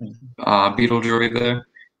Beetle droid there.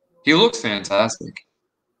 He looks fantastic.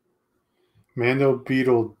 Mando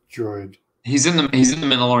Beetle droid. He's in the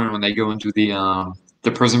Mandalorian when they go into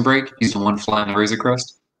the prison break. He's the one flying the Razor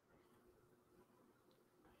Crest.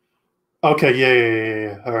 Okay,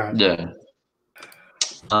 yeah. All right. Yeah.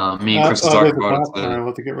 Me and Chris talked about it. I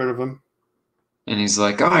want to get rid of him. And he's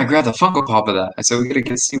like, "Oh, I grabbed a Funko Pop of that." I said, "We gotta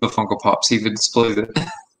get see the Funko Pop, see if it displays it."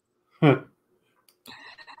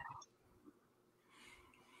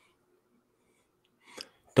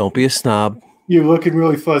 Don't be a snob. You're looking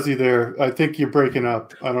really fuzzy there. I think you're breaking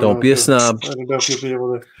up. Don't be a snob. I don't know if you'll be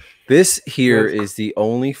able to. This here is the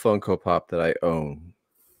only Funko Pop that I own.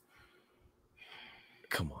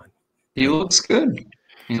 Come on. He looks good.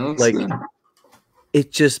 He looks like good.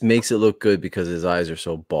 It just makes it look good because his eyes are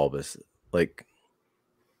so bulbous. Like,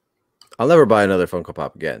 I'll never buy another Funko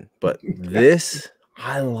Pop again. But this,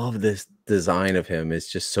 I love this design of him. It's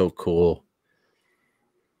just so cool.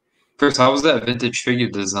 Chris, how was that vintage figure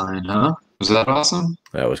design, huh? Was that awesome?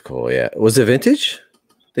 That was cool, yeah. Was it vintage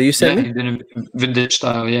that you sent me? He did a vintage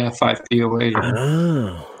style, yeah, 5 POA.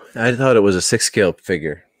 Oh, I thought it was a 6 scale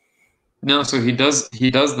figure. No, so he does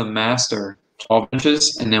the master 12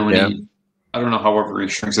 inches, and then when he, I don't know, however he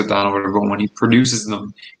shrinks it down or whatever, but when he produces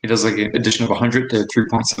them, he does like an addition of 100 to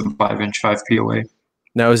 3.75 inch 5 POA.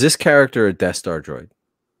 Now, is this character a Death Star droid?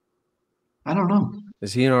 I don't know.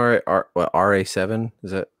 Is he an RA7?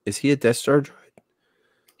 Is he a Death Star droid?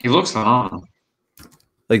 He looks phenomenal.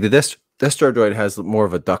 Like the Death Star droid has more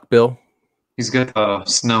of a duck bill. He's got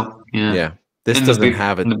snow. Yeah. Yeah. This doesn't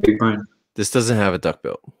have it. This doesn't have a duck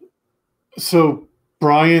bill. So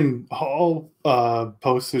Brian Hall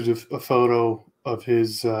posted a photo of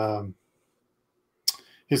his Mando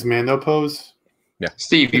pose. Yeah.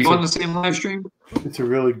 Steve, you on the same live stream? It's a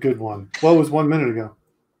really good one. Well, it was 1 minute ago.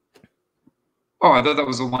 Oh, I thought that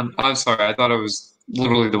was the one. I'm sorry. I thought it was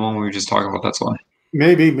literally the one we were just talking about. That's why.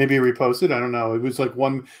 Maybe reposted. I don't know. It was like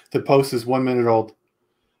the post is 1 minute old.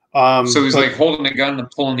 So he's like holding a gun and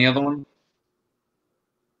pulling the other one?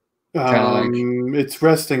 It's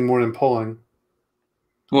resting more than pulling.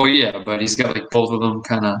 Well, yeah, but he's got like both of them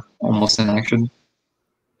kind of almost in action.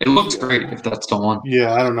 It looks great if that's the one.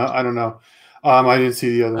 Yeah, I don't know. I didn't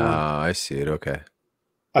see the other one. I see it. Okay.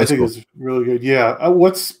 I think it's really good. Yeah.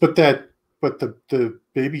 But the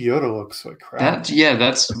Baby Yoda looks like crap.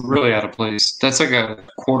 That's really out of place. That's like a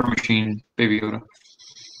quarter machine Baby Yoda.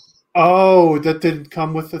 Oh, that didn't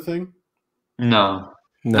come with the thing? No.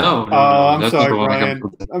 I'm sorry, Brian.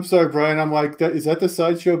 I'm sorry, Brian. I'm like, is that the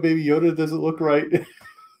Sideshow Baby Yoda? Does it look right?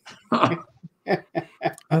 I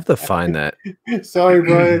have to find that. Sorry,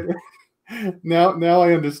 Brian. Now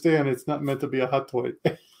I understand. It's not meant to be a hot toy.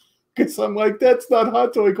 Because I'm like, that's not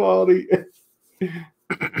hot toy quality.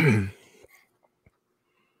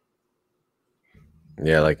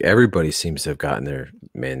 Yeah, like everybody seems to have gotten their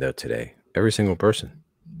Mando today. Every single person.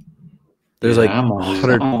 There's like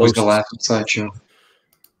 100 I'm always the last Sideshow.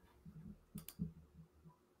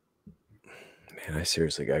 Man, I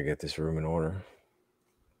seriously gotta get this room in order.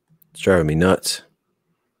 It's driving me nuts.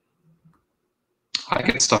 I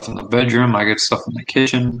get stuff in the bedroom. I get stuff in the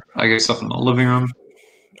kitchen. I get stuff in the living room.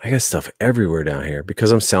 I got stuff everywhere down here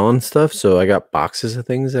because I'm selling stuff. So I got boxes of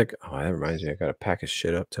things. That reminds me. I got to pack his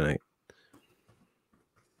shit up tonight.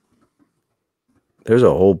 There's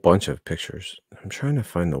a whole bunch of pictures. I'm trying to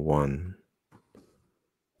find the one.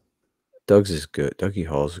 Doug's is good. Dougie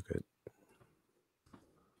Hall's is good.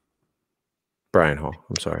 Brian Hall.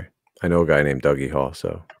 I'm sorry. I know a guy named Dougie Hall.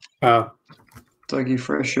 So. Dougie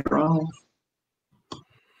Fresh around.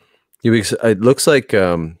 It looks like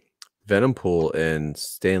Venompool and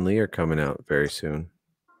Stan Lee are coming out very soon.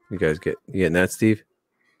 You guys getting that, Steve?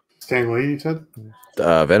 Stan Lee, you said?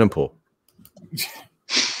 Venompool.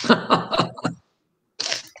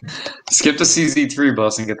 Skip the CZ3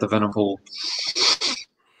 bus and get the Venompool.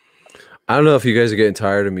 I don't know if you guys are getting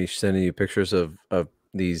tired of me sending you pictures of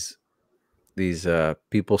these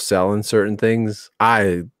people selling certain things.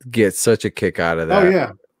 I get such a kick out of that. Oh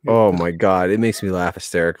yeah. Oh my god, it makes me laugh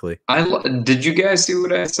hysterically. Did you guys see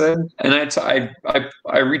what I said? And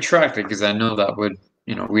I retracted because I know that would,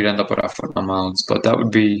 we'd end up with our foot in our mouths. But that would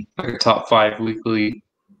be like a top 5 weekly.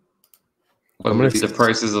 What would be the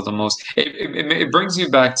prices of the most? It brings you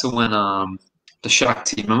back to when the Shock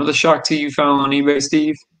T. Remember the Shock T you found on eBay,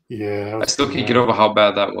 Steve? Yeah, I still can't get over how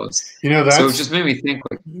bad that was. So it just made me think.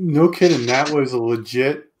 Like, no kidding, that was a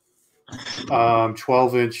legit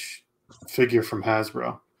 12-inch figure from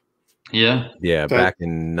Hasbro. Yeah. Yeah, back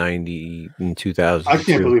in 2000. I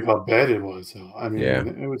can't believe how bad it was, though. I mean,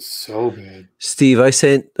 it was so bad. Steve, I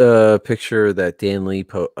sent a picture that Dan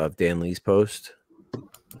Lee's post.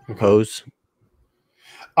 Pose.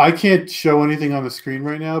 I can't show anything on the screen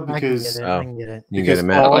right now because I can get it. You can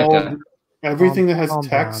get it, everything that has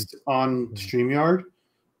text on StreamYard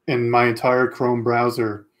and my entire Chrome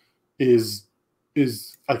browser is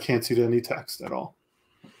I can't see any text at all.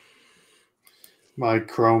 My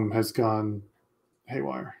Chrome has gone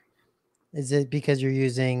haywire. Is it because you're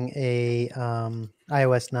using a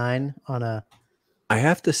iOS 9 on a? I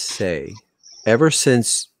have to say, ever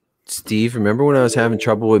since Steve, remember when I was having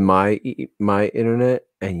trouble with my internet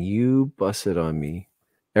and you busted on me?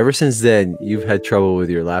 Ever since then, you've had trouble with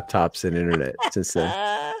your laptops and internet since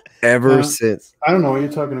then. Ever since. I don't know what you're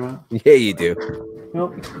talking about. Yeah, you do.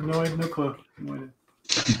 Nope, no, I have no clue. No idea.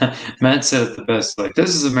 Matt said it the best. Like,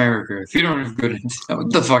 this is America. If you don't have good internet,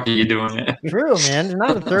 what the fuck are you doing? True, man. It's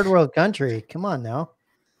not a third world country. Come on now.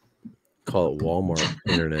 Call it Walmart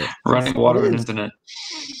internet. Running water and internet.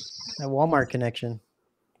 A Walmart connection.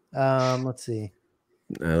 Let's see.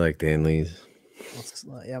 I like Dan Lee's.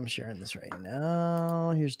 Yeah, I'm sharing this right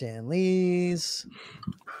now. Here's Dan Lee's.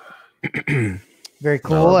 Very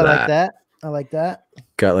cool. I like that. I like that.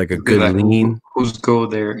 Got like a good lean. Who's go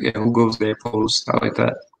there? Yeah, who goes there? Pose. I like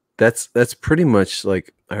that. That's pretty much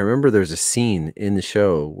like, I remember there's a scene in the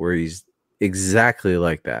show where he's exactly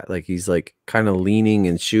like that. Like he's like kind of leaning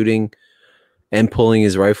and shooting and pulling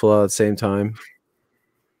his rifle out at the same time.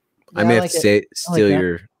 Yeah, I may have to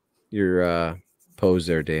steal your pose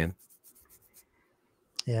there, Dan.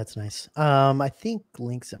 Yeah, it's nice. I think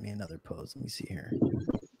Link sent me another pose. Let me see here.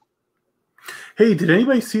 Hey, did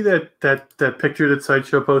anybody see that picture that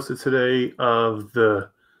Sideshow posted today of the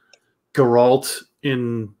Geralt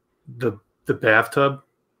in the bathtub?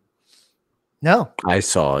 No. I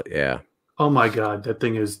saw it, yeah. Oh my god, that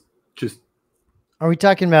thing is just... Are we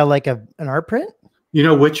talking about like an art print? You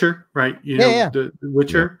know Witcher, right? You know yeah. The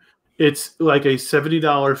Witcher? Yeah. It's like a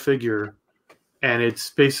 $70 figure, and it's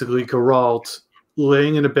basically Geralt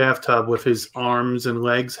laying in a bathtub with his arms and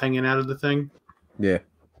legs hanging out of the thing. Yeah.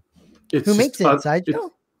 Who makes it?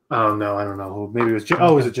 Sideshow? Oh no, I don't know. Maybe it was.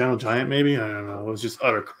 Was it Gentle Giant? Maybe, I don't know. It was just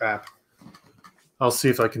utter crap. I'll see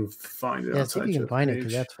if I can find it. Yeah, see if you can find it,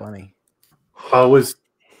 because that's funny. Oh, it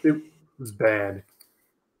was bad.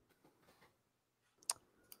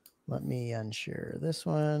 Let me unshare this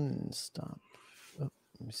one and stop. Oh,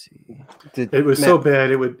 let me see. It was so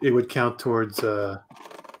bad it would count towards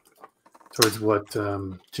what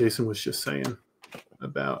Jason was just saying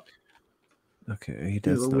about. Okay, he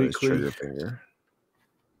does know his trigger finger.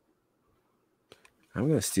 I'm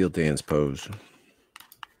gonna steal Dan's pose.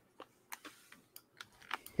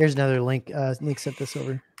 Here's another link. Nick sent this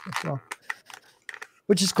over as well,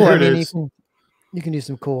 which is cool. I mean, you can do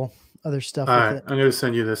some cool other stuff with it. I'm gonna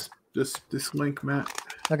send you this link, Matt.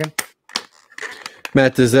 Okay.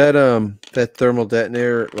 Matt, does that that thermal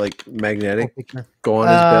detonator, like magnetic, go on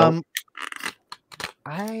his belt?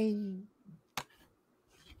 I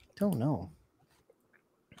don't know.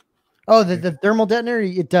 Oh, the thermal detonator,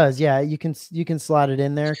 it does. Yeah, you can slot it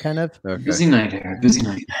in there, kind of. Okay. Busy night here. Busy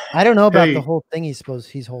night. I don't know about the whole thing he's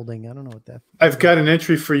holding. I don't know what that. I've got an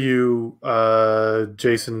entry for you,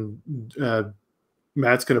 Jason.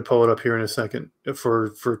 Matt's going to pull it up here in a second for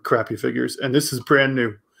crappy figures, and this is brand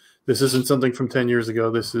new. This isn't something from 10 years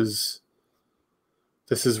ago. This is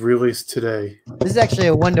released today. This is actually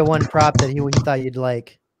a 1-to-1 prop that he thought you'd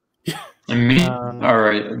like. And me? All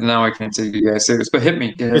right, now I can't take you guys serious, but hit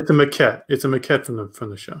me. It's a maquette. It's a maquette from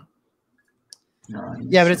the show.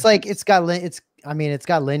 Yeah, but it's like it's got lineage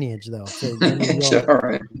though. So all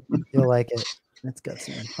right. You'll like it. It's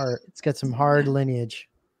got some hard lineage.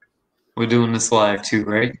 We're doing this live too,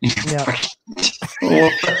 right? Yeah.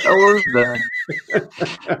 What the hell is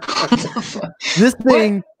that? This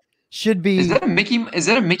thing should be. Is that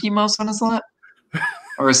a Mickey Mouse on his lap?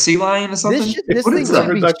 Or a sea lion or something? This thing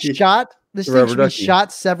should be shot. This thing should be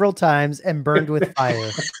shot several times and burned with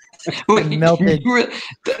fire. Wait, melted.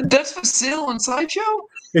 That's for sale on Sideshow?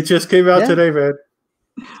 It just came out today, man.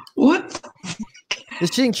 What?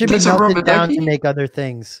 This thing should be melted down to make other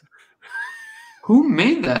things. Who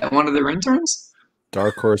made that? One of their interns?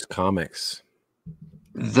 Dark Horse Comics.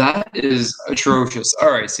 That is atrocious.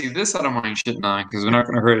 All right, see, this I don't mind shitting on because we're not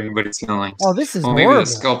going to hurt anybody's feelings. Oh, this is maybe horrible. the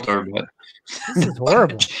sculptor, but this is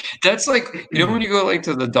horrible. That's like, you know, when you go like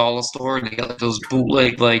to the dollar store and they got like those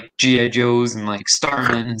bootleg like G.I. Joes and like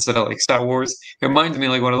Starmen instead of like Star Wars. It reminds me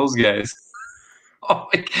like one of those guys. Oh,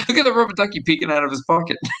 like, look at the rubber ducky peeking out of his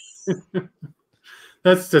pocket.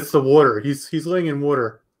 That's the water. He's laying in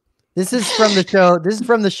water. This is from the show. This is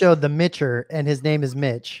from the show The Mitcher, and his name is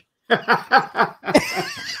Mitch.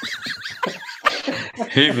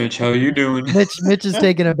 Hey, Mitch, how you doing? Mitch is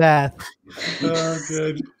taking a bath. Oh,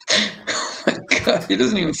 good. Oh my God, he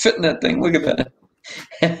doesn't even fit in that thing. Look at that.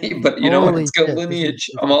 But you know what? It's got Lineage.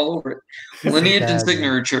 I'm all over it. Lineage and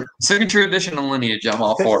signature edition and Lineage. I'm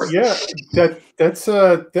all for it. Yeah,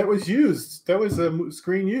 that was used. That was a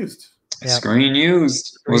screen used. Yep. Screen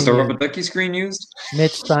used. Was the rubber ducky screen used?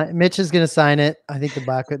 Mitch is gonna sign it. I think the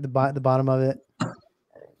bottom of it.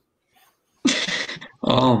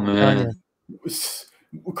 Oh man,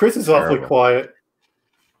 Chris is awfully quiet.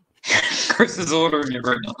 Chris is ordering it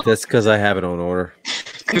right now. That's because I have it on order.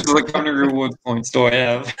 Chris is like, how many reward points do I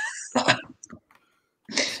have?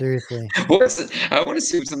 Seriously. What's it? I want to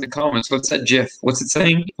see what's in the comments. What's that GIF? What's it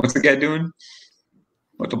saying? What's the guy doing?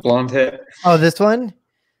 With the blonde hair? Oh, this one.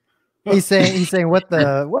 He's saying what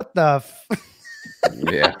the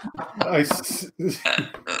Yeah.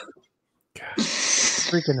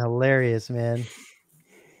 Freaking hilarious, man.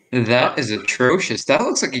 That is atrocious. That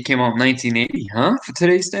looks like it came out in 1980, huh? For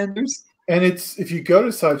today's standards. And it's, if you go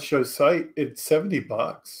to Sideshow's site, it's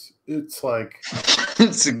 $70. It's like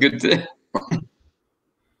it's a good deal.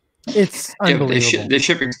 It's unbelievable. The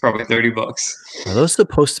shipping's probably $30. Are those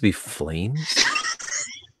supposed to be flames?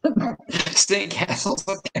 Stained castles,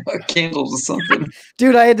 candles, or something.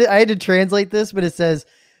 Dude, I had to translate this, but it says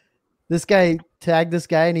this guy tagged this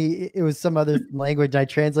guy, and it was some other language. I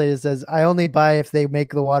translated. It says, "I only buy if they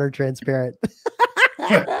make the water transparent."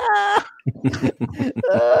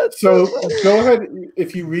 So go ahead.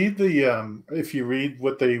 If you read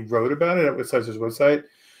what they wrote about it at Sideshow's website,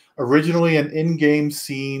 originally an in-game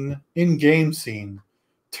scene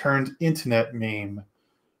turned internet meme.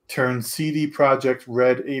 Turned CD Projekt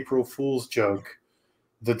Red April Fool's joke.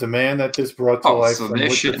 The demand that this brought to life from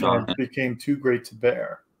Witcher fans became too great to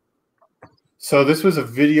bear. So this was a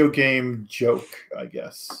video game joke, I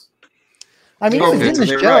guess. I mean, it was in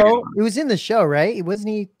the show. Right. It was in the show, right? Wasn't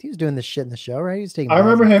he? He was doing this shit in the show, right? He was taking. I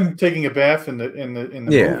remember him taking a bath in the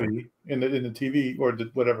movie, in the TV or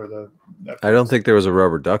whatever the. I don't think there was a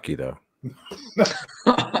rubber ducky though.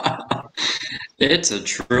 It's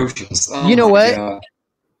atrocious. Oh, you know what? God.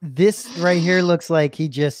 This right here looks like he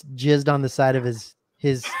just jizzed on the side of his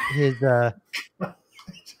freaking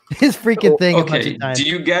thing. Okay, do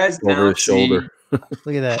you guys over his shoulder?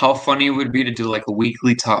 Look at that. How funny it would be to do like a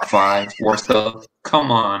weekly top 5 worth of? Come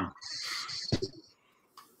on.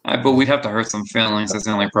 But we'd have to hurt some feelings. That's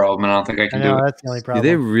the only problem. And I don't think I can do it. That's the only problem. Do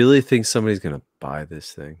they really think somebody's gonna buy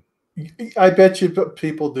this thing? I bet you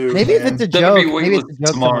people do. Maybe if it's a joke. Maybe it's a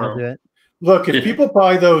joke. Tomorrow. Do it. Look, if people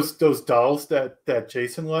buy those dolls that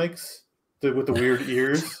Jason likes with the weird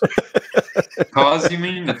ears, cause you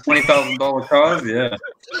mean the $20,000 cause? Yeah.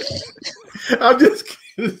 I'm just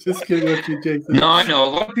kidding with you, Jason. No, I know a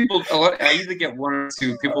lot of people. I either get one or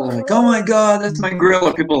two people are like, "Oh my god, that's my grill,"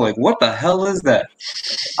 or people are like, "What the hell is that?"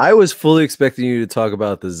 I was fully expecting you to talk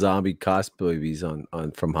about the zombie cosplays on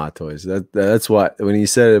from Hot Toys. That's what when he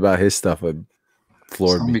said it about his stuff.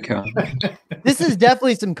 Floored me. This is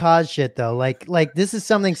definitely some cause shit though. Like this is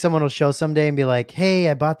something someone will show someday and be like, "Hey,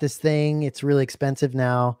 I bought this thing. It's really expensive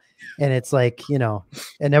now," and it's like, you know,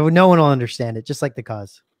 and no one will understand it. Just like the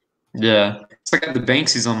cause. Yeah, it's like the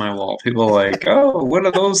Banksy's on my wall. People are like, "Oh, what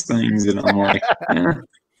are those things?" And I'm like, "Yeah."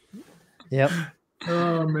 Yep.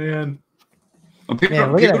 Oh man. Well, people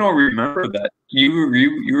don't remember that you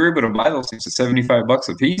were able to buy those things for $75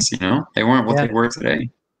 a piece. You know, they weren't what they were today.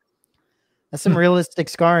 That's some realistic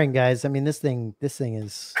scarring, guys. I mean, this thing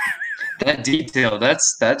is that detail.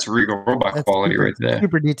 That's Regal Robot quality right there.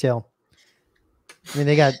 Super detail. I mean,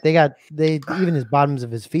 they even his bottoms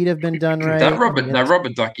of his feet have been done right. That rubber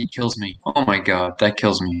ducky kills me. Oh my god, that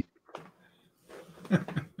kills me.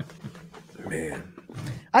 Man.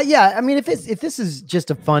 Yeah, I mean, if this is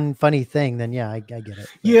just a funny thing, then yeah, I get it.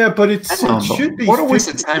 Yeah, but it should be. What a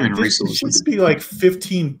waste of time and resources. It should be like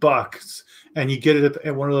 $15, and you get it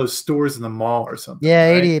at one of those stores in the mall or something.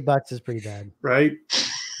 Yeah, right? $88 is pretty bad. Right?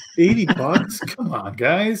 $80? Come on,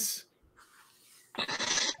 guys.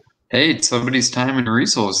 Hey, it's somebody's time and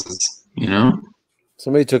resources, you know?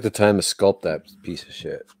 Somebody took the time to sculpt that piece of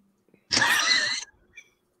shit.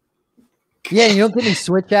 Yeah, you don't get any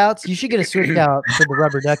switch outs. You should get a switch out for the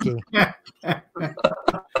rubber ducky.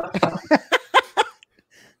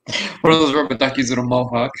 One of those rubber duckies with a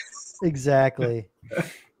mohawk. Exactly.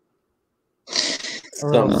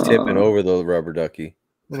 Something's tipping over the rubber ducky.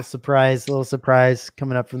 Little surprise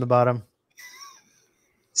coming up from the bottom.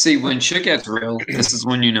 See, when shit gets real, this is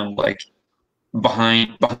when, you know, like,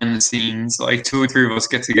 behind the scenes, like 2 or 3 of us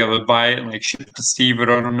get together, buy it, and like ship it to Steve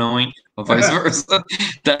without him knowing, or vice versa.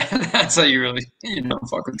 That's how you really, you know,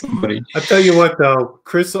 fuck with somebody. I tell you what, though,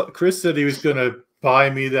 Chris said he was gonna buy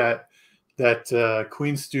me that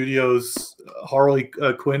Queen Studios Harley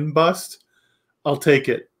Quinn bust. I'll take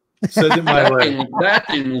it. Send it my way. That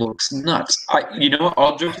thing looks nuts. You know what?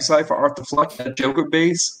 All jokes aside, for Art the Fleck, that Joker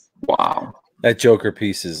base, wow. That Joker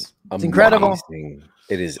piece is incredible.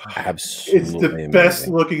 It is absolutely It's the best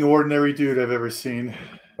looking ordinary dude I've ever seen.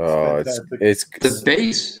 Oh, it's the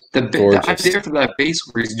base. The idea for that base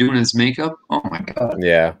where he's doing his makeup. Oh my god.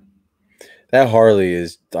 Yeah, that Harley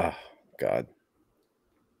is. Oh god,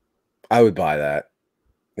 I would buy that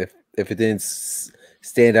if it didn't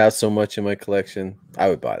stand out so much in my collection. I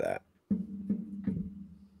would buy that.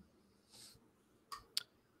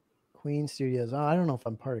 Queen Studios. Oh, I don't know if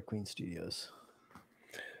I'm part of Queen Studios.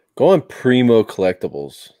 Go on Primo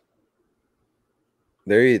Collectibles.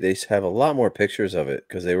 They have a lot more pictures of it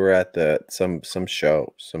because they were at some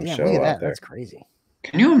show look at out that. there. That's crazy.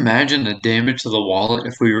 Can you imagine the damage to the wallet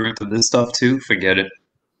if we were into this stuff too? Forget it.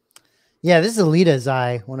 Yeah, this is Alita's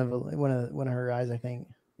eye. One of her eyes, I think.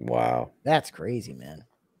 Wow, that's crazy, man.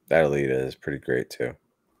 That Alita is pretty great too.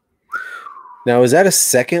 Now, is that a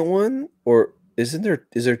second one, or is there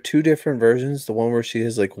 2 different versions? The one where she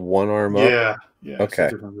has like one arm up. Yeah. Okay.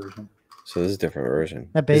 It's a different version. So this is a different version.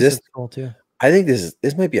 That base is cool too. I think this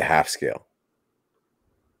might be a half scale.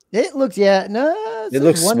 It looks it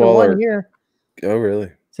looks 1 smaller to 1 here. Oh really?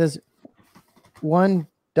 It says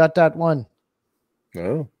 1.1.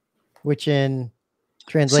 Oh. Which in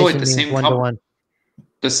translation means 1 to 1.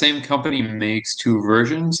 The same company makes 2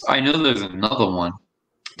 versions. I know there's another one.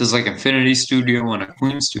 There's like Infinity Studio and a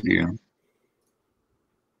Queen Studio.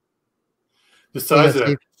 Besides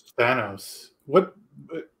that, Thanos. What?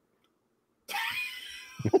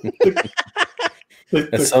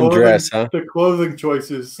 That's some dress, huh? The clothing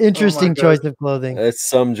choices. Interesting choice of clothing. That's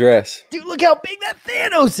some dress. Dude, look how big that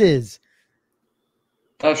Thanos is.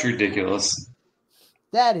 That's ridiculous.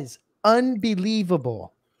 That is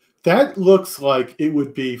unbelievable. That looks like it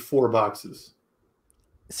would be 4 boxes.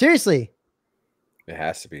 Seriously. It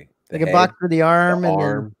has to be. Like a box for the arm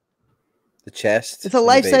and the chest. It's a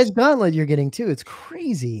life-size gauntlet you're getting too. It's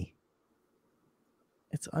crazy.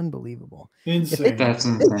 It's unbelievable. Insane. That's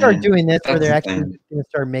insane. They start doing this where they're actually going to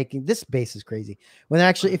start making this base is crazy. When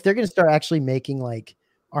if they're going to start actually making like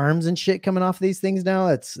arms and shit coming off these things now,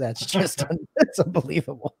 that's just that's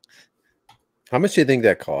unbelievable. How much do you think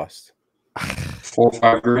that cost? 4 or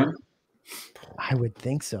 5 grand. I would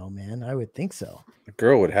think so, man. I would think so. The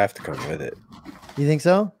girl would have to come with it. You think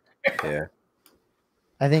so? Yeah.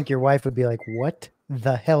 I think your wife would be like, "What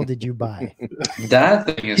the hell did you buy?" That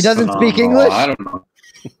thing is. She doesn't phenomenal. speak English. I don't know.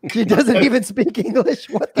 She doesn't even speak English.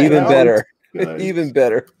 What the Even hell? better. Guys, Even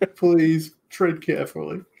better. Please tread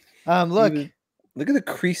carefully. Look at the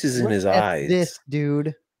creases in his eyes. This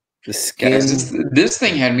dude. The skin. Guys, this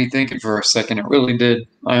thing had me thinking for a second. It really did.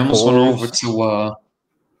 I almost went over to.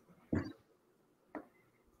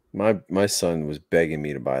 My son was begging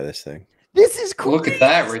me to buy this thing. This is crazy. Look at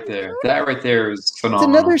that right there. That right there is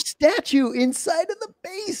phenomenal. It's another statue inside of the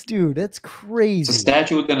base, dude. That's crazy. It's a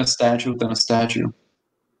statue within a statue within a statue.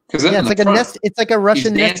 Because it's like a nest. It's like a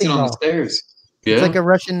Russian nesting doll. On the stairs. Yeah. It's like a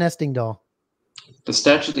Russian nesting doll. The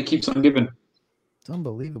statue that keeps on giving. It's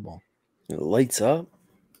unbelievable. It lights up.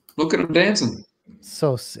 Look at him dancing.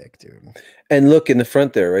 So sick, dude. And look in the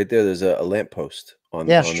front there, right there. There's a lamppost on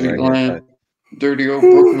the street lamp. Dirty old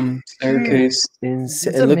Brooklyn staircase. It's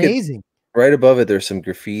amazing. Right above it, there's some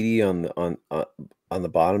graffiti on the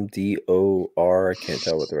bottom. DOR. I can't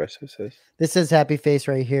tell what the rest of it says. This says happy face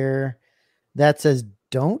right here. That says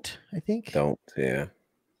don't. I think don't. Yeah.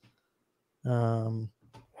 Wow,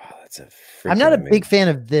 that's a. I'm not a big fan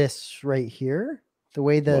of this right here. The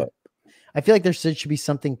way that I feel like there should be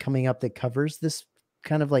something coming up that covers this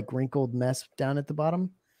kind of like wrinkled mess down at the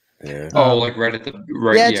bottom. Yeah. Like right at the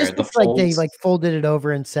right. Yeah, it just looks like they like folded it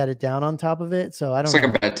over and set it down on top of it. So I don't. It's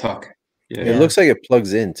like a bad tuck. Yeah. It looks like it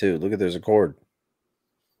plugs in too. Look at there's a cord.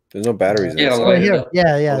 There's no batteries. Yeah, right here.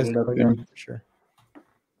 Yeah, for sure.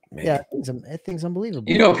 Man. Yeah, that thing's unbelievable.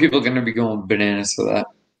 You know, people are going to be going bananas for that.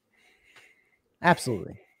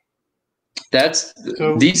 Absolutely. That's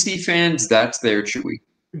DC fans. That's their Chewy.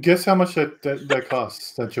 Guess how much that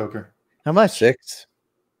costs? That Joker. How much? 6.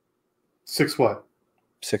 6 what?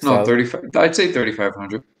 6. No, 35. I'd say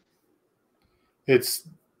 3,500. It's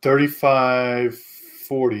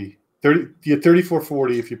 $35.40.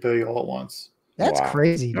 34.40 if you pay all at once. That's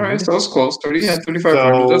crazy. Dude. All right, so it's close.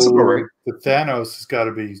 3,500. That's about right. The Thanos has got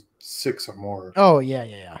to be 6 or more. Oh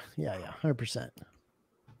yeah. 100%.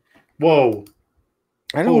 Whoa.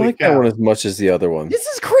 I don't like that one as much as the other one. This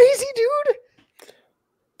is crazy, dude.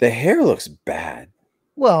 The hair looks bad.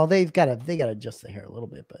 Well, they gotta adjust the hair a little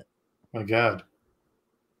bit, but my God.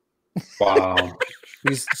 Wow.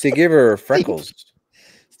 They give her freckles.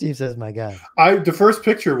 Steve says, my God. The first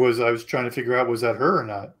picture was I was trying to figure out, was that her or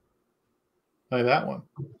not? Like that one.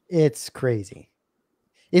 It's crazy.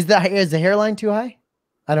 Is the hairline too high?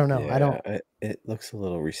 I don't know. Yeah, it looks a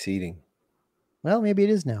little receding. Well, maybe it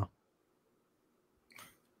is now.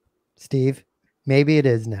 Steve, maybe it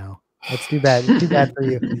is now. That's too bad. It's too bad for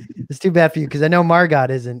you. It's too bad for you because I know Margot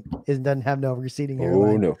doesn't have no receding hairline.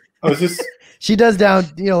 Oh no. Oh, is this? She does down,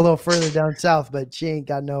 a little further down south, but she ain't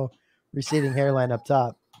got no receding hairline up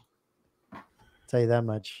top. I'll tell you that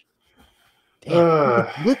much. Damn,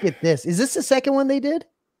 look at this. Is this the second one they did?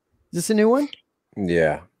 Is this a new one?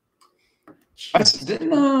 Yeah.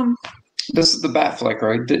 This is the Batfleck,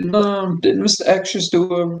 right? Didn't Mr. X just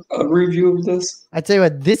do a review of this? I tell you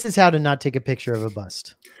what, this is how to not take a picture of a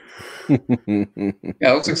bust. Yeah, it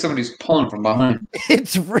looks like somebody's pulling from behind.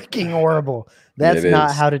 It's freaking horrible. That's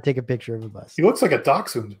not how to take a picture of a bust. He looks like a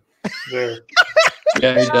dachshund there.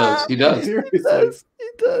 Yeah, he does. He does. He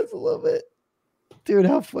does a little bit. Dude,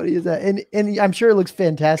 how funny is that? And I'm sure it looks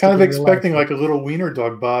fantastic. Kind of expecting like a little wiener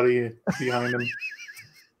dog body behind him.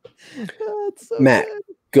 That's so Matt, good.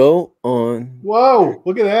 go on. Whoa,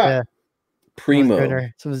 look at that. Yeah. Primo.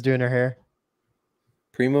 Someone's doing her hair.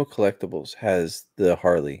 Primo Collectibles has the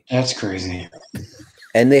Harley. That's crazy.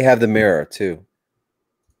 And they have the mirror too.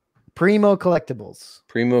 Primo Collectibles.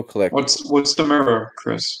 What's the mirror,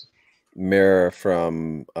 Chris? Mirror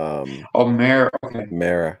from Mirror. Okay.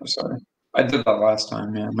 Mirror. I'm sorry. I did that last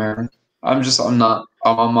time, yeah, Mirror. I'm not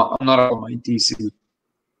on my DC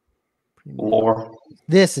lore.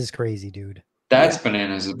 This is crazy, dude. That's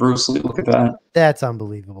bananas. Bruce Lee, look at that. That's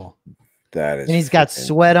unbelievable. That is, and he's got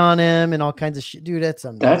sweat on him and all kinds of shit, dude. That's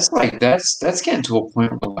getting to a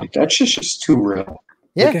point where like that shit's just too real.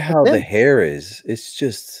 Yeah, look at how the hair is. It's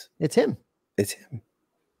him. It's him.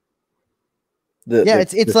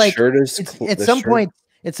 It's like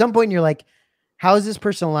at some point you're like, how is this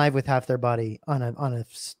person alive with half their body on a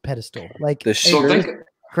pedestal? Like the shirt,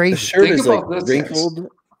 crazy. The shirt is like wrinkled. Guys.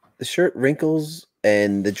 The shirt wrinkles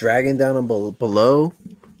and the dragging down on below.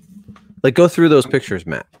 Like go through those pictures,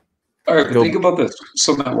 Matt. All right, think about this.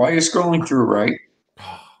 So Matt, while you're scrolling through, right?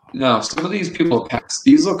 Now, some of these people passed.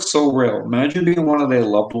 These look so real. Imagine being one of their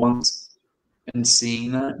loved ones and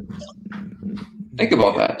seeing that. Think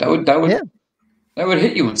about that. That would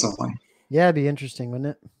hit you in some way. Yeah, it'd be interesting,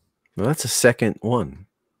 wouldn't it? Well, that's a second one.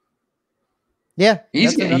 Yeah,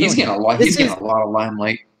 he's getting a lot. He's getting a lot of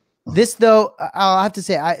limelight. This though, I'll have to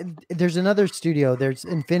say, there's another studio. There's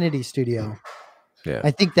Infinity Studio. Yeah, I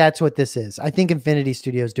think that's what this is. I think Infinity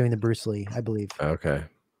Studio is doing the Bruce Lee, I believe. Okay.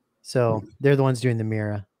 So they're the ones doing the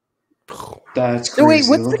Mira. That's crazy. So wait,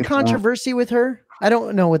 what's the controversy with her? I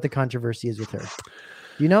don't know what the controversy is with her.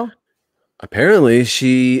 Do you know? Apparently,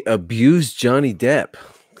 she abused Johnny Depp,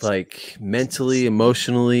 like mentally,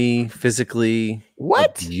 emotionally, physically.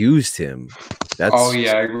 What? Abused him. Oh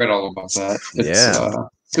yeah, I read all about that.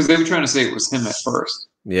 Because they were trying to say it was him at first.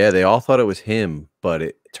 Yeah, they all thought it was him, but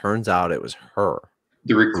it turns out it was her.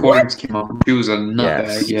 The recordings came up. She was a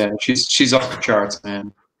nutbag. Yeah, she's off the charts,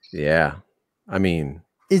 man. Yeah, I mean,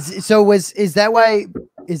 is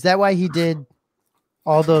that why he did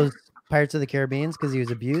all those Pirates of the Caribbean? Because he was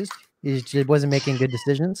abused? He wasn't making good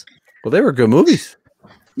decisions. Well, they were good movies.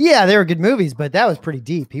 Yeah, they were good movies, but that was pretty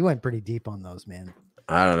deep. He went pretty deep on those, man.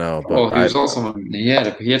 I don't know. But well, he was also he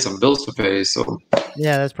had some bills to pay, so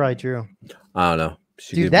yeah, that's probably true. I don't know.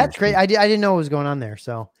 Dude, that's great. I didn't know what was going on there.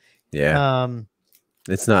 So yeah,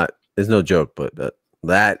 it's no joke, but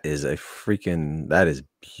that is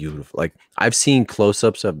beautiful. Like I've seen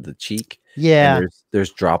close-ups of the cheek. Yeah,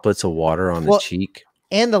 there's droplets of water on the cheek,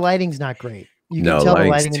 and the lighting's not great. You can tell the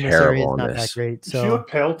lighting in this area is not that great. So does she look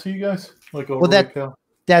pale to you guys? Like overly pale?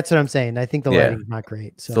 That's what I'm saying. I think the lighting's not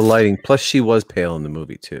great. So the lighting, plus she was pale in the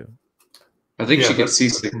movie too. I think she gets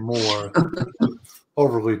seasick more.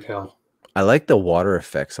 Overly pale. I like the water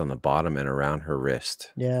effects on the bottom and around her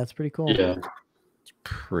wrist. Yeah, that's pretty cool. Yeah, it's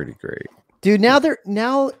pretty great. Dude, now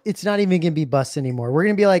it's not even gonna be busts anymore. We're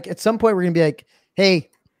gonna be like, at some point, we're gonna be like, hey,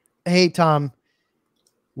 Tom,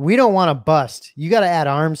 we don't want to bust. You got to add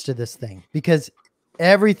arms to this thing because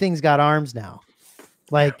everything's got arms now.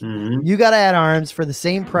 Like you got to add arms for the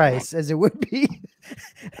same price as it would be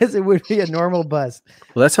as it would be a normal bust.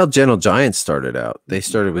 Well, that's how Gentle Giants started out. They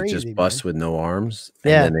started with just busts with no arms.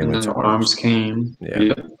 Yeah. And then the arms came.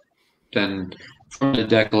 Yeah. Then from the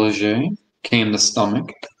décolleté came the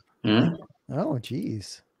stomach. Yeah. Oh,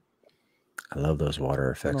 geez. I love those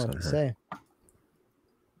water effects on her. Say.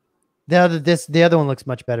 The other one looks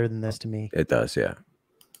much better than this to me. It does, yeah.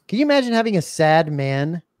 Can you imagine having a sad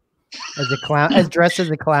man as a clown, as dressed as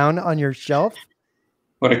a clown on your shelf?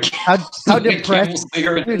 What a how depressed,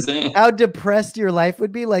 dude, how depressed your life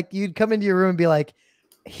would be. Like you'd come into your room and be like,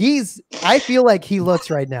 I feel like he looks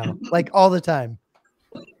right now, like all the time.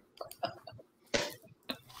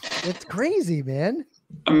 It's crazy, man.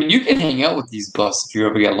 I mean, you can hang out with these busts if you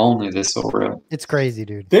ever get lonely. This so real. It's crazy,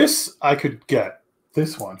 dude. This I could get.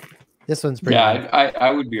 This one. This one's pretty. Yeah,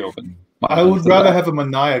 I would be open. I would rather have a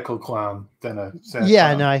maniacal clown than a sad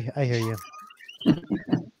clown. No, I hear you.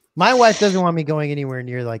 My wife doesn't want me going anywhere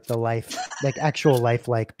near like actual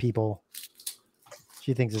lifelike people.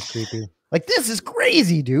 She thinks it's creepy. Like, this is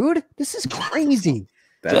crazy, dude. This is crazy.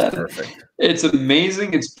 That's perfect. It's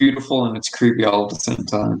amazing, it's beautiful, and it's creepy all at the same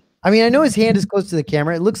time. I mean, I know his hand is close to the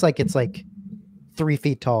camera. It looks like it's like 3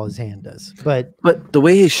 feet tall, his hand does. But the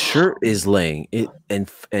way his shirt is laying it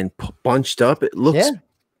and bunched up, it looks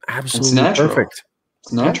absolutely perfect.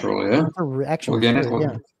 It's natural, yeah. Actual shirt,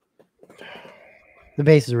 yeah. The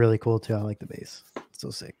base is really cool too. I like the base. It's so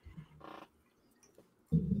sick.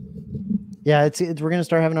 Yeah, we're gonna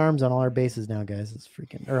start having arms on all our bases now, guys. It's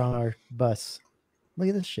freaking or on our bus. Look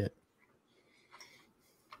at this shit.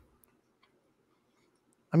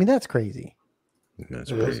 I mean, that's crazy. That's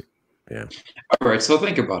great. Yeah. All right, so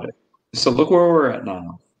think about it. So look where we're at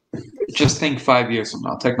now. Just think 5 years from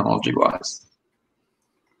now, technology-wise.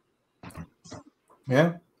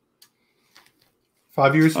 Yeah.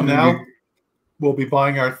 5 years from now, we'll be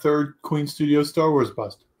buying our third Queen Studio Star Wars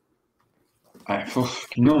bust.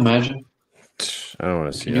 Can you imagine? I don't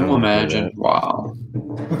want to see. Can you imagine? Wow.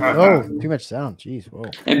 Oh, too much sound. Jeez. Whoa.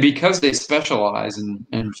 And because they specialize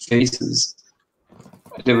in faces,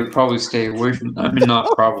 they would probably stay away from. I mean,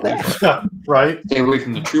 not probably. Right. Stay away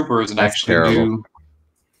from the troopers and actually do.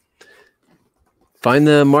 Find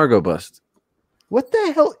the Margot bust. What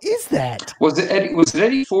the hell is that? Was it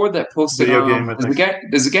Eddie Ford that posted? Video game.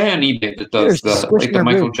 There's a guy on eBay that does the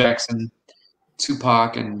Michael Jackson,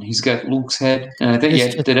 Tupac, and he's got Luke's head. And I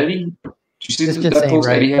think did Eddie? Did you see that post?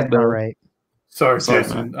 Eddie had right. Sorry,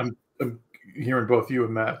 Jason. I'm hearing both you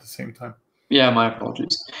and Matt at the same time. Yeah, my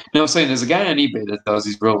apologies. No, I'm saying there's a guy on eBay that does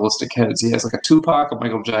these realistic heads. He has like a Tupac, a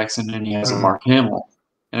Michael Jackson, and he has a Mark Hamill.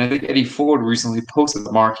 And I think Eddie Ford recently posted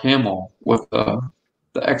the Mark Hamill with the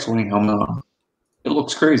X-Wing helmet on. It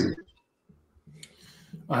looks crazy.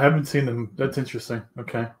 I haven't seen them. That's interesting.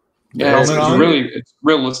 Okay. Yeah, it's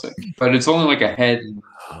realistic, but it's only like a head.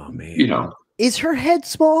 Oh man. You know. Is her head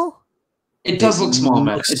small? It does look small,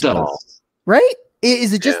 man. It does. Right?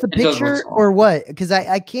 Is it just the picture or what? Because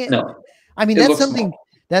I can't. No. I mean,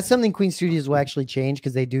 that's something Queen Studios will actually change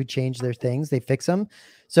because they do change their things. They fix them.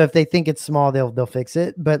 So if they think it's small, they'll fix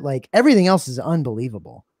it. But like everything else is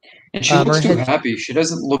unbelievable. And she looks too happy. She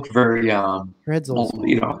doesn't look very her head's a little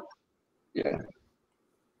you know. Yeah.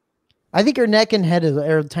 I think her neck and head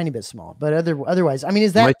are a tiny bit small, but otherwise, I mean,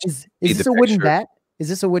 is this a wooden bat? Is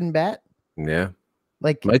this a wooden bat? Yeah.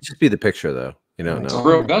 Like might just be the picture though. You know, it's a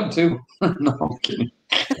real gun too. No, I'm kidding.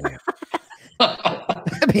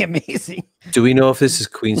 That'd be amazing. Do we know if this is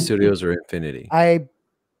Queen Studios or Infinity? I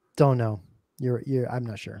don't know. I'm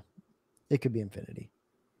not sure. It could be Infinity.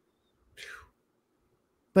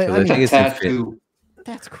 But I mean,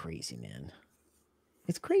 that's crazy, man.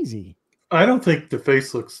 It's crazy. I don't think the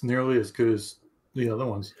face looks nearly as good as the other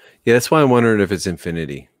ones. Yeah, that's why I'm wondering if it's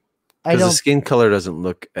Infinity. Because the skin color doesn't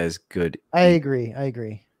look as good. I agree. I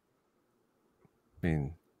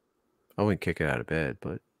mean, I wouldn't kick it out of bed,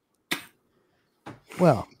 but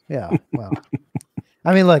well, yeah. Well,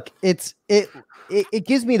 I mean, look, it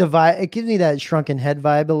gives me the vibe. It gives me that shrunken head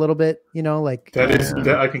vibe a little bit, you know, like that is.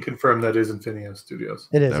 That I can confirm that is Infinity Studios.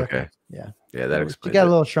 It is okay. Yeah. Yeah, that explains. You got a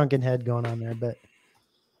little shrunken head going on there, but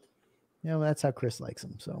you know that's how Chris likes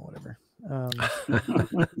them. So whatever.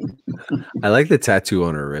 I like the tattoo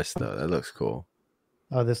on her wrist though. That looks cool.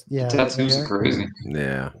 Oh, this the tattoos are crazy.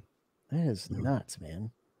 Yeah. That is nuts,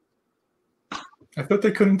 man. I thought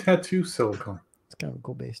they couldn't tattoo silicone. It's kind of a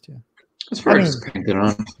cool base too. It's probably just painted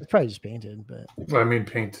on. It's probably just painted, but well, I mean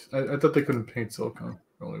paint. I thought they couldn't paint silicone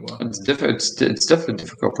really well. It's different. It's definitely a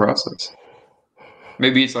difficult process.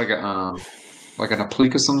 Maybe it's like an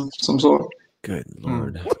applique of some sort. Good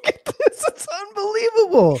Lord. Look at this. It's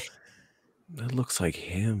unbelievable. That looks like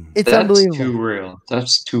him. It's unbelievable. Too real.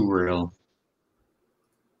 That's too real.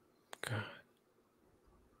 God.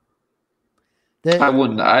 I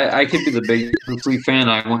wouldn't. I could be the big Bruce Lee fan.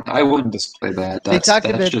 I wouldn't display that. They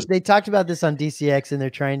talked about this on DCX, and they're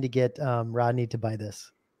trying to get Rodney to buy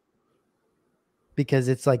this because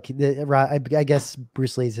it's like I guess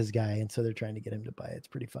Bruce Lee's his guy, and so they're trying to get him to buy it. It's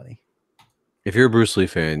pretty funny. If you're a Bruce Lee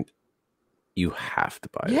fan, you have to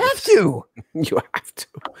buy it. You have to. You have to.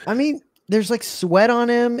 I mean, there's like sweat on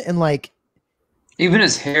him, and like even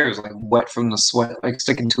his hair is like wet from the sweat, like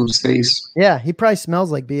sticking to his face. Yeah, he probably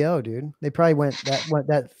smells like BO, dude. They probably went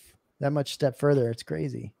that much step further. It's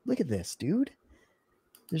crazy. Look at this, dude.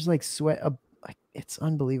 There's like sweat. Like it's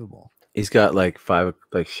unbelievable. He's got like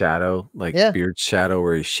shadow, beard shadow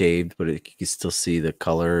where he's shaved, but you can still see the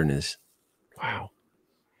color in his. Wow.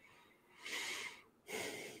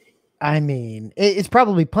 I mean, it's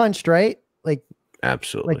probably punched, right? Like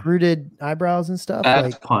absolutely, like rooted eyebrows and stuff.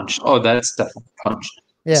 That's like punched. Oh, that's definitely punched.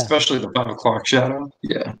 Yeah, especially the 5 o'clock shadow.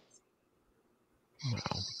 Yeah.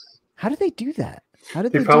 Wow. How did they do that? How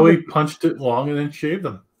did they probably punched it long and then shaved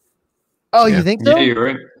them? Oh, you think so? Yeah, you're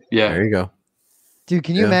right. Yeah, there you go, dude.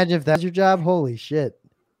 Can you imagine if that's your job? Holy shit!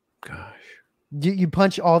 Gosh, you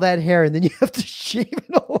punch all that hair and then you have to shave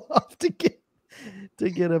it all off to get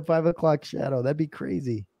a 5 o'clock shadow. That'd be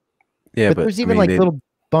crazy. Yeah, but there's even little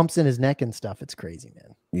bumps in his neck and stuff. It's crazy,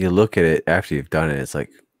 man. You look at it after you've done it, it's like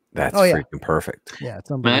that's freaking perfect. Yeah, it's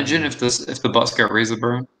imagine if the bus got razor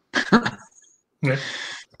burn. Yeah.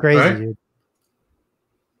 Crazy, right? Dude.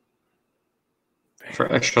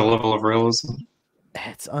 For extra level of realism.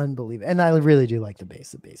 It's unbelievable. And I really do like the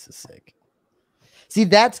base. The base is sick. See,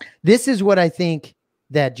 this is what I think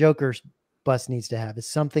that Joker's bust needs to have, is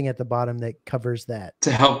something at the bottom that covers that.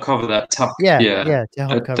 To help cover that tuck. Yeah. To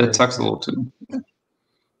help cover that tucks a little too.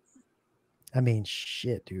 I mean,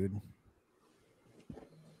 shit, dude.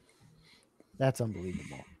 That's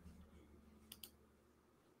unbelievable.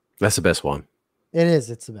 That's the best one. It is.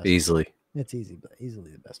 It's the best. Easily. One. It's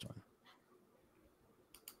easily the best one.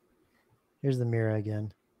 Here's the Mira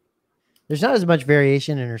again. There's not as much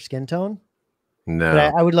variation in her skin tone. No.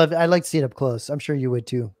 But I'd like to see it up close. I'm sure you would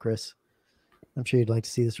too, Chris. I'm sure you'd like to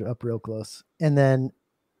see this up real close. And then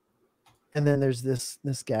there's this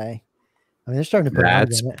guy. I mean, they're starting to put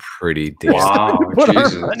that's on it. Pretty damn. Wow,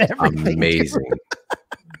 amazing.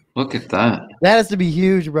 Look at that. That has to be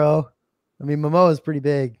huge, bro. I mean, Momoa is pretty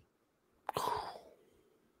big. Look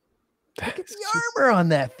at the armor on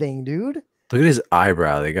that thing, dude. Look at his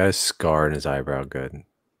eyebrow. They got a scar in his eyebrow. Good.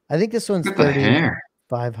 I think this one's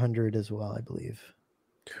 3,500 as well, I believe.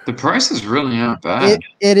 The price is really not bad.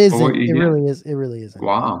 It is. It really is. It really isn't.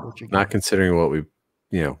 Wow. Not considering what we,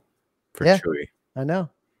 for Chewy. I know.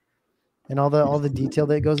 And all the detail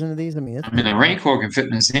that goes into these. I mean, the Rancor can fit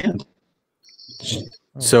in his hand.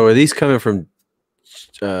 So are these coming from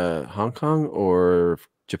Hong Kong or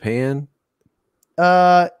Japan?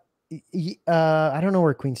 I don't know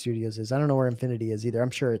where Queen Studios is. I don't know where Infinity is either.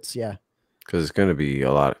 I'm sure it's because it's going to be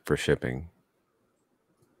a lot for shipping.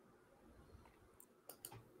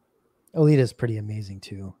 Alita's pretty amazing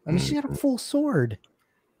too. I mean, she got a full sword.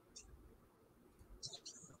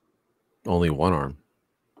 Only one arm.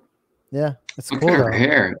 Yeah, that's look cool. At her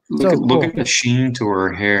hair. Look at the sheen to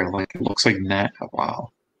her hair. Like it looks like that.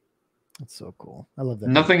 Wow, that's so cool. I love that.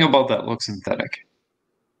 Nothing about that looks synthetic.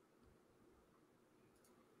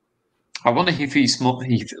 I wonder if he has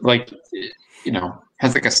like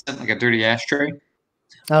a scent like a dirty ashtray.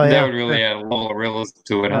 Oh yeah, that would really add a level of realism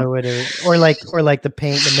to it. Huh? Or like the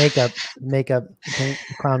paint, the makeup,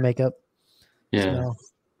 clown makeup. Yeah. So,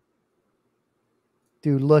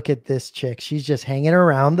 dude, look at this chick. She's just hanging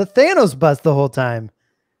around the Thanos bust the whole time.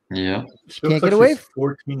 Yeah, she can't get away.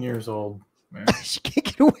 14 years old. Man. She can't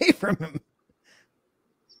get away from him.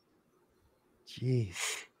 Jeez.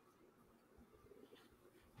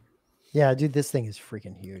 Yeah, dude, this thing is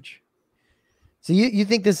freaking huge. So you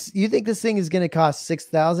think this thing is going to cost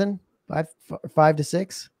 6,000, 5 to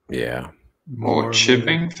 6? Yeah. More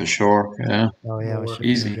shipping for sure. Yeah. Oh yeah,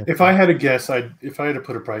 easy. If I had to guess, if I had to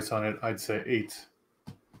put a price on it, I'd say 8.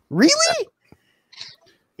 Really?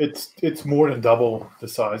 It's more than double the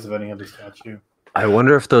size of any other statue. I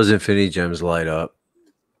wonder if those Infinity Gems light up.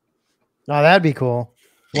 Oh, that'd be cool.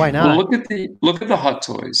 Why not? Well, look at the Hot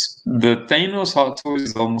Toys. The Thanos Hot Toys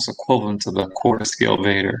is almost equivalent to the quarter scale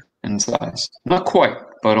Vader in size. Not quite,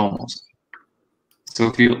 but almost. So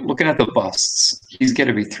if you're looking at the busts, he's got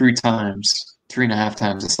to be 3.5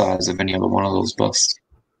 times the size of any other one of those busts.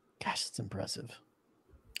 Gosh, that's impressive.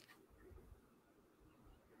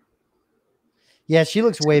 Yeah, she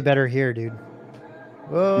looks way better here, dude.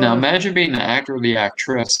 Whoa. Now imagine being the actor or the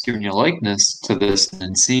actress giving your likeness to this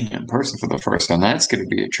and seeing it in person for the first time. That's going to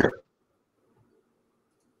be a trip.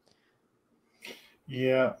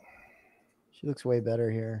 Yeah. She looks way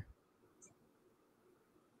better here.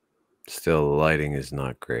 Still, the lighting is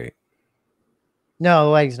not great. No,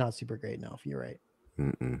 the lighting's not super great. No, if you're right.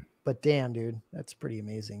 Mm-mm. But damn, dude, that's pretty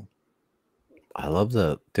amazing. I love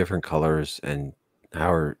the different colors and how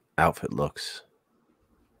her outfit looks.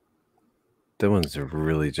 The ones are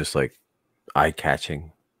really just like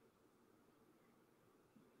eye-catching.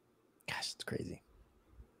 Gosh, it's crazy.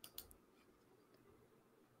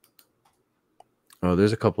 Oh,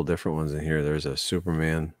 there's a couple different ones in here. There's a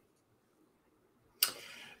Superman.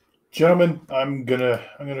 Gentlemen, I'm gonna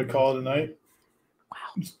call it a night. Wow,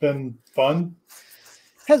 it's been fun.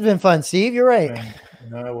 Has been fun, Steve. You're right.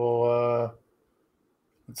 And I will.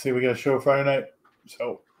 Let's see. We got a show Friday night,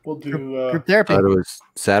 so we'll do group therapy. I thought it was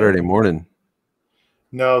Saturday morning.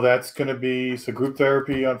 No, that's gonna be group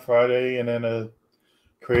therapy on Friday, and then a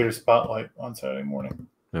creator spotlight on Saturday morning.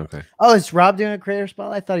 Okay. Oh, is Rob doing a creator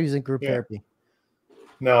spotlight? I thought he was in group therapy.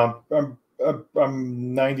 No, I'm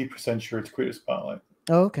 90% sure it's creator spotlight.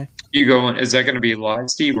 Oh, okay. You going? Is that going to be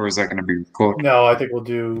live, Steve, or is that going to be recorded? No, I think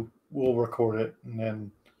we'll record it, and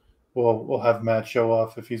then we'll have Matt show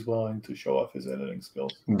off if he's willing to show off his editing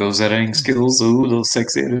skills. Those editing skills, ooh, those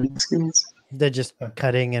sexy editing skills. They're just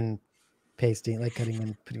cutting and pasting, like cutting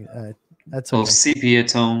and putting. That's okay. Sepia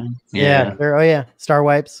tone. Yeah. Oh yeah. Star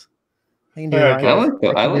wipes. I like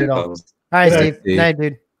those. All right, Steve. Good night,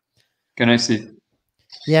 dude. Good night, Steve.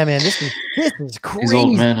 Yeah, man. This is crazy. He's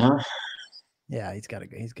old man, huh? Yeah, he's got to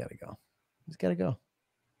go. He's got to go.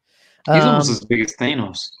 He's almost as big as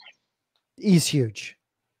Thanos. He's huge.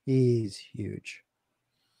 He's huge.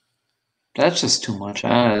 That's just too much.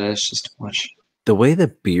 That's just too much. The way the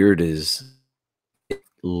beard is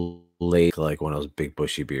laid like one of those big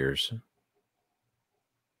bushy beards.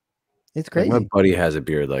 It's crazy. Like my buddy has a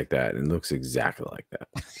beard like that and looks exactly like that.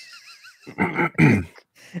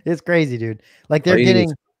 It's crazy, dude. Like they're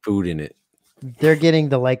getting food in it. They're getting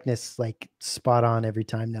the likeness like spot on every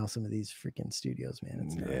time now. Some of these freaking studios, man.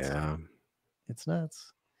 It's nuts. Yeah. It's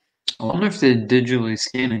nuts. I wonder if they're digitally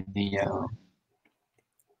scanning the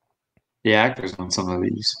actors on some of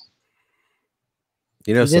these.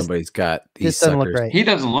 You know, somebody's got these suckers. Look right. He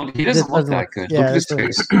doesn't look that good. Yeah, look at his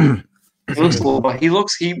face.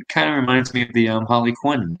 He kind of reminds me of the Harley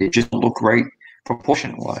Quinn. They just look right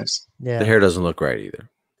proportion wise. Yeah. The hair doesn't look right either.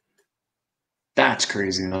 That's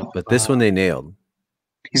crazy though. But this one they nailed.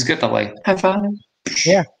 He's got the like high five.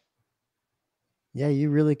 Yeah. Yeah, you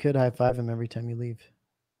really could high five him every time you leave.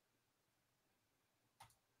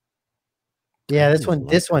 Yeah, this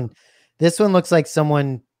one looks like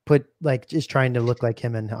someone put like is trying to look like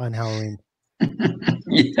him on Halloween.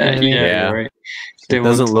 Yeah, right. It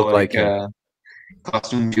doesn't look like him.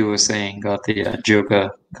 Costume you were saying got the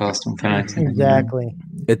Joker costume for 19. Exactly.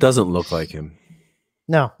 It doesn't look like him.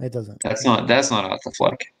 No, it doesn't. That's not Arthur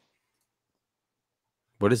Fleck.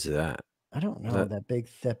 What is that? I don't know. That big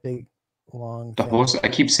long the thing. Horse. I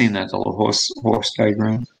keep seeing that little horse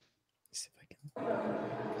diagram. Let's see if I can.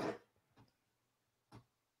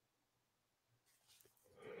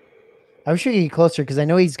 I wish we could get closer because I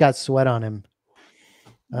know he's got sweat on him.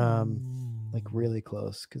 Like really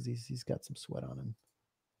close because he's got some sweat on him.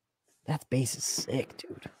 That base is sick,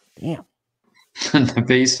 dude. Damn. The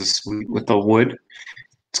base is sweet with the wood.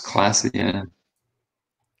 It's classy, yeah.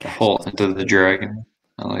 The whole into the dragon.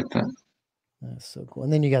 I like that. That's so cool.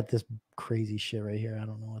 And then you got this crazy shit right here. I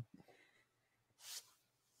don't know what.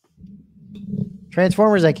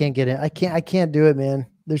 Transformers, I can't get in. I can't do it, man.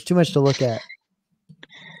 There's too much to look at.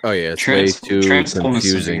 Oh yeah, it's way too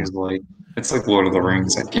confusing. It's like Lord of the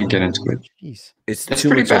Rings. I can't get into it. Jeez. It's too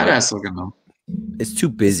pretty badass looking though. It's too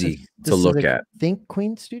busy to look at. Think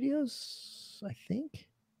Queen Studios, I think.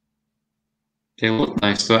 They look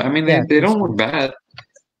nice though. I mean, they don't look bad.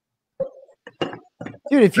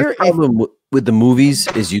 Dude, if you're problem with the movies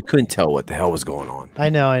is you couldn't tell what the hell was going on. I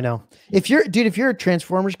know. If you're a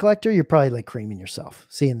Transformers collector, you're probably like creaming yourself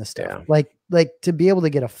seeing this stuff. Yeah. Like to be able to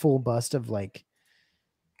get a full bust of like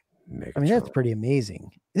Megatron. I mean, that's pretty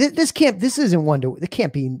amazing. This isn't this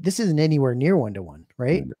isn't anywhere near 1-to-1,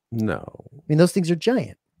 right? No. I mean, those things are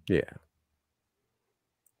giant. Yeah.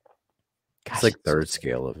 Gosh, it's like third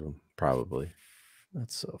scale of them, probably.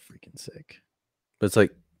 That's so freaking sick. But it's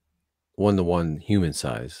like 1-to-1 human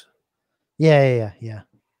size. Yeah.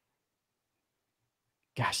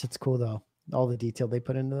 Gosh, that's cool though. All the detail they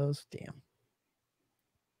put into those. Damn.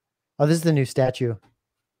 Oh, this is the new statue.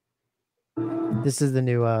 This is the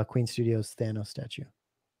new Queen Studios Thanos statue.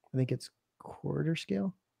 I think it's quarter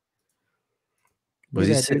scale. Was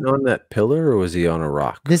he sitting on that pillar or was he on a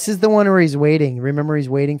rock? This is the one where he's waiting. Remember, he's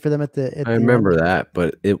waiting for them at the. I remember that,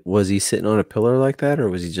 but was he sitting on a pillar like that, or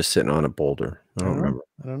was he just sitting on a boulder? I don't remember.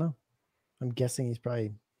 I don't know. I'm guessing he's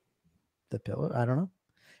probably the pillow. I don't know.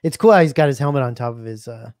 It's cool how he's got his helmet on top of his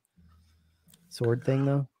sword thing,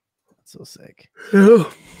 though. That's so sick.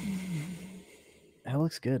 That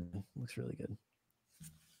looks good. Looks really good.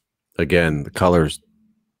 Again, the colors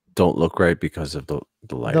don't look right because of the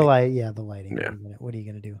lighting. The lighting. Yeah. What are you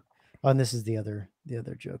gonna do? Oh, and this is the other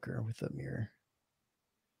Joker with the mirror.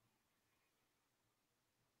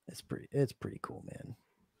 It's pretty cool, man.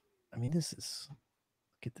 I mean, look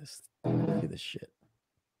at this shit.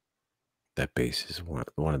 That base is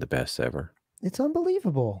one of the best ever. It's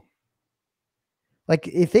unbelievable. Like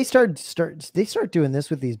if they start doing this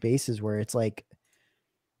with these bases where it's like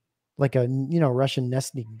a Russian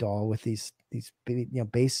nesting doll with these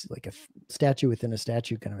base, like a statue within a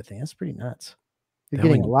statue kind of a thing. That's pretty nuts. You're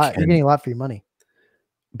getting a lot. You're getting a lot for your money.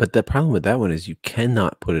 But the problem with that one is you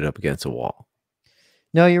cannot put it up against a wall.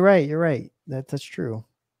 No, you're right. You're right. That's true.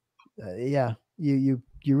 Yeah, you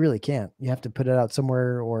really can't. You have to put it out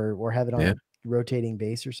somewhere or have it on a rotating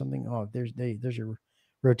base or something. Oh, there's your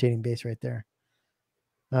rotating base right there.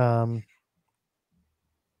 Oh,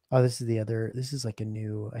 this is like a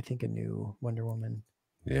new Wonder Woman.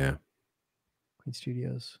 Yeah. Queen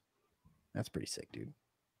Studios. That's pretty sick, dude.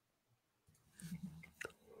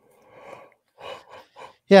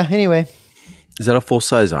 Yeah, anyway. Is that a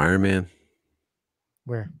full-size Iron Man?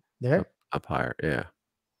 Where? There? Up higher, yeah.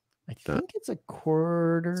 I think it's a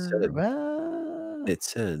quarter. It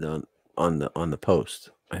said on the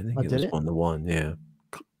post. I think it was 1-to-1. Yeah.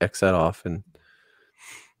 X that off and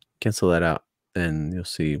cancel that out, and you'll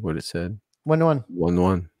see what it said. 1-to-1.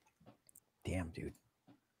 1-to-1. Damn, dude.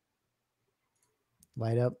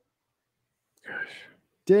 Light up. Gosh.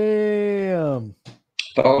 Damn.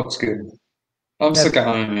 That looks good. I'm sick of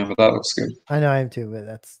Iron Man, but that looks good. I know I am too,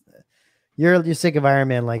 but you're sick of Iron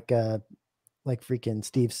Man like freaking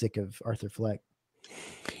Steve's sick of Arthur Fleck.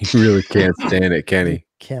 He really can't stand it, can he?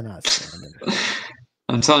 Cannot stand it.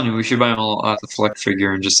 I'm telling you, we should buy him a little Arthur Fleck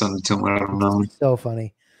figure and just send it to him. I don't know. So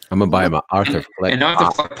funny. I'm gonna buy him an Arthur Fleck. And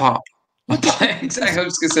Arthur Fleck pop. Exactly. I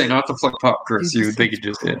was gonna say an Arthur Fleck pop, Chris. You would think it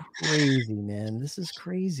just did. Crazy, man. This is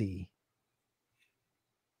crazy.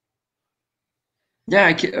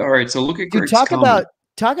 Yeah. All right. So look at Greg's talk about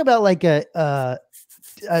like a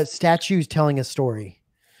statues telling a story.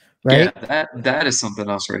 Right. Yeah, that is something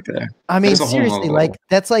else right there. I mean, seriously,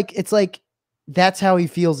 that's how he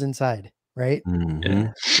feels inside, right?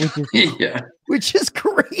 Mm-hmm. Which is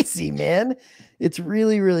crazy, man. It's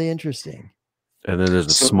really, really interesting. And then there's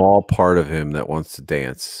a small part of him that wants to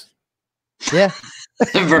dance. Yeah.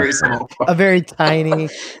 A very small part. A very tiny,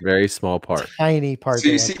 very small part. Tiny part. So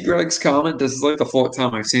you see Greg's comment? This is like the 4th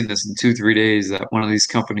time I've seen this in 2-3 days that one of these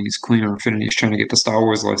companies, Queen or Infinity, is trying to get the Star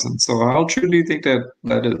Wars license. So how true do you think that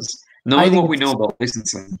is? Knowing what we know about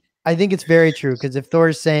licensing. I think it's very true, because if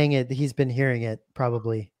Thor's saying it, he's been hearing it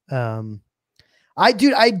probably. I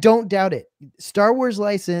don't doubt it. Star Wars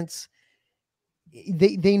license,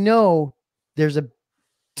 they know there's a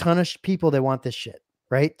ton of people that want this shit.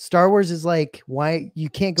 Right? Star Wars is like, why you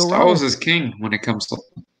can't go wrong. Star Wars is king when it comes to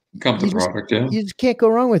product. Yeah, you just can't go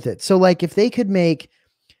wrong with it. So like, if they could think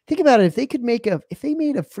about it, if they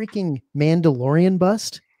made a freaking Mandalorian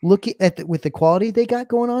bust, look at with the quality they got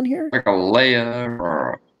going on here, like a Leia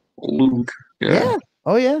or Luke. Yeah.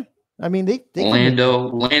 Oh yeah. I mean, they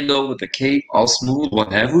Lando with the cape all smooth.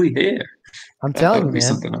 What have we here? I'm telling you, man.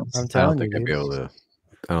 Something else. I'm telling you, I don't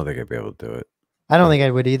think I'd be able to do it. I don't think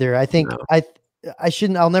I would either. I think I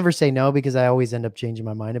shouldn't. I'll never say no, because I always end up changing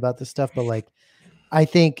my mind about this stuff. But like, I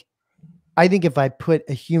think if I put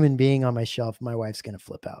a human being on my shelf, my wife's gonna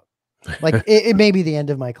flip out. Like it may be the end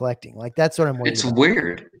of my collecting. Like that's what I'm worried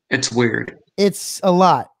about. It's weird. It's a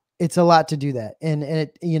lot. It's a lot to do that, and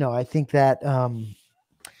it, I think that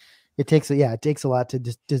it takes a lot to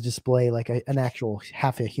display like an actual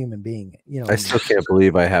half a human being. I still can't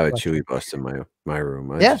believe I have a Chewy bust in my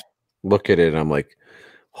room. I just look at it and I'm like,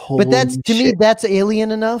 holy but that's to shit. me, that's alien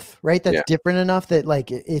enough, right? That's different enough that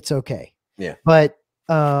like it's okay. Yeah. But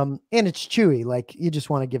and it's Chewy, like you just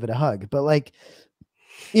want to give it a hug. But like,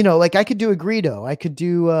 like I could do a Greedo, I could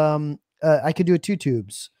do a 2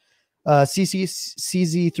 tubes,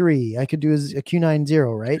 CZ3, I could do a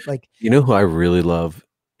Q90, right? Like, who I really love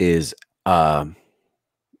is Forlom.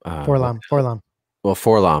 Well,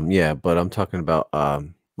 Forlom, yeah, but I'm talking about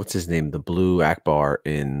what's his name? The blue Akbar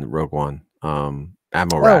in Rogue One.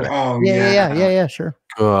 Admiral Radek. Oh yeah, sure.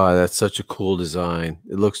 Oh, that's such a cool design.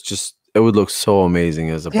 It would look so amazing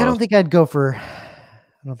as a bust. I don't think I'd go for.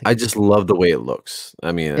 I just love the way it looks.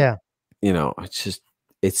 I mean,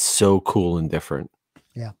 it's so cool and different.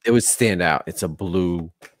 Yeah, it would stand out. It's a blue.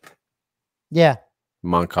 Yeah.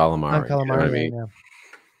 Mon Calamari. I mean,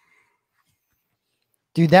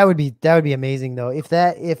 Dude, that would be amazing though.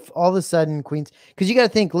 If all of a sudden Queen's, because you got to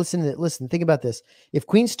think, think about this. If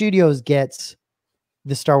Queen Studios gets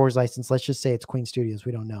the Star Wars license, let's just say it's Queen Studios,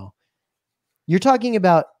 we don't know. You're talking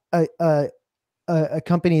about a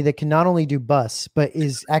company that can not only do busts, but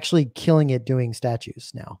is actually killing it doing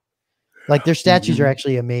statues now. Like their statues are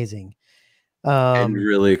actually amazing. And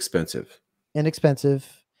really expensive.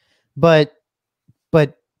 But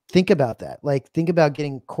think about that. Like think about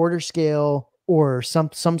getting quarter scale or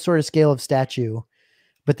some sort of scale of statue,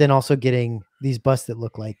 but then also getting these busts that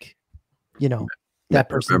look like, that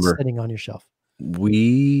person's sitting on your shelf.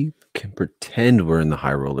 We can pretend we're in the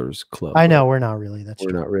High Rollers Club. I know we're not really.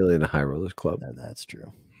 We're not really in the High Rollers Club. That's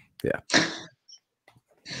true. Yeah.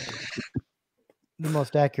 The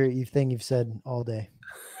most accurate thing you've said all day.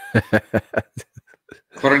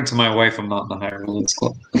 According to my wife, I'm not in the High Rollers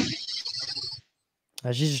Club.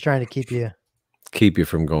 She's just trying to keep you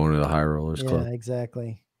from going to the High Rollers Club. Yeah,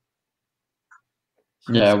 exactly.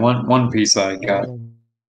 Yeah, one piece I got.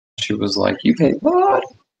 She was like, "You paid what?"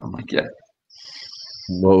 I'm like, "Yeah."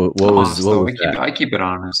 What was that? I keep it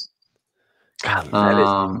honest. God,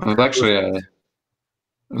 it was actually it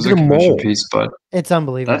was a commission piece, but it's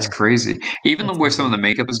unbelievable. That's crazy. Even though where some of the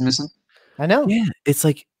makeup is missing. I know. Yeah, it's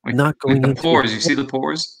like not going the pores. You see the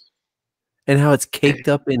pores, and how it's caked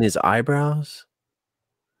up in his eyebrows.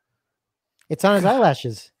 It's on his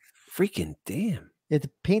eyelashes. Freaking damn! It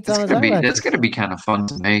paints on his eyelashes. That's gonna be kind of fun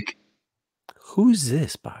to make. Who's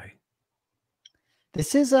this by?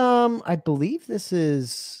 This is I believe this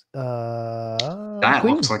is that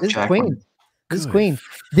Queen. Looks like this is Queen. This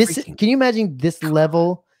is Queen. Can you imagine this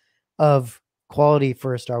level of quality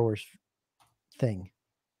for a Star Wars thing?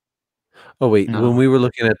 Oh wait, when we were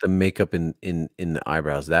looking at the makeup in the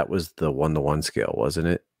eyebrows, that was the 1-to-1 scale, wasn't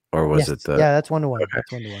it? Or was it the? Yeah, that's 1-to-1. Okay.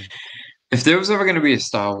 That's 1-to-1. If there was ever going to be a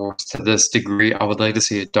Star Wars to this degree, I would like to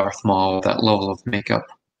see a Darth Maul with that level of makeup.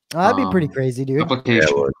 That'd be pretty crazy, dude.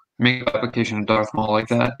 Makeup application of Darth Maul like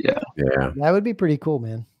that, yeah. That would be pretty cool,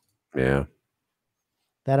 man. Yeah.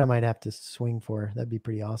 That I might have to swing for. That'd be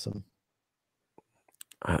pretty awesome.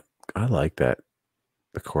 I like that.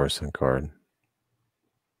 The Coruscant card.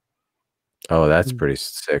 Oh, that's pretty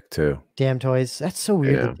sick too. Damn Toys. That's so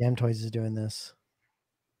weird that Damn Toys is doing this.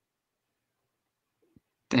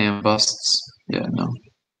 Damn busts. Yeah, no.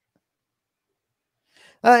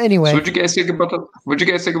 Anyway, so what'd you guys think about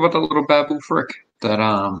that little Babu Frick that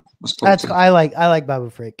was posted? I like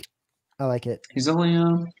Babu Frick. I like it. He's only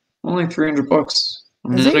 $300. I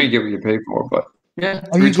mean, I know you get what you pay for, but yeah,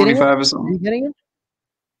 $325 or something. Are you getting it?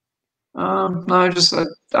 No,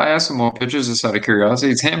 I asked some more pictures just out of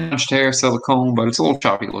curiosity. It's hand punched hair, silicone, but it's a little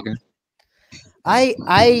choppy looking. I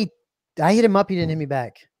hit him up. He didn't hit me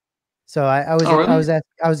back. So I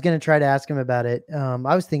was going to try to ask him about it. I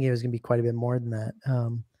was thinking it was going to be quite a bit more than that.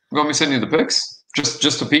 You want me to send you the pics?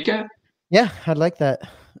 Just to peek at? Yeah, I'd like that.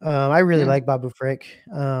 I really like Babu Frick.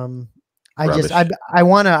 I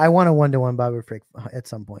want a 1-to-1 Babu Frick at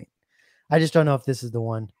some point. I just don't know if this is the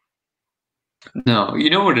one. No, you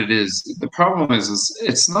know what it is? The problem is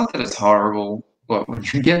it's not that it's horrible, but when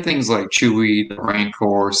you get things like Chewie, the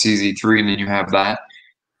Rancor, CZ3, and then you have that,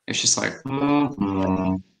 it's just like,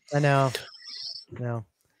 I know. No.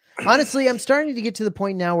 Honestly, I'm starting to get to the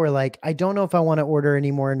point now where like I don't know if I want to order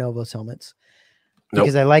any more Novos helmets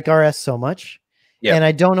because I like RS so much. Yeah. And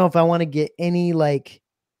I don't know if I want to get any like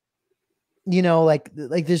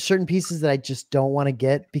there's certain pieces that I just don't want to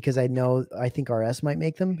get because I think RS might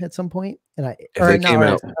make them at some point. And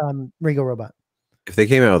Regal Robot. If they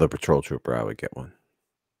came out with a Patrol Trooper, I would get one.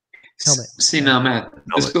 Helmet. See now, Matt,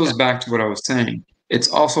 this goes back to what I was saying.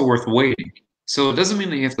 It's also worth waiting. So it doesn't mean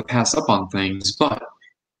that you have to pass up on things, but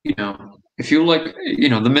if you like,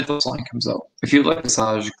 the Mythos line comes out. If you like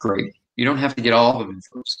Visage, great. You don't have to get all of them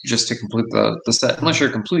first just to complete the set, unless you're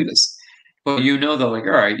a completist. But that, like,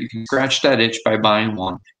 all right, you can scratch that itch by buying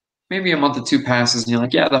one. Maybe a month or two passes, and you're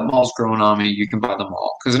like, yeah, that mall's growing on me. You can buy them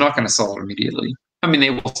all because they're not going to sell it immediately. I mean,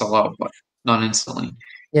 they will sell out, but not instantly.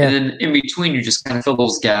 Yeah. And then in between, you just kind of fill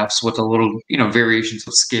those gaps with a little, variations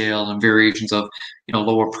of scale and variations of,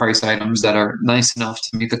 lower price items that are nice enough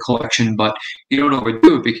to meet the collection, but you don't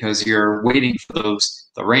overdo it because you're waiting for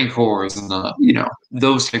the Rancors and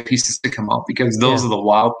those type pieces to come out because those are the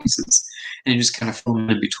wow pieces. And you just kind of fill them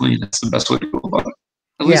in between. That's the best way to go about it.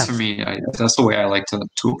 At least for me, that's the way I like to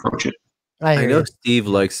approach it. I know Steve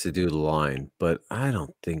likes to do the line, but I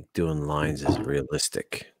don't think doing lines is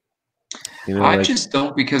realistic. I just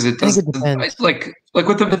don't because it doesn't like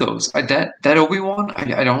with the Mythos. That Obi-Wan,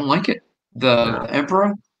 I don't like it. The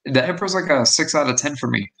Emperor's like a 6 out of 10 for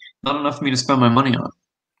me. Not enough for me to spend my money on.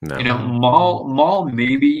 No. You know, Maul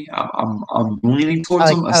maybe. I'm leaning towards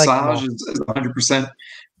him. Asajj is 100%,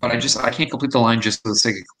 but I can't complete the line just for the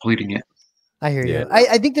sake of completing it. I hear you.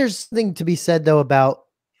 I think there's something to be said though about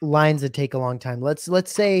lines that take a long time. Let's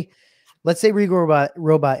say Regal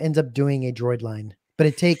Robot ends up doing a droid line, but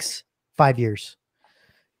it takes 5 years.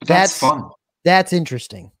 That's fun. That's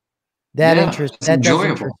interesting. That's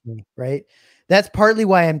enjoyable, me, right? That's partly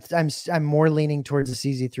why I'm more leaning towards the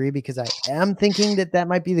CZ3, because I am thinking that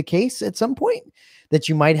might be the case at some point, that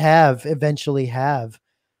you might eventually have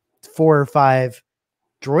 4 or 5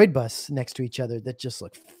 droid busts next to each other that just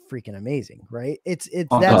look freaking amazing, right? That's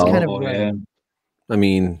kind of right. I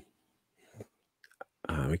mean,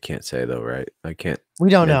 we can't say though, right? I can't. We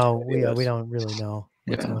don't know. We don't really know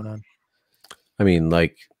what's going on. I mean,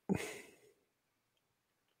 like,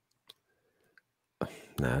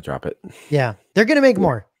 nah, drop it. Yeah, they're gonna make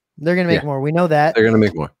more. They're gonna make more. We know that they're gonna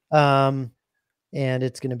make more. And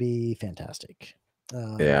it's gonna be fantastic.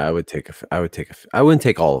 Yeah, I wouldn't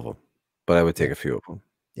take all of them, but I would take a few of them.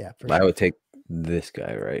 Yeah, I would take this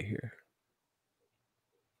guy right here.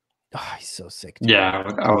 Oh, he's so sick. Dude. Yeah,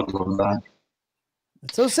 I would love that.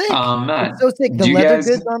 It's so sick. It's so sick. The leather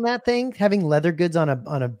goods on that thing, having leather goods on a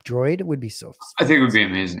droid would be so. I think it would be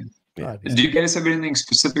amazing. Yeah. Do you guys have anything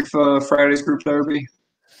specific for Friday's group therapy?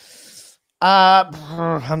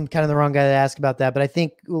 I'm kind of the wrong guy to ask about that, but I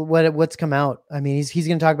think what's come out. I mean, he's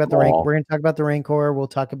going to talk about the rank. We're going to talk about the Rancor. We'll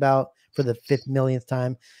talk about, for the 5th millionth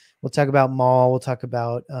time, we'll talk about Maul. We'll talk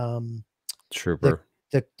about Trooper.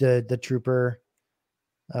 The Trooper,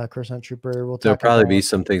 Coruscant Trooper. There'll probably be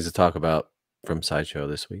some things to talk about from Sideshow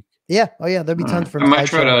this week. Yeah. Oh yeah, there'll be tons from. I might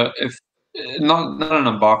try to, if not an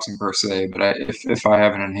unboxing per se, but if I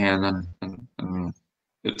have it in hand, then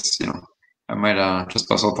it's, you know, I might just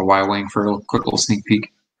bust out the Y-wing for a quick little sneak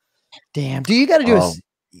peek. Damn, do you got to do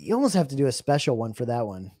you almost have to do a special one for that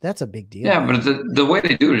one. That's a big deal. Yeah, but the way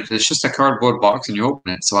they do it, it's just a cardboard box and you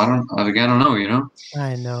open it. So I don't know, you know.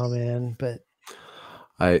 I know, man, but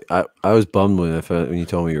I was bummed when you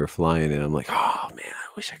told me you were flying, and I'm like, oh man,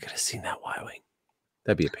 I wish I could have seen that Y-wing.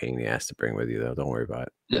 That'd be a pain in the ass to bring with you, though. Don't worry about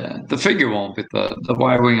it. Yeah, the figure won't, but the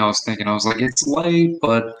Y-wing, I was like, it's light,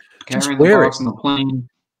 but carrying the box on the plane.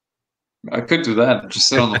 I could do that. Just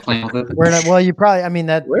sit on the plane with it. Well, you probably. I mean,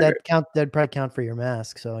 that'd probably count for your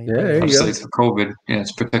mask. So it's for COVID. Yeah,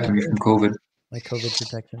 it's protecting me from COVID. Like COVID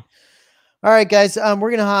protection. All right, guys.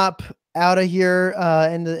 We're gonna hop out of here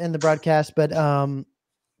in the broadcast, but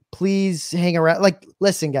please hang around. Like,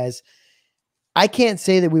 listen, guys. I can't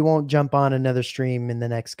say that we won't jump on another stream in the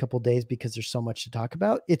next couple of days because there's so much to talk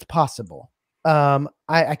about. It's possible.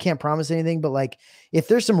 I can't promise anything, but like, if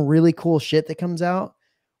there's some really cool shit that comes out,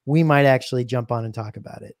 we might actually jump on and talk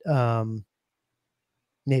about it.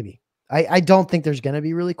 Maybe. I don't think there's going to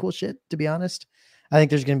be really cool shit, to be honest. I think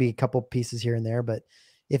there's going to be a couple pieces here and there, but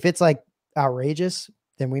if it's like outrageous,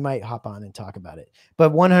 then we might hop on and talk about it.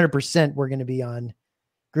 But 100% we're going to be on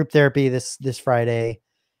group therapy this Friday.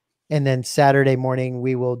 And then Saturday morning,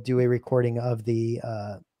 we will do a recording of the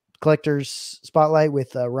collector's spotlight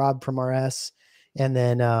with Rob from RS. And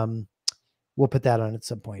then we'll put that on at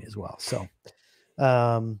some point as well. So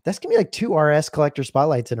that's gonna be like 2 RS collector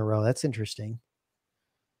spotlights in a row. That's interesting.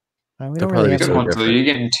 We don't really have one, so you're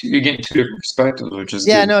getting 2 different perspectives, which is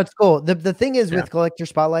good. No, it's cool. The thing is with collector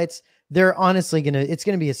spotlights, they're honestly it's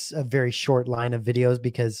gonna be a very short line of videos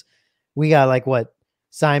because we got like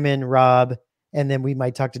Simon, Rob, and then we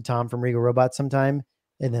might talk to Tom from Regal Robots sometime,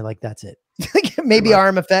 and then like that's it. Maybe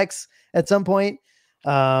RM Effects at some point.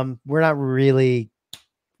 We don't really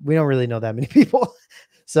know that many people.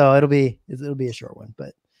 So it'll be a short one,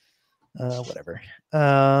 but whatever.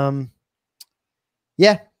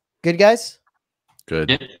 Yeah. Good, guys.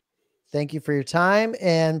 Good. Yeah. Thank you for your time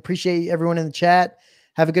and appreciate everyone in the chat.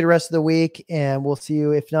 Have a good rest of the week, and we'll see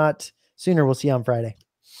you. If not sooner, we'll see you on Friday.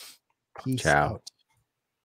 Peace out.